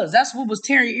it was. That's what was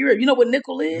tearing your ear. You know what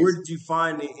nickel is? Where did you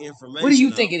find the information? What do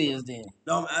you think out it from? is then?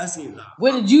 No, I'm asking you now.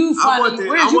 Where did you I find want it? the-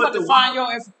 Where's I you want about to the find wow.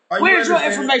 your Are you Where's your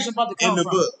understanding? information about to come In the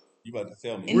from? book. You about to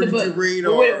tell me. In Where the did book. you read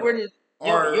Where did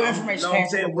your I'm information came I'm from?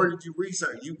 saying, the where book? did you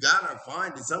research? You gotta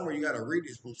find it somewhere. You gotta read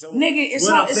it from somewhere. Nigga, it's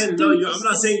What on. I'm It's saying, through. I'm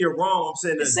not saying you're wrong. I'm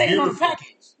saying It's that's saying on the beautiful.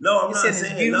 package. No, I'm It's not saying it's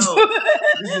saying beautiful. no.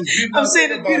 This is beautiful. I'm saying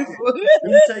Think it's about it. beautiful.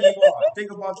 Let me tell you why.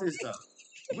 Think about this though.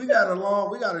 We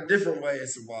got a different way of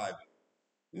surviving.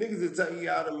 Niggas will tell you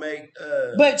how to make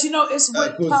But you know, it's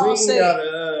what Paul cuisine said. out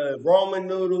of Roman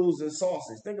noodles and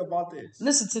sausage. Think about this.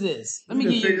 Listen to this. Let We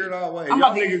me done give you. figured out way. I'm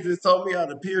Y'all about to- niggas just told me how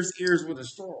to pierce ears with a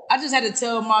straw. I just had to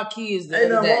tell my kids the Ain't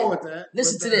other nothing day. wrong with that.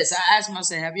 Listen but to this. I asked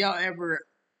myself, have y'all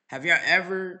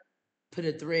ever put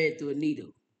a thread through a needle?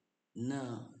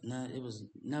 No,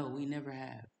 we never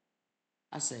have.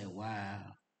 I said, wow.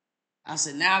 I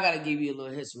said, now I gotta give you a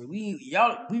little history. We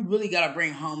really gotta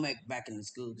bring home ec back in the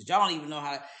school because y'all don't even know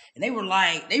how to. And they were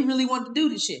like, they really wanted to do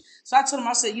this shit. So I told them,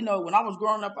 I said, when I was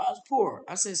growing up, I was poor.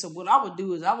 I said, so what I would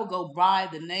do is I would go buy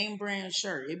the name brand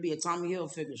shirt. It'd be a Tommy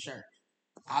Hilfiger shirt.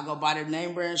 I'll go buy the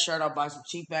name brand shirt. I'll buy some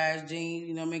cheap ass jeans.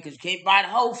 You know what I mean? Because you can't buy the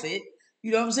whole fit.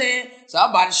 You know what I'm saying? So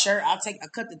I'll buy the shirt. I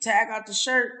cut the tag out the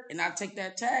shirt, and I take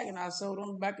that tag and I sew it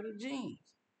on the back of the jeans.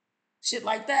 Shit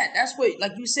like that. That's what,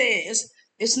 like you said,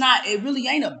 it's not. It really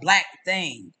ain't a black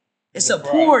thing. It's a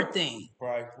poor thing.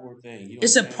 Pride, poor thing. You know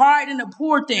it's a pride and a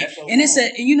poor thing, so and it's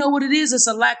and you know what it is? It's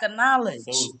a lack of knowledge. So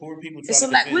it's poor people. It's a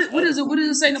lack. What is it? What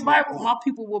does it say in the Bible? My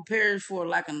people will perish for a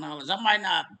lack of knowledge. I might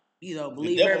not,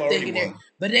 believe everything in there,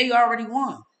 but they already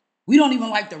won. We don't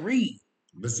even like to read.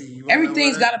 But see,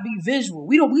 everything's got to be visual.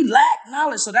 We lack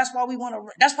knowledge, so that's why we want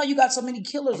to. That's why you got so many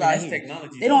killers out here.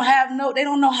 Technology, they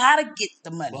don't know how to get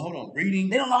the money. Well, hold on, reading.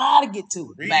 They don't know how to get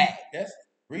to it. Reading,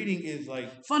 reading is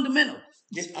like fundamental.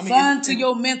 Fun to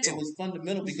your mental. It was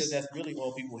fundamental because that's really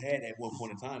all people had at one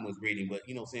point in time was reading. But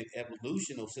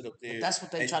evolution will sit up there. But that's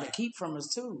what they try to keep from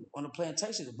us too on the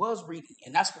plantation. It was reading,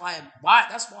 and that's why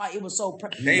it was so.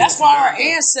 That's why our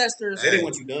ancestors. They didn't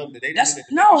want you dumb.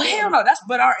 No, hell no.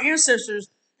 But our ancestors.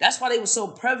 That's why they were so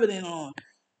prevalent on.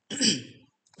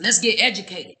 Let's get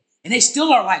educated, and they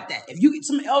still are like that. If you get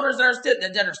some elders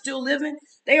that are still living,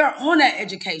 they are on that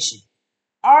education.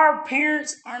 Our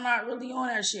parents are not really on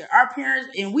that shit. Our parents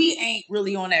and we ain't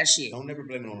really on that shit. Don't never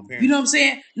blame it on the parents. You know what I'm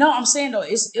saying? No, I'm saying though,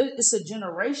 it's a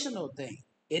generational thing.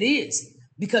 It is.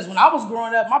 Because when I was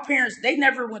growing up, my parents, they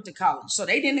never went to college. So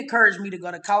they didn't encourage me to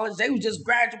go to college. They would just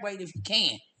graduate if you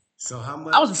can. So how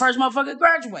much? I was the first motherfucker to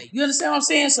graduate. You understand what I'm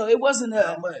saying? So it wasn't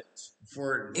how much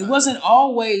it wasn't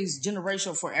always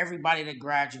generational for everybody to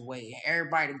graduate and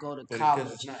everybody to go to college.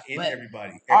 It's not in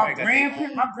everybody. Our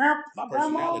grandparents, my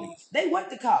grandma, they went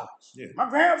to college. Yeah. My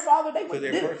grandfather, they went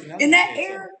in that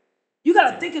era. You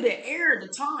got to think of the era, the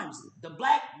times. The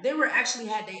black, they were actually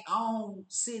had their own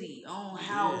city, own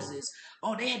houses.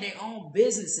 Oh, they had their own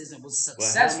businesses and was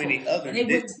successful. Well, how many other and they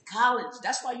went to college.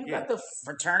 That's why you got the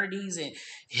fraternities and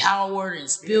Howard and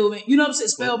Spelman. You know what I'm saying?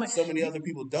 Spelman. So many other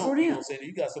people don't. You know what I'm saying?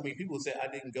 You got so many people who say,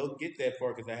 I didn't go get that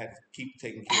far because I had to keep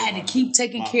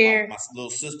taking care of my little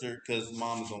sister because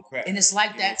mom is on crack. And it's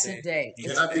like that today.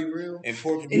 Can I be real? In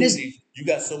poor communities, you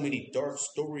got so many dark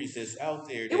stories that's out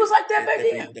there. It was like that back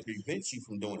then. That prevents you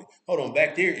from doing it. Hold on,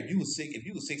 back there, if you was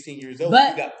 16 years old,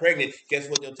 you got pregnant, guess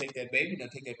what? They'll take that baby. They'll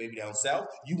take that baby down south.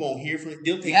 You won't hear from it.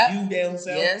 They'll take you down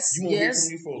south. You won't hear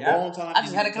from you for a long time. I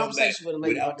just had a conversation with a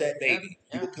lady without that baby.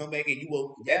 You will come back and you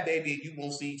will that baby. You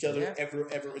won't see each other ever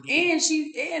again.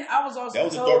 And I was also that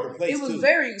was told a darker place it was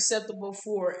very acceptable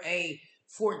for a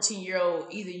 14-year-old,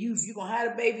 either you're gonna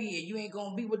have a baby and you ain't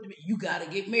gonna be with the you gotta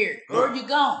get married or you're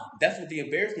gone. That's what the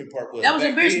embarrassment part was. That was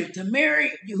embarrassment to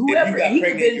marry whoever. He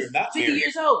could be 50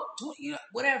 years old, 20,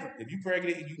 whatever. If you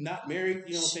pregnant and you not married,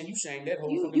 you know what I'm saying? You shame that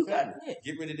whole fucking family.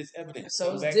 Get rid of this evidence.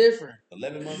 So it's different.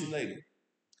 11 months later.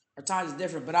 Our times is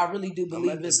different, but I really do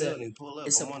believe it's a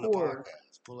poor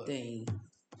thing.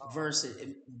 Versus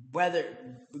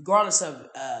regardless of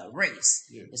race,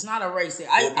 it's not a race thing.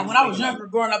 When I was younger,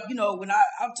 growing up, when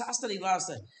I studied a lot of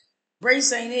stuff,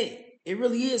 race ain't it. It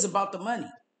really is about the money.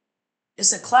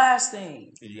 It's a class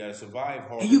thing. And you gotta survive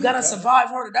harder. And you gotta survive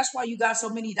harder. That's why you got so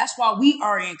many. That's why we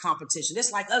are in competition.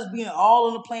 It's like us being all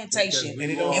on the plantation,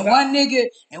 and one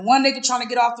nigga trying to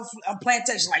get off the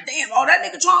plantation. Like, damn, that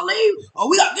nigga trying to leave. Oh,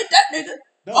 we gotta get that nigga.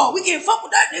 No. We can't fuck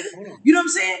with that nigga. You know what I'm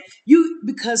saying?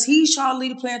 Because he's trying to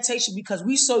lead a plantation because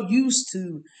we so used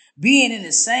to being in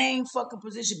the same fucking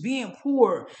position, being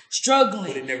poor,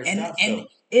 struggling. But it never stops. And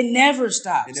it never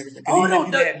stops. Oh, no,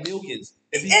 you had millions.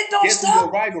 It don't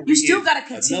stop. You still gotta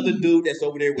continue. Another dude that's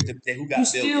over there who got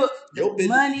billions. Your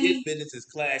business, his business is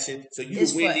clashing. So you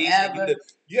can win these.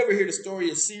 You ever hear the story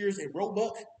of Sears and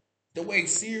Roebuck? The way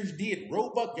Sears did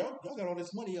Roebuck, y'all got all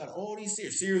this money out of all these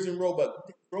Sears and Roebuck.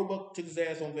 Roebuck took his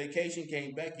ass on vacation,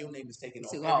 came back. Your name is taken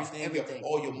off everything.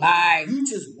 All your money. Bye. You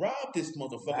just robbed this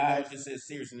motherfucker. Now it just says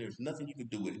Sears, and there's nothing you can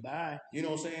do with it. Bye. You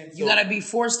know what I'm saying? You gotta be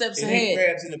 4 steps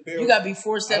ahead. You gotta be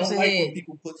 4 steps ahead. I don't like when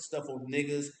people put stuff on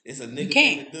niggas. It's a nigga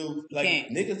thing to do. Like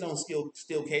niggas don't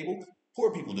steal cable.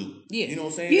 Poor people do. Yeah. You know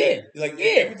what I'm saying?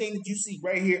 Everything that you see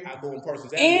right here, I go in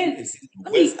Parsons Avenue and see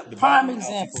prime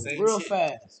example, real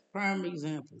fast. Prime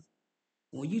example.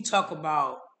 When you talk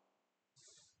about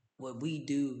what we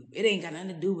do, it ain't got nothing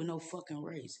to do with no fucking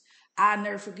race. I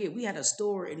never forget, we had a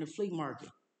store in the flea market.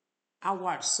 I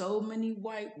watched so many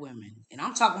white women, and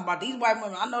I'm talking about these white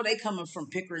women. I know they coming from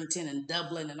Pickerington and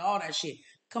Dublin and all that shit,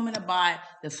 coming to buy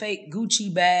the fake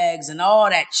Gucci bags and all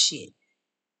that shit.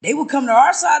 They would come to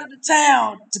our side of the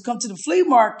town to come to the flea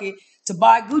market to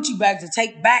buy Gucci bags to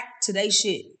take back to their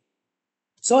shit.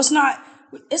 So it's not.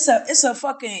 It's a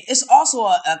fucking. It's also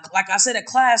a like I said, a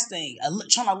class thing.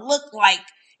 Trying to look like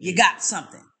you got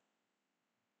something.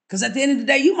 Because at the end of the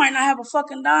day, you might not have a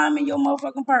fucking dime in your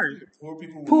motherfucking purse. Poor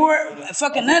people.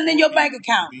 Fucking nothing in your bank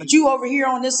account. But you over here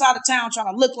on this side of town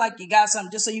trying to look like you got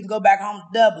something just so you can go back home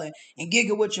to Dublin and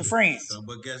giggle with your friends. So,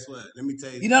 but guess what? Let me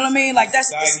tell you. You know what I mean? Like that's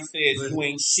Society says you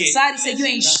ain't shit. Society said you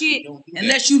ain't shit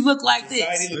unless you look like this.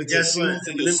 Society look at your shoes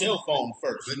and your cell phone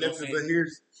first. But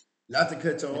here's not to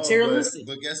cut you off, Materialistic.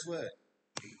 but guess what?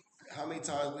 How many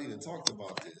times we even talked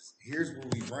about this? Here's where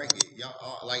we rank it.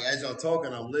 Y'all, like as y'all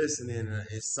talking, I'm listening. And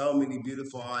it's so many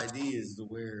beautiful ideas to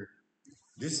where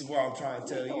this is what I'm trying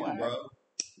to tell you, bro.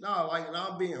 No, like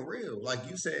I'm being real. Like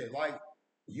you said, like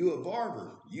you a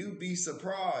barber. You'd be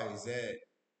surprised that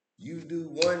you do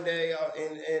one day,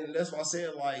 and that's why I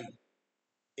said like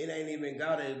it ain't even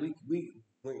got it. We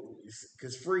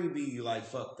because free be like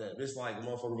fucked up. It's like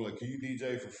motherfucker like, can you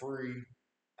DJ for free?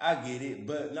 I get it,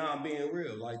 but nah, I'm being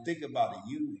real. Like, think about it.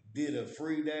 You did a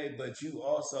free day, but you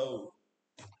also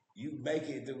you make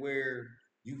it to where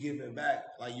you giving back,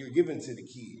 like you're giving to the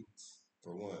kids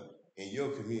for one in your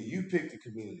community. You pick the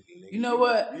community. Nigga. You know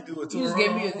what? You do a tour. You just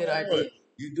gave me a good idea.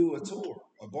 You do a tour,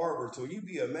 a barber tour. You'd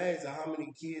be amazed at how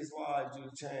many kids' lives you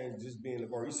change just being a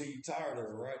barber. You say you're tired of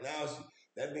it, right? Now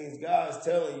that means God's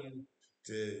telling you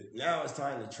to now it's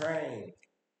time to train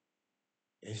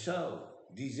and show.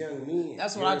 These young men.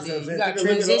 That's what I did. You got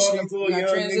transition. You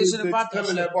got transition about that shit. Come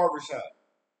in that barbershop.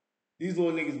 These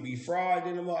little niggas be fried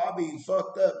in them. I be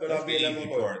fucked up, but I be in that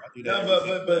part.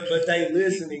 But they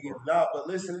listening. Nah, but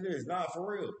listen to this. Nah, for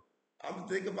real. I'm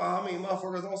thinking about how many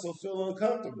motherfuckers also feel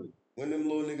uncomfortable when them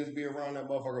little niggas be around that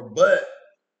motherfucker. But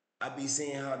I be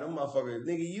seeing how them motherfuckers,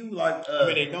 nigga, you like I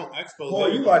mean, they don't expose. Boy,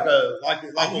 you like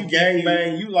you gang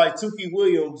bang. You like Tukey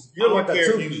Williams. You're like a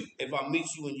Tukey. If I meet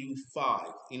you when you 5,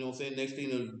 you know what I'm saying? Next thing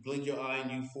you blink your eye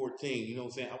and you 14. You know what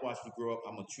I'm saying? I watched you grow up.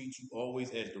 I'm gonna treat you always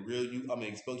as the real you. I'm gonna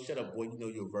expose. Shut up, boy. You know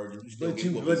you're a virgin. You still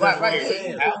get what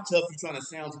right. How tough you trying to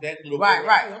sound to that little boy?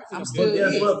 Right. I'm still. But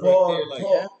guess what, Paul?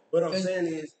 What I'm saying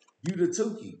is, you the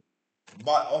Tukey.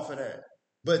 Off of that.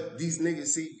 But these niggas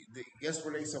see. Guess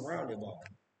where they surrounded by?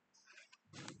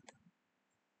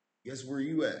 Guess where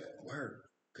you at? Work,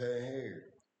 cutting hair.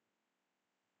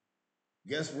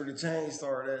 Guess where the change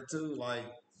started at too? Like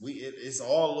it's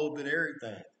all a little bit of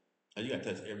everything. And you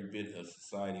gotta touch every bit of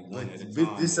society one at a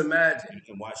time. Just imagine. You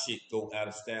can watch shit go out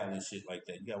of style and shit like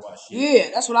that. You gotta watch shit.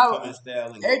 Yeah, that's what I come in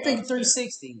style and everything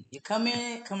 360. You come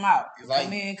in, come out. Like,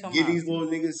 come in, come out. Give these little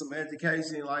niggas some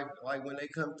education, like when they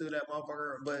come through that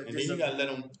motherfucker. But and then you gotta let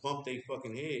them bump their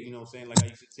fucking head. You know what I'm saying? Like I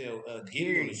used to tell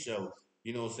Giddy on the show.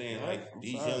 You know what I'm saying? Like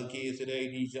these young kids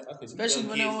today, especially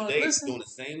when young they kids today doing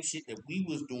the same shit that we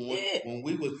was doing when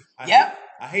we was.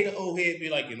 I hate an old head be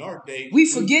like in our day. We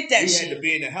forget that we shit. We had to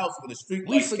be in the house when the street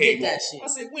we lights forget came that off. shit. I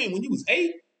said when you was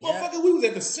 8, motherfucker, we was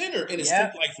at the center in the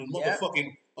street lights with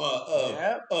motherfucking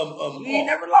you ain't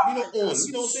never lost.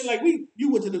 You know what I'm saying? Like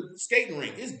you went to the skating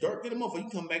rink. It's dark in the motherfucker. You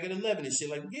come back at 11 and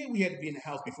shit. Like we had to be in the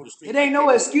house before the street. It ain't no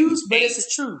excuse, but it's the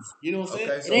truth. You know what I'm saying?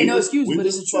 Okay, so it ain't no excuse, but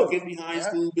it's the truth. We was fucking behind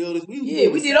school buildings.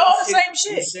 We did all the same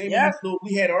shit.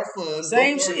 We had our fun.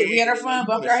 Same shit. We had our fun,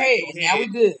 bumped our head. Now we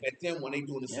good. And then when they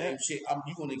doing the same shit,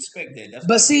 you gonna expect that. That's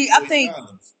but see, I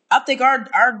think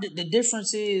our the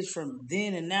difference is from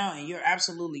then and now, and you're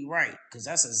absolutely right, because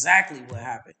that's exactly what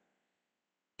happened.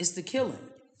 It's the killing.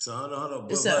 So hold on.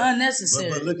 It's the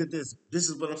unnecessary. But look at this. This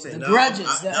is what I'm saying. The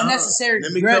grudges, the unnecessary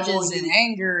grudges and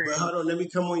anger. But hold on, let me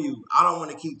come on you. I don't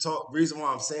want to keep talking. Reason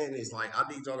why I'm saying is like I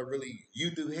need y'all to really. You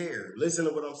do hair. Listen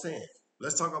to what I'm saying.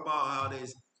 Let's talk about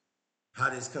how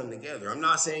this come together. I'm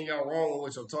not saying y'all wrong with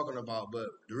what you're talking about, but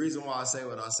the reason why I say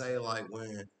what I say, like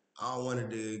when I wanted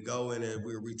to go in and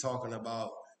we talking about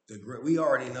we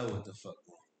already know what the fuck.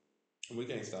 We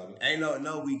can't stop it. Ain't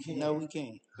no, we can't. No, we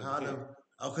can't.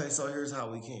 Okay, so here's how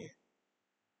we can.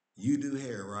 You do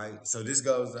hair, right? So this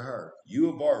goes to her. You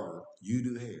a barber. You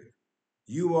do hair.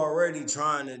 You already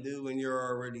trying to do and you're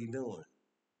already doing.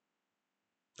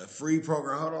 A free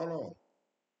program. Hold on.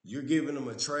 You're giving them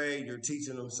a trade. You're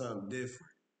teaching them something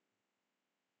different.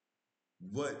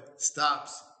 What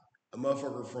stops a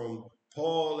motherfucker from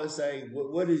Paul? Let's say,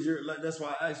 what is your? Like, that's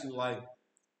why I asked you. Like,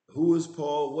 who is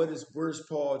Paul? Where's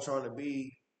Paul trying to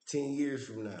be 10 years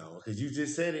from now? Because you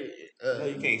just said it no,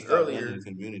 you can't stop earlier. In the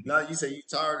community. Now you say you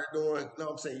tired of doing. No,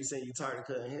 I'm saying you saying you tired of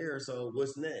cutting hair. So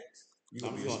what's next? You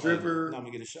gonna be a stripper? I'm gonna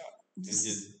get a shop and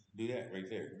just do that right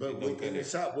there. But in the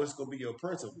shop, what's gonna be your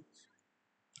principles?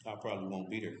 I probably won't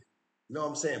be there. No,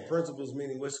 I'm saying principles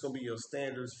meaning what's gonna be your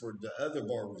standards for the other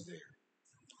barbers there.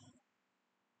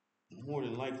 more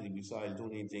than likely, besides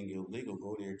doing anything illegal,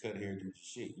 go there, cut hair, do your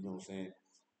shit. You know what I'm saying?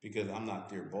 Because I'm not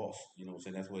their boss. You know what I'm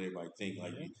saying? That's what everybody think.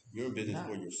 Like you're in business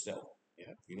for yourself.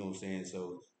 Yeah. You know what I'm saying?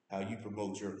 So how you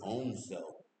promote your own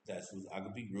self? That's what, I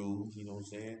could be rude. You know what I'm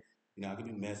saying? You know, I could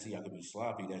be messy. I could be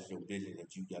sloppy. That's your business.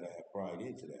 That you gotta have pride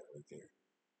into that right there.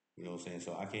 You know what I'm saying?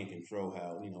 So I can't control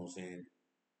how you know what I'm saying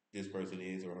this person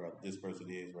is or this person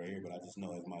is right here. But I just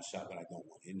know it's my shop that I don't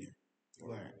want in there.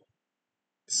 Right.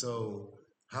 So,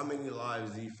 how many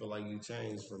lives do you feel like you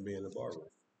changed from being a barber?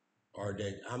 Or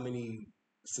that how many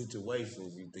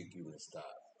situations you think you would stop?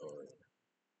 Or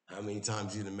how many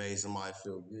times you done made somebody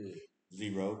feel good?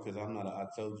 Zero, because I'm not a I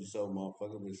told you so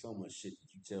motherfucker. There's so much shit that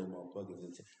you tell motherfuckers.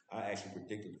 And I actually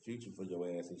predicted the future for your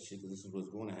ass and shit, because this is what's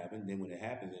going to happen. Then when it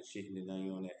happens and shit, and then now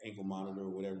you're on that ankle monitor or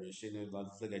whatever and shit, and I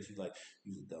just look at you like,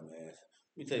 you's a dumbass.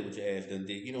 Let me tell you what your ass done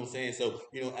did. You know what I'm saying? So,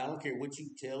 you know, I don't care what you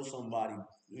tell somebody,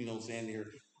 you know what I'm saying?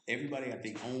 Everybody got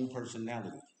their own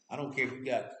personality. I don't care if you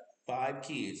got 5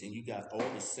 kids and you got all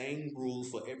the same rules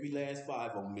for every last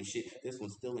 5 of them and shit. This one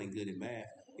still ain't good in math.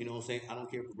 You know what I'm saying? I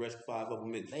don't care if the rest 5 of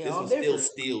them is. They This all one still different.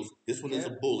 steals. This one is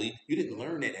a bully. You didn't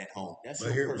learn that at home. That's But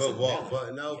your here, but what? personality.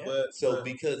 But no, So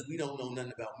because we don't know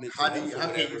nothing about mental how do health you? or How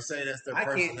can whatever, you say that's their I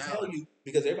can't personality? tell you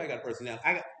because everybody got a personality.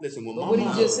 I got listen when But my what he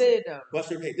mom. just said though.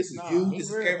 Buster, hey, this is No, you. he This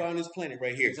is real. everybody on this planet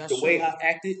right here. That's The way true. I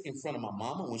acted in front of my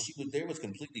mama when she was there was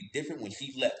completely different when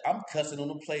she left. I'm cussing on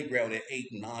the playground at 8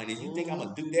 and 9. And you think I'm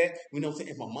gonna do that? You know what I'm saying?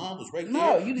 If my mom was right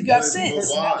No, there, you you got got two But sense. why?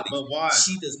 personalities. But why?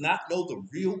 She does not know the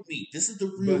real me. This is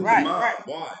the real But me. Right, mom, right.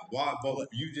 why? Why? But What?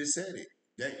 you just said it.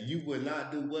 That you would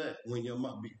not do what when your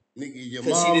mom, nigga, your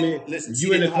Because she mom and didn't listen. She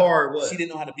you in didn't the know how. car. What? She didn't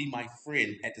know how to be my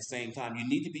friend at the same time. You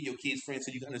need to be your kid's friend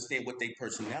so you can understand what their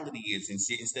personality is and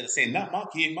shit. Instead of saying, "Not my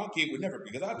kid. My kid would never,"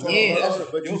 because I No, taught Yeah, him but this. hold on.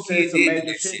 But you Your said kid some did do major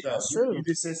that shit shit. though. that's You true.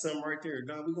 just said something right there.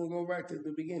 Now we're gonna go back to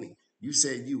the beginning. You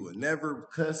said you would never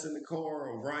cuss in the car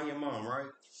or grind your mom, right?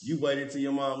 You waited till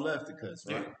your mom left to cuss,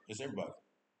 Yeah, right? it's everybody.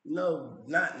 No,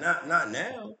 not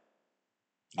now.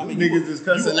 I You mean, niggas is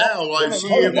cussing all, now like hold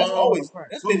on. shit, That's mom. always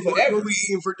that's been What forever. we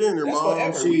eating for dinner, That's mom?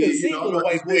 forever. Shit, We done you seen know, I little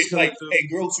got this white boys bitch coming like through. at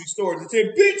grocery stores and said,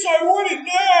 "Bitch, I want it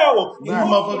now." These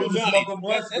Hold on, little motherfuckers is Johnny. smoking That's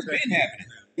blunts that's with that been kid. happening.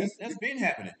 That's been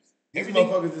happening. These Everything.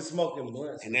 motherfuckers is smoking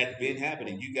blunts And with that's that been kid.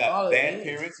 happening. You got All it bad is.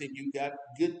 parents and you got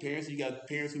good parents and you got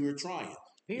parents who are trying.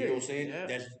 You know what Period. I'm saying?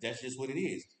 Yeah. That's just what it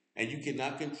is. And you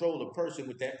cannot control a person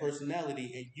with that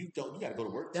personality and you gotta go to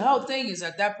work The too. whole thing is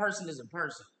that person is a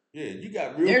person. Yeah, you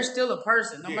got real They're still a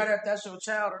person, no Yeah. matter if that's your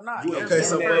child or not. You They're ain't Okay, still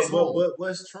learn a so that at person. home.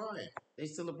 what's trying? They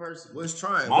still a person. What's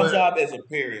trying? My What? job as a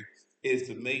parent is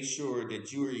to make sure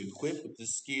that you are equipped with the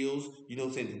skills, you know what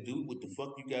I'm saying, to do what the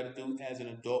fuck you got to do as an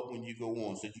adult when you go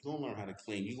on. So you're going to learn how to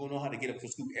clean. You're going to know how to get up for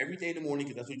school every day in the morning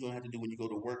because that's what you're going to have to do when you go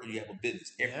to work or you have a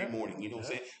business every Yeah. morning. You know what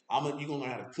I'm Yeah. saying? You're going to learn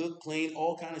how to cook, clean,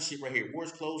 all kind of shit right here.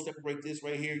 Wash clothes, separate this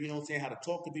right here. You know what I'm saying? How to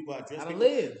talk to people, how to dress How to people.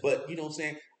 live. But you know what I'm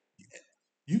saying?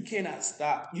 You cannot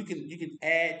stop. You can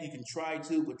add, you can try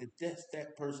to, but that's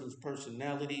that person's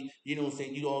personality. You know what I'm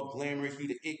saying? You all glamorous, you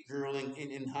the it girl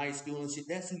in high school and shit.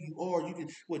 That's who you are. You can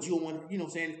what you don't want. You know what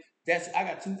I'm saying? That's I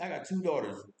got two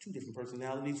daughters, two different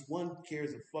personalities. One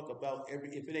cares a fuck about every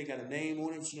if it ain't got a name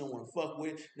on it, she don't want to fuck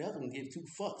with it. The other one gives two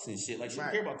fucks and shit. Like she don't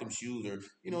Right. care about them shoes or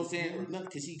you know what I'm saying or nothing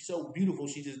because she's so beautiful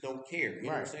she just don't care. You know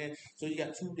what I'm Right. saying? So you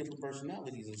got two different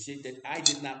personalities and shit that I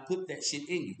did not put that shit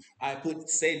in you. I put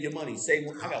save your money.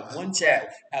 I got one child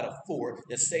out of 4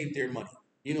 that saved their money.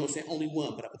 You know what I'm saying? Only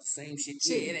one, but I put the same shit in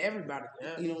Shit, you. and everybody.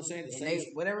 Yeah. You know what I'm saying? The And same.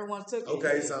 they whatever one took it.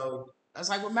 Okay, Yeah. so That's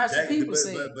like what Master that People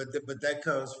said. but that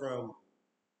comes from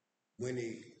when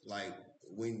it like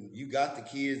when you got the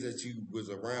kids that you was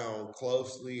around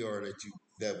closely or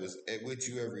that was with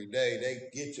you every day, they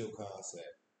get your concept.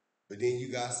 But then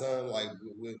you got some like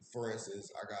for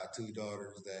instance, I got 2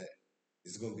 daughters that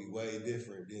is gonna be way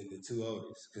different than the 2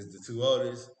 oldest because the 2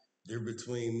 oldest they're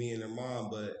between me and their mom,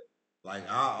 but like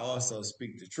I also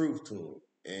speak the truth to them,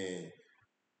 and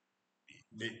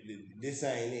this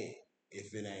ain't it.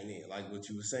 If it ain't it, like what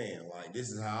you were saying, like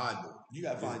this is how I do. You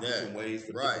gotta find This, different that. ways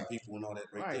for Right? different people and all that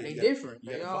right Right. there. They You gotta, different.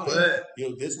 you They gotta all find, But you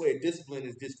know, this way discipline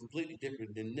is just completely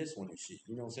different than this one and shit.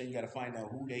 You know what I'm saying? You gotta find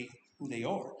out who they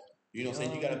are. You know they what I'm saying?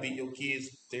 all You gotta be your kid's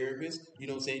therapist. You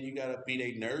know what I'm saying? You gotta be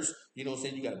their nurse. You know what I'm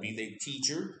saying? You gotta be their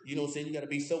teacher. You know what I'm saying? You gotta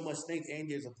be so much things, and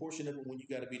there's a portion of it when you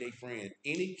gotta be their friend.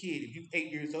 Any kid, if you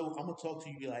 8 years old, I'm gonna talk to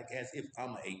you like as if I'm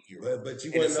an 8-year-old. but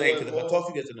you And the want to know same, what, because if I Paul? talk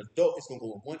to you as an adult, it's gonna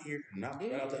go in one ear and not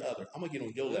right out the Yeah. other. I'm gonna get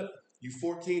on your level. You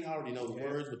 14, I already know the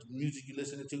words, but the music you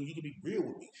listening to, you can be real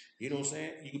with me. You know what I'm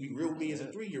saying? You can be real with me as a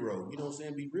 3-year-old. You know what I'm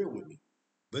saying? Be real with me.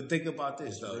 But think about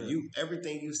this though. You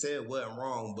everything you said wasn't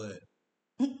wrong, but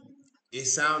it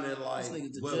sounded like This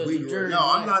nigga's a what judge we and were. jury No,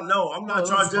 I'm tonight. not. I'm not Oh,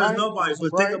 trying to judge right? nobody. Was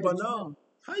it But think right? about What you no. doing?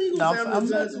 How you No, gonna say I'm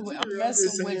the judge messing and with, jury? I'm I'm just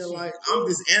messing with saying you. like I'm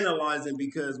just analyzing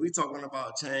because we talking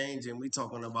about change and we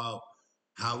talking about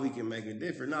how we can make it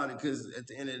different. Not because at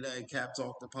the end of the day, Cap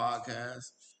Talk the podcast.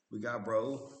 We got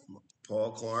bro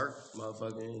Paul Clark,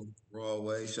 motherfucking Raw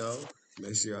Way show.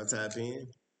 Make sure y'all tap in.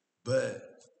 But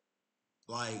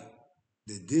like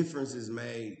the difference is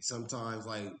made sometimes.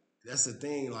 Like that's the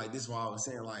thing. Like this is why I was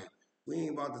saying like we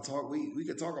ain't about to talk. We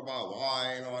could talk about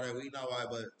why and all that. We know why,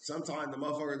 but sometimes the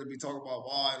motherfuckers that be talking about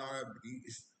why and all that.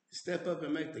 Step up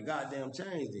and make the goddamn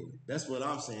change. Then that's what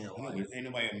I'm saying. Like, Ain't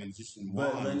nobody a magician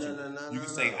but wand. no. You can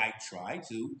say I tried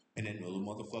to, and then the little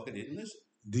motherfucker didn't listen.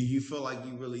 Do you feel like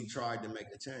you really tried to make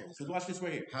a change? Because watch this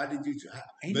right here. How did you?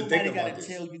 Ain't but nobody think got about to this.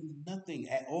 tell you nothing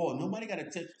at all. Nobody got to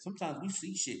tell. Sometimes we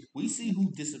see shit. We see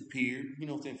who disappeared, you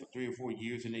know what I'm saying, for 3 or 4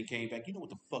 years and then came back. You know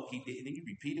what the fuck he did. And then you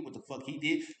repeated what the fuck he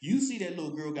did. You see that little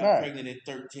girl got Right. pregnant at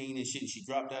 13 and shit. And she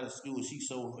dropped out of school. And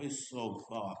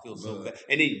I feel so But- bad.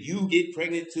 And then you get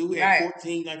pregnant too at Right.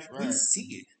 14. Like, we Right. see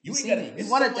it. You We ain't seen got to. it. We It's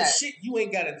so wanted much that. shit you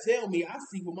ain't got to tell me. I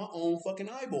see with my own fucking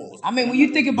eyeballs. I mean, And when I'm you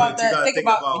not think gonna- about But you that, gotta think think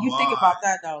about about when you think why about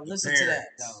that though. the Listen to that parents-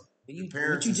 though. When the you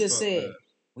parents what you is just fucked said, up.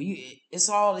 when you it's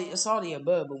all the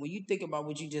above. But when you think about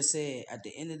what you just said, at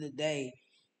the end of the day,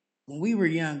 when we were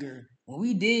younger, when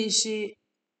we did shit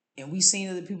and we seen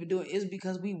other people do it, it's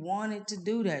because we wanted to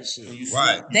do that shit. And you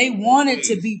Right. snuck They people wanted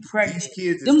to ways. be pregnant. These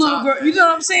kids is Them little top girls, that you know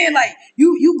what I'm shit. saying? Like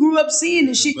you grew up seeing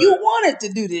this shit. You But- wanted to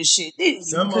do this shit, didn't you?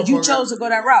 Some Because you motherfuckers- chose to go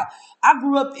that route. I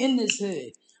grew up in this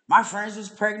hood. My friends was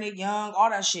pregnant, young, all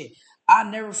that shit. I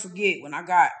never forget when I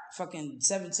got fucking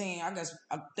 17. I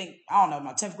don't know,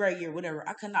 my 10th grade year, whatever.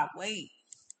 I could not wait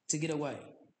to get away.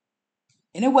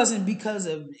 And it wasn't because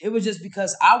of, it was just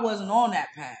because I wasn't on that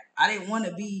path. I didn't want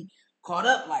to be caught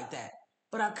up like that.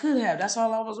 But I could have. That's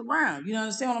all I was around. You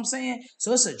understand what I'm saying?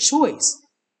 So it's a choice.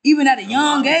 Even at a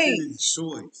young lot of shit age. is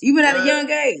choice. Even at a But- young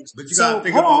age. But you So, gotta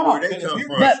think hold on, about hold where on.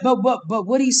 they come from. But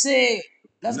what he said,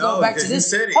 let's no, go back to because you this.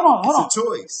 said it. Hold on. It's a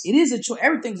choice. It is a choice.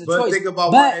 Everything's a But choice. think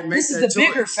about but why they make this is that the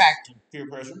bigger choice. factor. Peer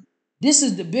pressure. This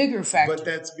is the bigger factor. But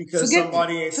that's because Forget-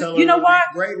 somebody ain't telling you know them what?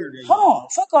 they're greater than Hold you. on.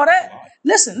 Fuck all that.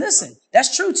 Listen.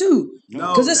 That's true too.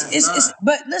 No, Because that's it's not.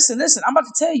 but listen. I'm about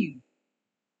to tell you.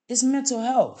 It's mental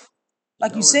health.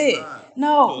 Like No, you it's said. not. So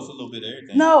No. it's a little bit of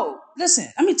everything. No. Listen,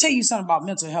 let me tell you something about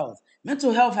mental health.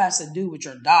 Mental health has to do with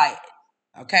your diet.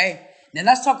 Okay? Now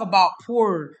let's talk about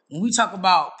poor. When we talk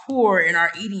about poor in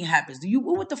our eating habits,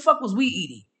 what the fuck was we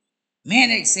eating?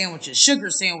 Mayonnaise sandwiches, sugar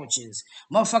sandwiches,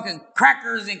 motherfucking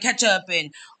crackers and ketchup and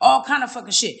all kind of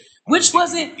fucking shit. Which think you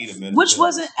wasn't could eat a medical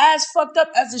as fucked up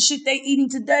as the shit they eating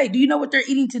today. Do you know what they're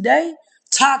eating today?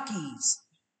 Takis,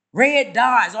 red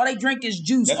dyes. All they drink is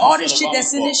juice. That's all Michelle this shit Obama's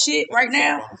that's in this fault. shit That's right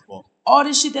Michelle now. Obama's fault. All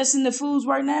this shit that's in the foods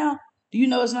right now. Do you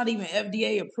know it's not even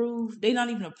FDA approved? They not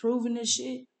even approving this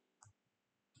shit.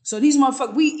 So these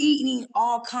motherfuckers, we eating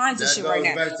all kinds of That shit right goes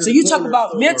now. back to So the you talk corner about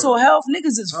store. mental health,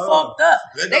 niggas is Hold on. fucked up.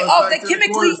 That They goes off, back they to the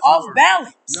chemically corner off store.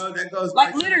 balance. No, that goes Like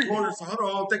back to literally. the corner. So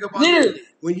hold on, think about Literally. this.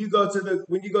 When you go to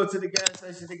the gas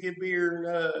station to get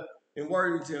beer in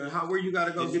Worthington, where you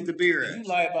gotta go get the beer Did at? you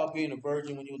lie about being a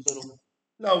virgin when you was little?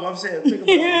 No, I'm saying think about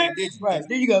it. Did you? Right,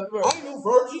 there you go. I ain't no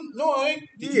virgin. No, I ain't.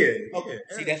 Did you? Yeah, Okay.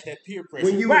 yeah. See, that's that peer pressure.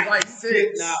 When you Right. was like You 6,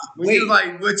 could not when you was wait.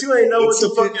 like, but you ain't know what the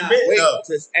fuck it meant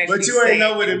though. But you ain't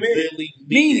know what it meant. Really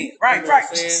Mean it. Right, you know right. What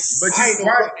I'm saying? But I you ain't no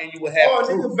right. and you would have Oh,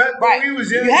 proof. nigga, back Right. when we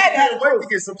was You young, had to have couldn't wait proof. to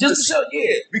get some Just to pussy. show,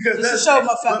 yeah. Because Just to that's show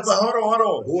my fellas. but hold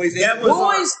on. Boys that ain't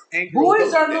was Boys, ain't girls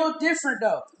boys go are a with little different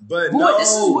though. But Boy,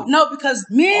 this is because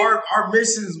men. our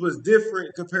missions was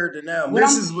different compared to now. What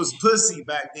I'm- Missions was pussy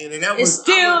back then, and that It's was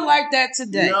still like that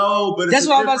today. No, but That's it's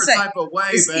what a I'm about to different say. type of way,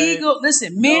 It's babe. ego.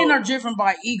 Listen, men No. are driven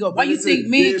by ego. Why But you it's a think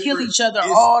men kill different- each other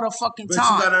it's- all the fucking but you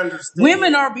time? gotta understand.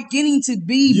 Women are beginning to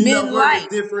be You know men where like.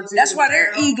 the difference That's is why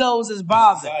their now? egos is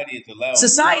bothered. Society is allowing.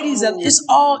 Society's No. it's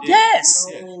all Yeah. yes,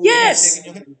 No. yes, You're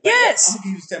shaking your head. yes. I'm gonna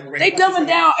give you something right They here. Watch this dumbing right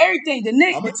here. down everything. The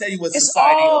nigga. I'm gonna tell you what it's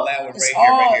society all- allowing it's right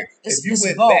here, right all- here. it's- If you it's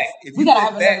went both. back, if We you gotta went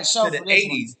have another back show to the for this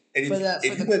one. 80s, and For the- if for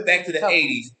you the went back to the couple.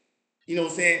 80s, you know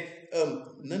what I'm saying?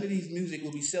 None of these music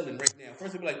will be selling right now.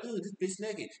 First, they'll be like, "Oh, this bitch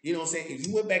naked." You know what I'm saying? If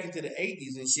you went back into the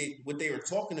 80s and shit, what they were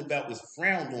talking about was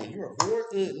frowned on. You're a whore?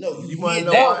 No, You hid want to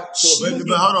know that. why? So if you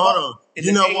But hold on. in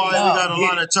You the know 80s, why we got a you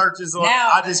lot hid of churches on?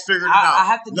 Now, I just figured it I out.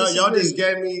 have to No, y'all disagree. just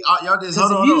gave me. Y'all just Because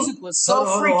hold the on. music was so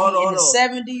freaky in the hold on.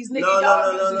 70s, nigga. No,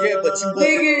 y'all no, music- Yeah, but you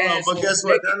no. wasn't But guess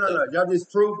what? No. Y'all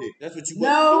just proved it. That's what you No.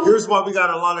 wasn't doing. Here's why we got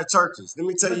a lot of churches. Let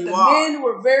me tell But you the why. men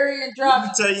were very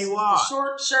androgynous. Let me tell you why. The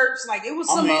short shirts, like it was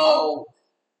I some mean, old.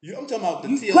 I'm talking about the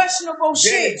You questionable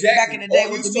Janet shit back Jackson. in the day All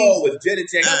with you the saw music. was Janet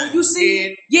Jackson's When you see,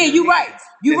 head. yeah, and her you're right. hands.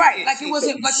 You're That's right. it. Like She it ain't show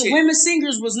wasn't you like the shit. women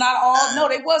singers was not all. No,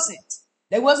 they wasn't.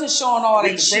 They wasn't showing all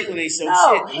that Aretha shit. Franklin ain't show No,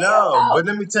 shit. hell No, no. but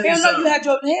let me tell you Hell no, something. you had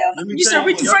your hell. Let me You tell said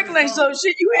you, Aretha y'all, Franklin ain't so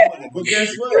shit. You I had, wasn't but gonna see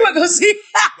guess it. what? you were gonna see.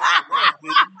 Diana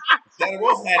Ross, Diana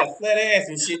Ross had a flat ass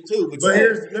and shit too. But But yo,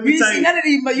 let You me didn't tell see you. none of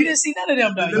these, but you didn't see none of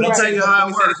them though. Let You me I'm tell right. you saying, how let it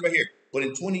me say this works. right here. But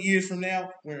in 20 years from now,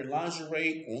 wearing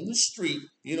lingerie on the street,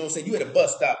 you know what I'm saying? You at a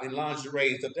bus stop in lingerie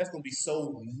and stuff. That's gonna be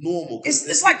so normal because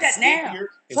It's like that now. skimpier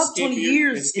and Fuck 20 skimpier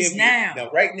years. and It's skimpier. now. Now,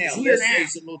 right now, It's here let's now. say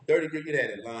some little dirty girl, you had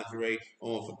that lingerie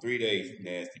on for 3 days, you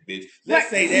nasty bitch. Right. Let's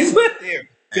say that right there.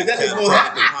 Because that's what's gonna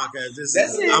happen. Podcast. That's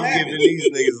what's I'm gonna happen. giving these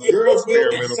niggas a Girls will, if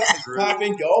experimental something's drill.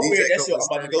 popping, y'all wear DJ that shit. I'm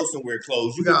about to go Copacetic. somewhere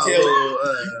clothes. You We can got a tell. little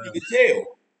You can tell.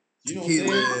 You know what I'm tequila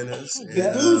saying? in us, and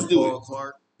Because dudes do it. Paul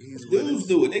Clark, he's with Dudes us.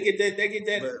 do it. They get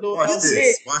that But little watch He outfit. said,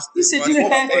 this. Watch he this. said Watch you this.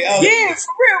 done had, Hey, yeah,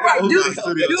 for real, right, Who's dude. our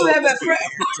studio You have that fresh,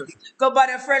 tour? go buy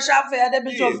that fresh outfit, had that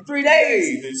bitch Yeah, on for 3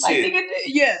 days. and Like, shit. nigga,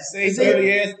 yes. Same Is it?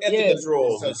 dirty ass Yeah. ethical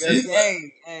drawers So and guess shit.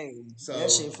 what? Hey, So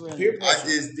that shit funny. Peer I pressure.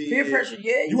 just did. Peer pressure,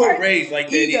 yeah. You weren't right. raised like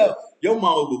that Ego. either. Your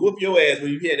mama would whoop your ass when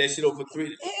you had that shit over 3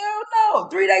 days. Hell no.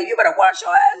 3 days, you better wash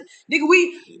your ass.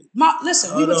 Nigga,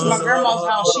 listen, we went to my grandma's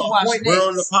house, she washed We're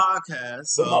on the days. podcast,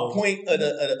 so But my point of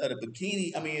the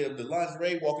bikini, I mean, of the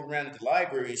lingerie walking around at the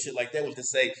library and shit like that was to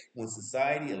say, when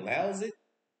society allows it,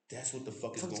 that's what the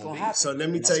fuck is What's going gonna to be. happen? so let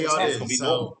me That's tell y'all what's this. It's gonna be So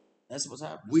normal. That's what's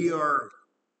happening. we are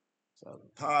So,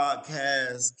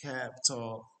 podcast cap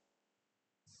talk,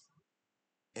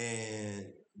 and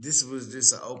this was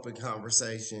just an open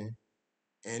conversation,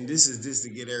 and this is just to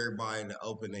get everybody to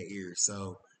open their ears.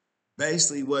 So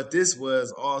basically, what this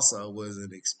was also was an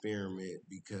experiment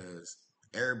because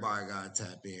everybody got to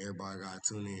tap in, everybody got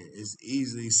to tune in. It's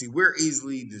easily we're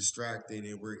easily distracted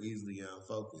and we're easily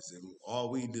unfocused, and all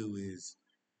we do is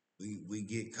we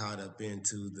get caught up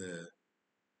into the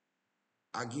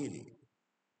I get it.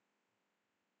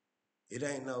 It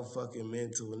ain't no fucking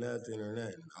mental nothing or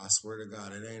nothing. I swear to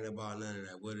God, it ain't about none of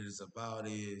that. What it is about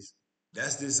is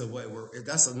that's just a way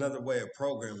that's another way of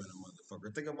programming a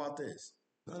motherfucker. Think about this.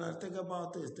 No, think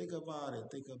about this. Think about it.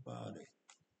 Think about it.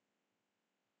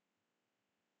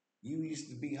 You used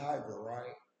to be hyper,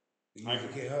 right? You was a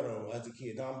kid. Hold on, as a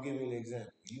kid. Now I'm giving you an example.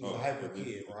 You was a hyper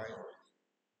kid, right?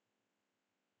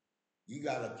 You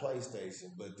got a PlayStation,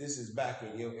 but this is back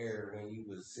in your era when you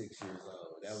was 6 years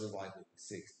old. That was like in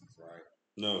the 60s, right?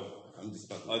 No. I'm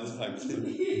just I just type of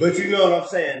shit. But you know what I'm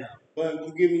saying now. But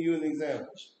I'm giving you an example.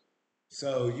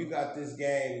 So you got this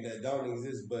game that don't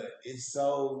exist, but it's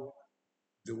so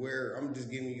to where I'm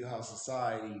just giving you how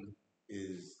society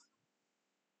is.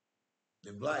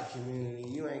 The black community,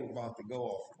 you ain't about to go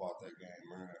off about that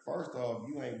game, man. First off,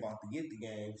 you ain't about to get the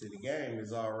game till the game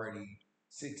is already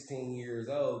 16 years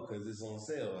old because it's on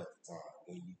sale at the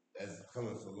time. That's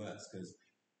coming from us because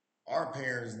our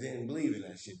parents didn't believe in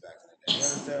that shit back in the day.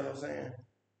 You understand what I'm saying?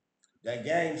 That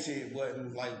game shit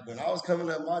wasn't like when I was coming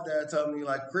up. My dad told me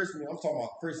like Christmas. I'm talking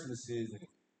about Christmases and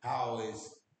how it's.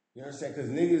 You understand? Because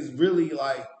niggas really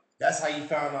like. That's how you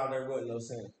found out there wasn't no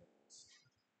Santa Claus.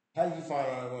 How did you find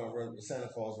out Santa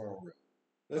Claus weren't real?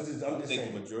 I'm just think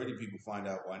saying. the majority of people find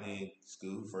out why they in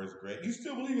school, first grade. You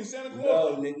still believe in Santa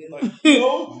Claus? No, nigga. Like,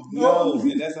 no. No.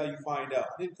 And that's how you find out.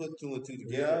 I didn't put 2 and 2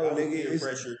 together. No, I was nigga, peer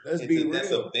pressure. let's be That's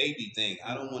real. a baby thing.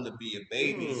 I don't want to be a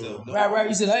baby, so no. right.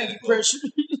 You said I ain't get pressure.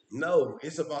 No,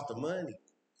 it's about the money.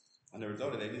 I never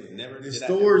thought of that either. Never. The did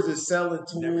stores I is selling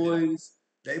never did I. toys.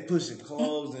 They pushing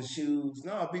clothes and shoes.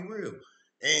 No, be real.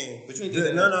 And But you ain't think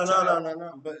that as a child.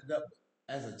 no. But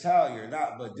as a child, you're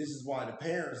not. But this is why the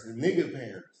parents, the nigga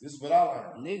parents. This is what I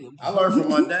learned. Nigga. I learned from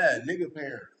my dad. Nigga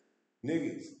parents,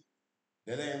 niggas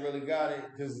that ain't really got it.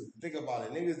 Cause think about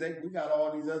it, niggas. We got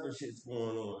all these other shits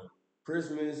going on.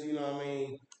 Christmas, you know what I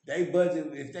mean? They budget.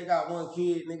 If they got one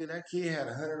kid, nigga, that kid had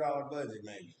 $100 budget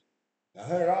maybe.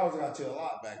 $100 got you a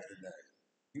lot back in the day.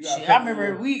 Shit, I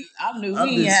remember I knew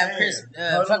we didn't have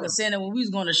Christmas, fucking Santa when we was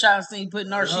going to Shotstein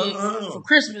putting our shit for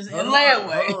Christmas in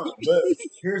layaway. But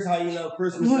here's how you know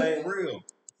Christmas ain't real.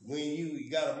 When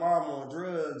you got a mom on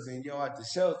drugs and y'all at the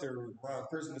shelter around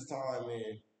Christmas time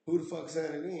and who the fuck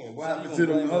Santa then? What happened to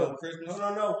them?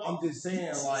 No. I'm just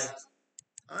saying, like,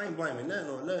 I ain't blaming nothing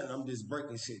on nothing. I'm just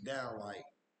breaking shit down. Like,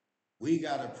 we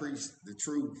gotta preach the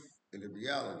truth and the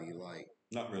reality. Like,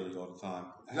 not really all the time.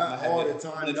 Not all the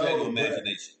time. No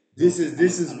imagination. This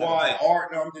is why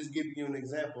art. I'm just giving you an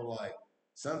example. Like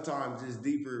sometimes it's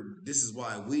deeper. This is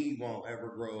why we won't ever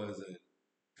grow as a,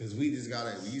 because we just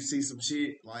gotta. You see some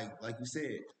shit like you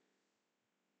said.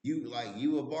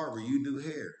 You a barber. You do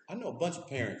hair. I know a bunch of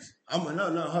parents. No.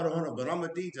 Hold on. But I'm a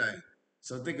DJ.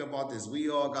 So think about this. We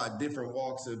all got different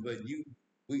walks of, but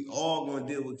we all gonna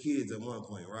deal with kids at one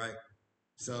point, right?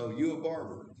 So you a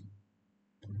barber.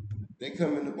 They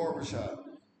come in the barber shop.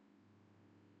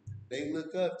 They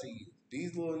look up to you.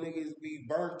 These little niggas be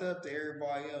burnt up to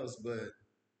everybody else, but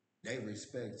they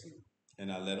respect you.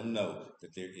 And I let them know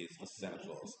that there is a Santa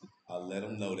Claus. I let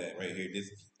them know that right here.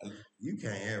 You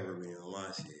can't ever be on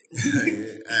my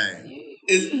shit. Hey,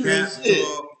 It's real cap shit.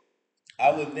 talk.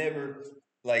 I would never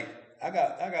like. I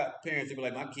got parents that be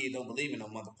like, my kids don't believe in no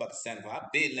motherfucking Santa Claus. I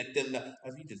been let them know. I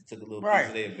said, you just took a little piece of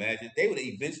Right. their imagination. They would have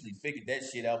eventually figured that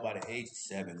shit out by the age of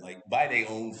 7, like by their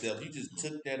own self. You just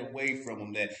took that away from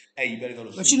them. That hey, you better go to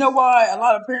But sleep. you know why a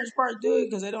lot of parents probably do it?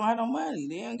 Because they don't have no money.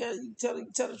 They ain't got tell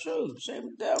the truth. Shame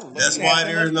the devil. But That's you can have why so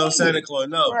there much is no fun with Santa it. Claus.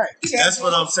 No, Right. that's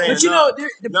what I'm saying. But you No, know,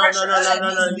 the no, pressure no, of no, no, that no,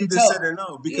 needs no. to You be just tough. said it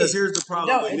no. Because Yeah. here's the It problem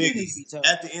don't. with It do need to niggas. be tough.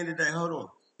 At the end of the day, hold on.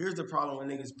 Here's the problem with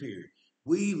niggas. Period.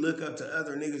 We look up to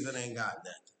other niggas that ain't got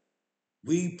nothing.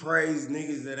 We praise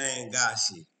niggas that ain't got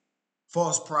shit.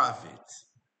 False prophets.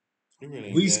 It really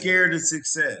ain't We that. scared of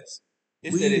success.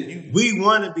 It's that We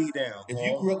want to be down, if you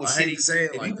Paul. grew up with I hate shitty to say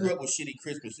it if like you grew that. up with shitty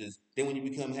Christmases, then when you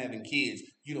become having kids,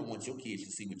 you don't want your kids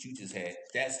to see what you just had.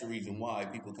 That's the reason why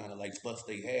people kind of like bust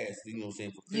their ass, you know what I'm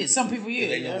saying, for Yeah, Christmas. some people, Because yeah,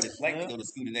 they know what yeah, it's like to yeah. go to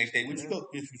school the next day. What you go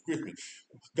this was Christmas.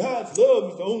 God's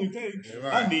love is the only thing I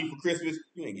Right. need for Christmas.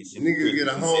 You ain't get shit for Niggas get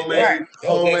Christmas. a You said Right. that was that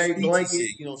homemade speechy blanket.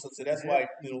 shit, you know. So that's why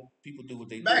people do what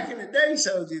they Back do. in the day,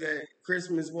 showed you that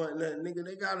Christmas wasn't nothing, nigga.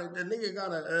 The nigga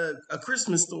got a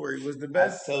Christmas story was the I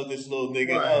best. told this little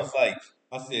nigga, I Right. was like,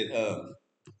 I said,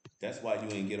 that's why you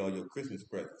ain't get all your Christmas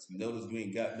presents. You notice you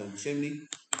ain't got no chimney.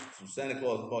 So Santa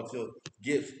Claus bought your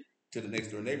gift to the next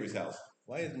door neighbor's house.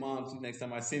 Why is mom, next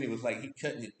time I seen him, was like he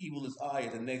cutting an evilest eye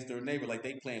at the next door neighbor like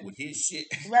they playing with his shit.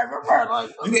 Right.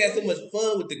 Like, You had so much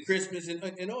fun with the Christmas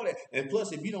and all that. And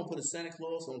plus, if you don't put a Santa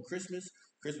Claus on Christmas,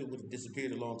 Christmas would have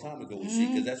disappeared a long time ago and shit,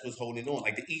 because that's what's holding on.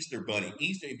 Like the Easter bunny.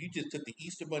 Easter, if you just took the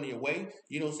Easter bunny away,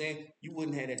 you know what I'm saying? You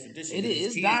wouldn't have that tradition. it Because is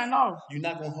as kids, dying off. you're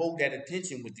not gonna hold that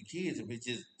attention with the kids if it's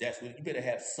just that's what you better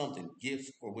have something,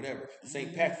 gifts or whatever.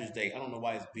 St. Patrick's Day, I don't know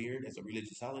why it's beer. That's a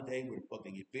religious holiday. Where the fuck they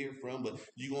get beer from? But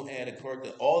you gonna add a card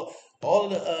to all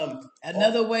of the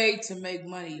Another way to make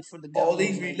money for the all government.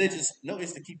 these to make religious no,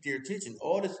 it's to keep their attention.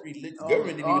 All this religious money.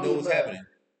 government didn't All even the know what's above. happening.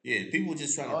 Yeah, people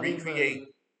just trying to All the above. recreate.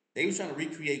 They was trying to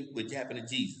recreate what happened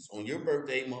to Jesus on your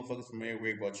birthday. Motherfuckers from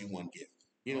everywhere brought you one gift.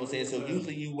 You know what I'm saying? So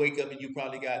usually you wake up and you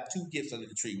probably got 2 gifts under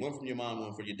the tree, one from your mom,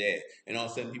 one for your dad. And all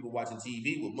of a sudden people watching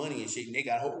TV with money and shit, and they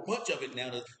got a whole bunch of it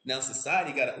now. Now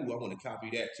society got ooh, I want to copy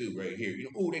that too right here. You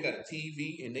know, ooh, they got a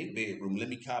TV in their bedroom. Let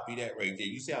me copy that right there.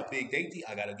 You see how big they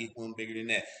I gotta get one bigger than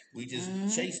that. We just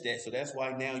chase that. So that's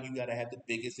why now you gotta have the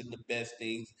biggest and the best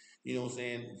things, you know what I'm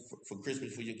saying, for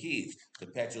Christmas for your kids. To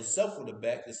pat yourself on the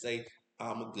back to say,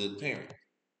 I'm a good parent.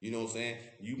 You know what I'm saying?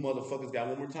 You motherfuckers got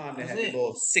one more time to That's have your it.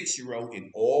 little 6-year-old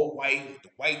in all white with the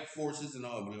white forces and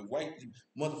all the white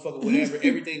motherfucker, whatever,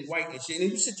 everything white and shit. And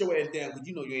you sit your ass down because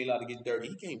you know you ain't allowed to get dirty.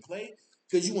 He can't play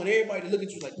because you want everybody to look at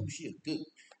you like, ooh, she a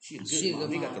good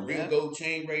mom. He got the real Yeah. gold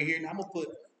chain right here. Now I'm gonna put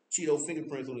Cheeto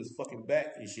fingerprints on his fucking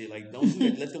back and shit. Like, don't do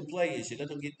that. Let them play and shit. Let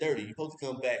them get dirty. You're supposed to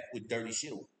come back with dirty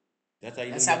shit on. That's how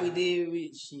you That's know. how we did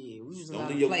with shit. We was Don't allowed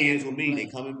leave to your play kids after with we me. They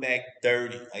played. coming back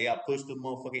dirty. Like, I pushed the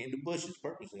motherfucker in the bushes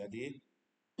purposely. I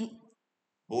did.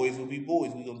 Boys will be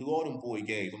boys. We gonna do all them boy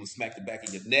games. I'm gonna smack the back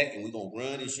of your neck and we gonna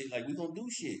run and shit. Like, we gonna do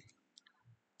shit.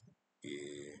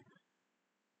 Yeah.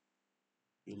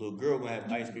 Your little girl gonna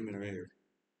have ice cream in her hair.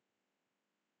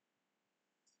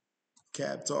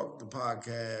 Cap Talk the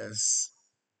podcast.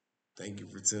 Thank you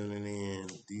for tuning in.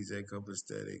 DJ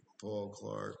Copaesthetic, Paul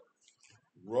Clark.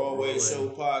 Rawway Show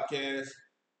podcast.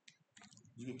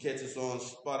 You can catch us on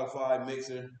Spotify,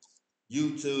 Mixer,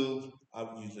 YouTube. I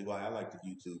like the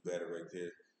YouTube better right there.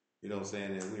 You know what I'm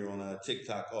saying? And we're on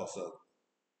TikTok also.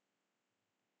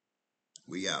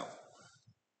 We out.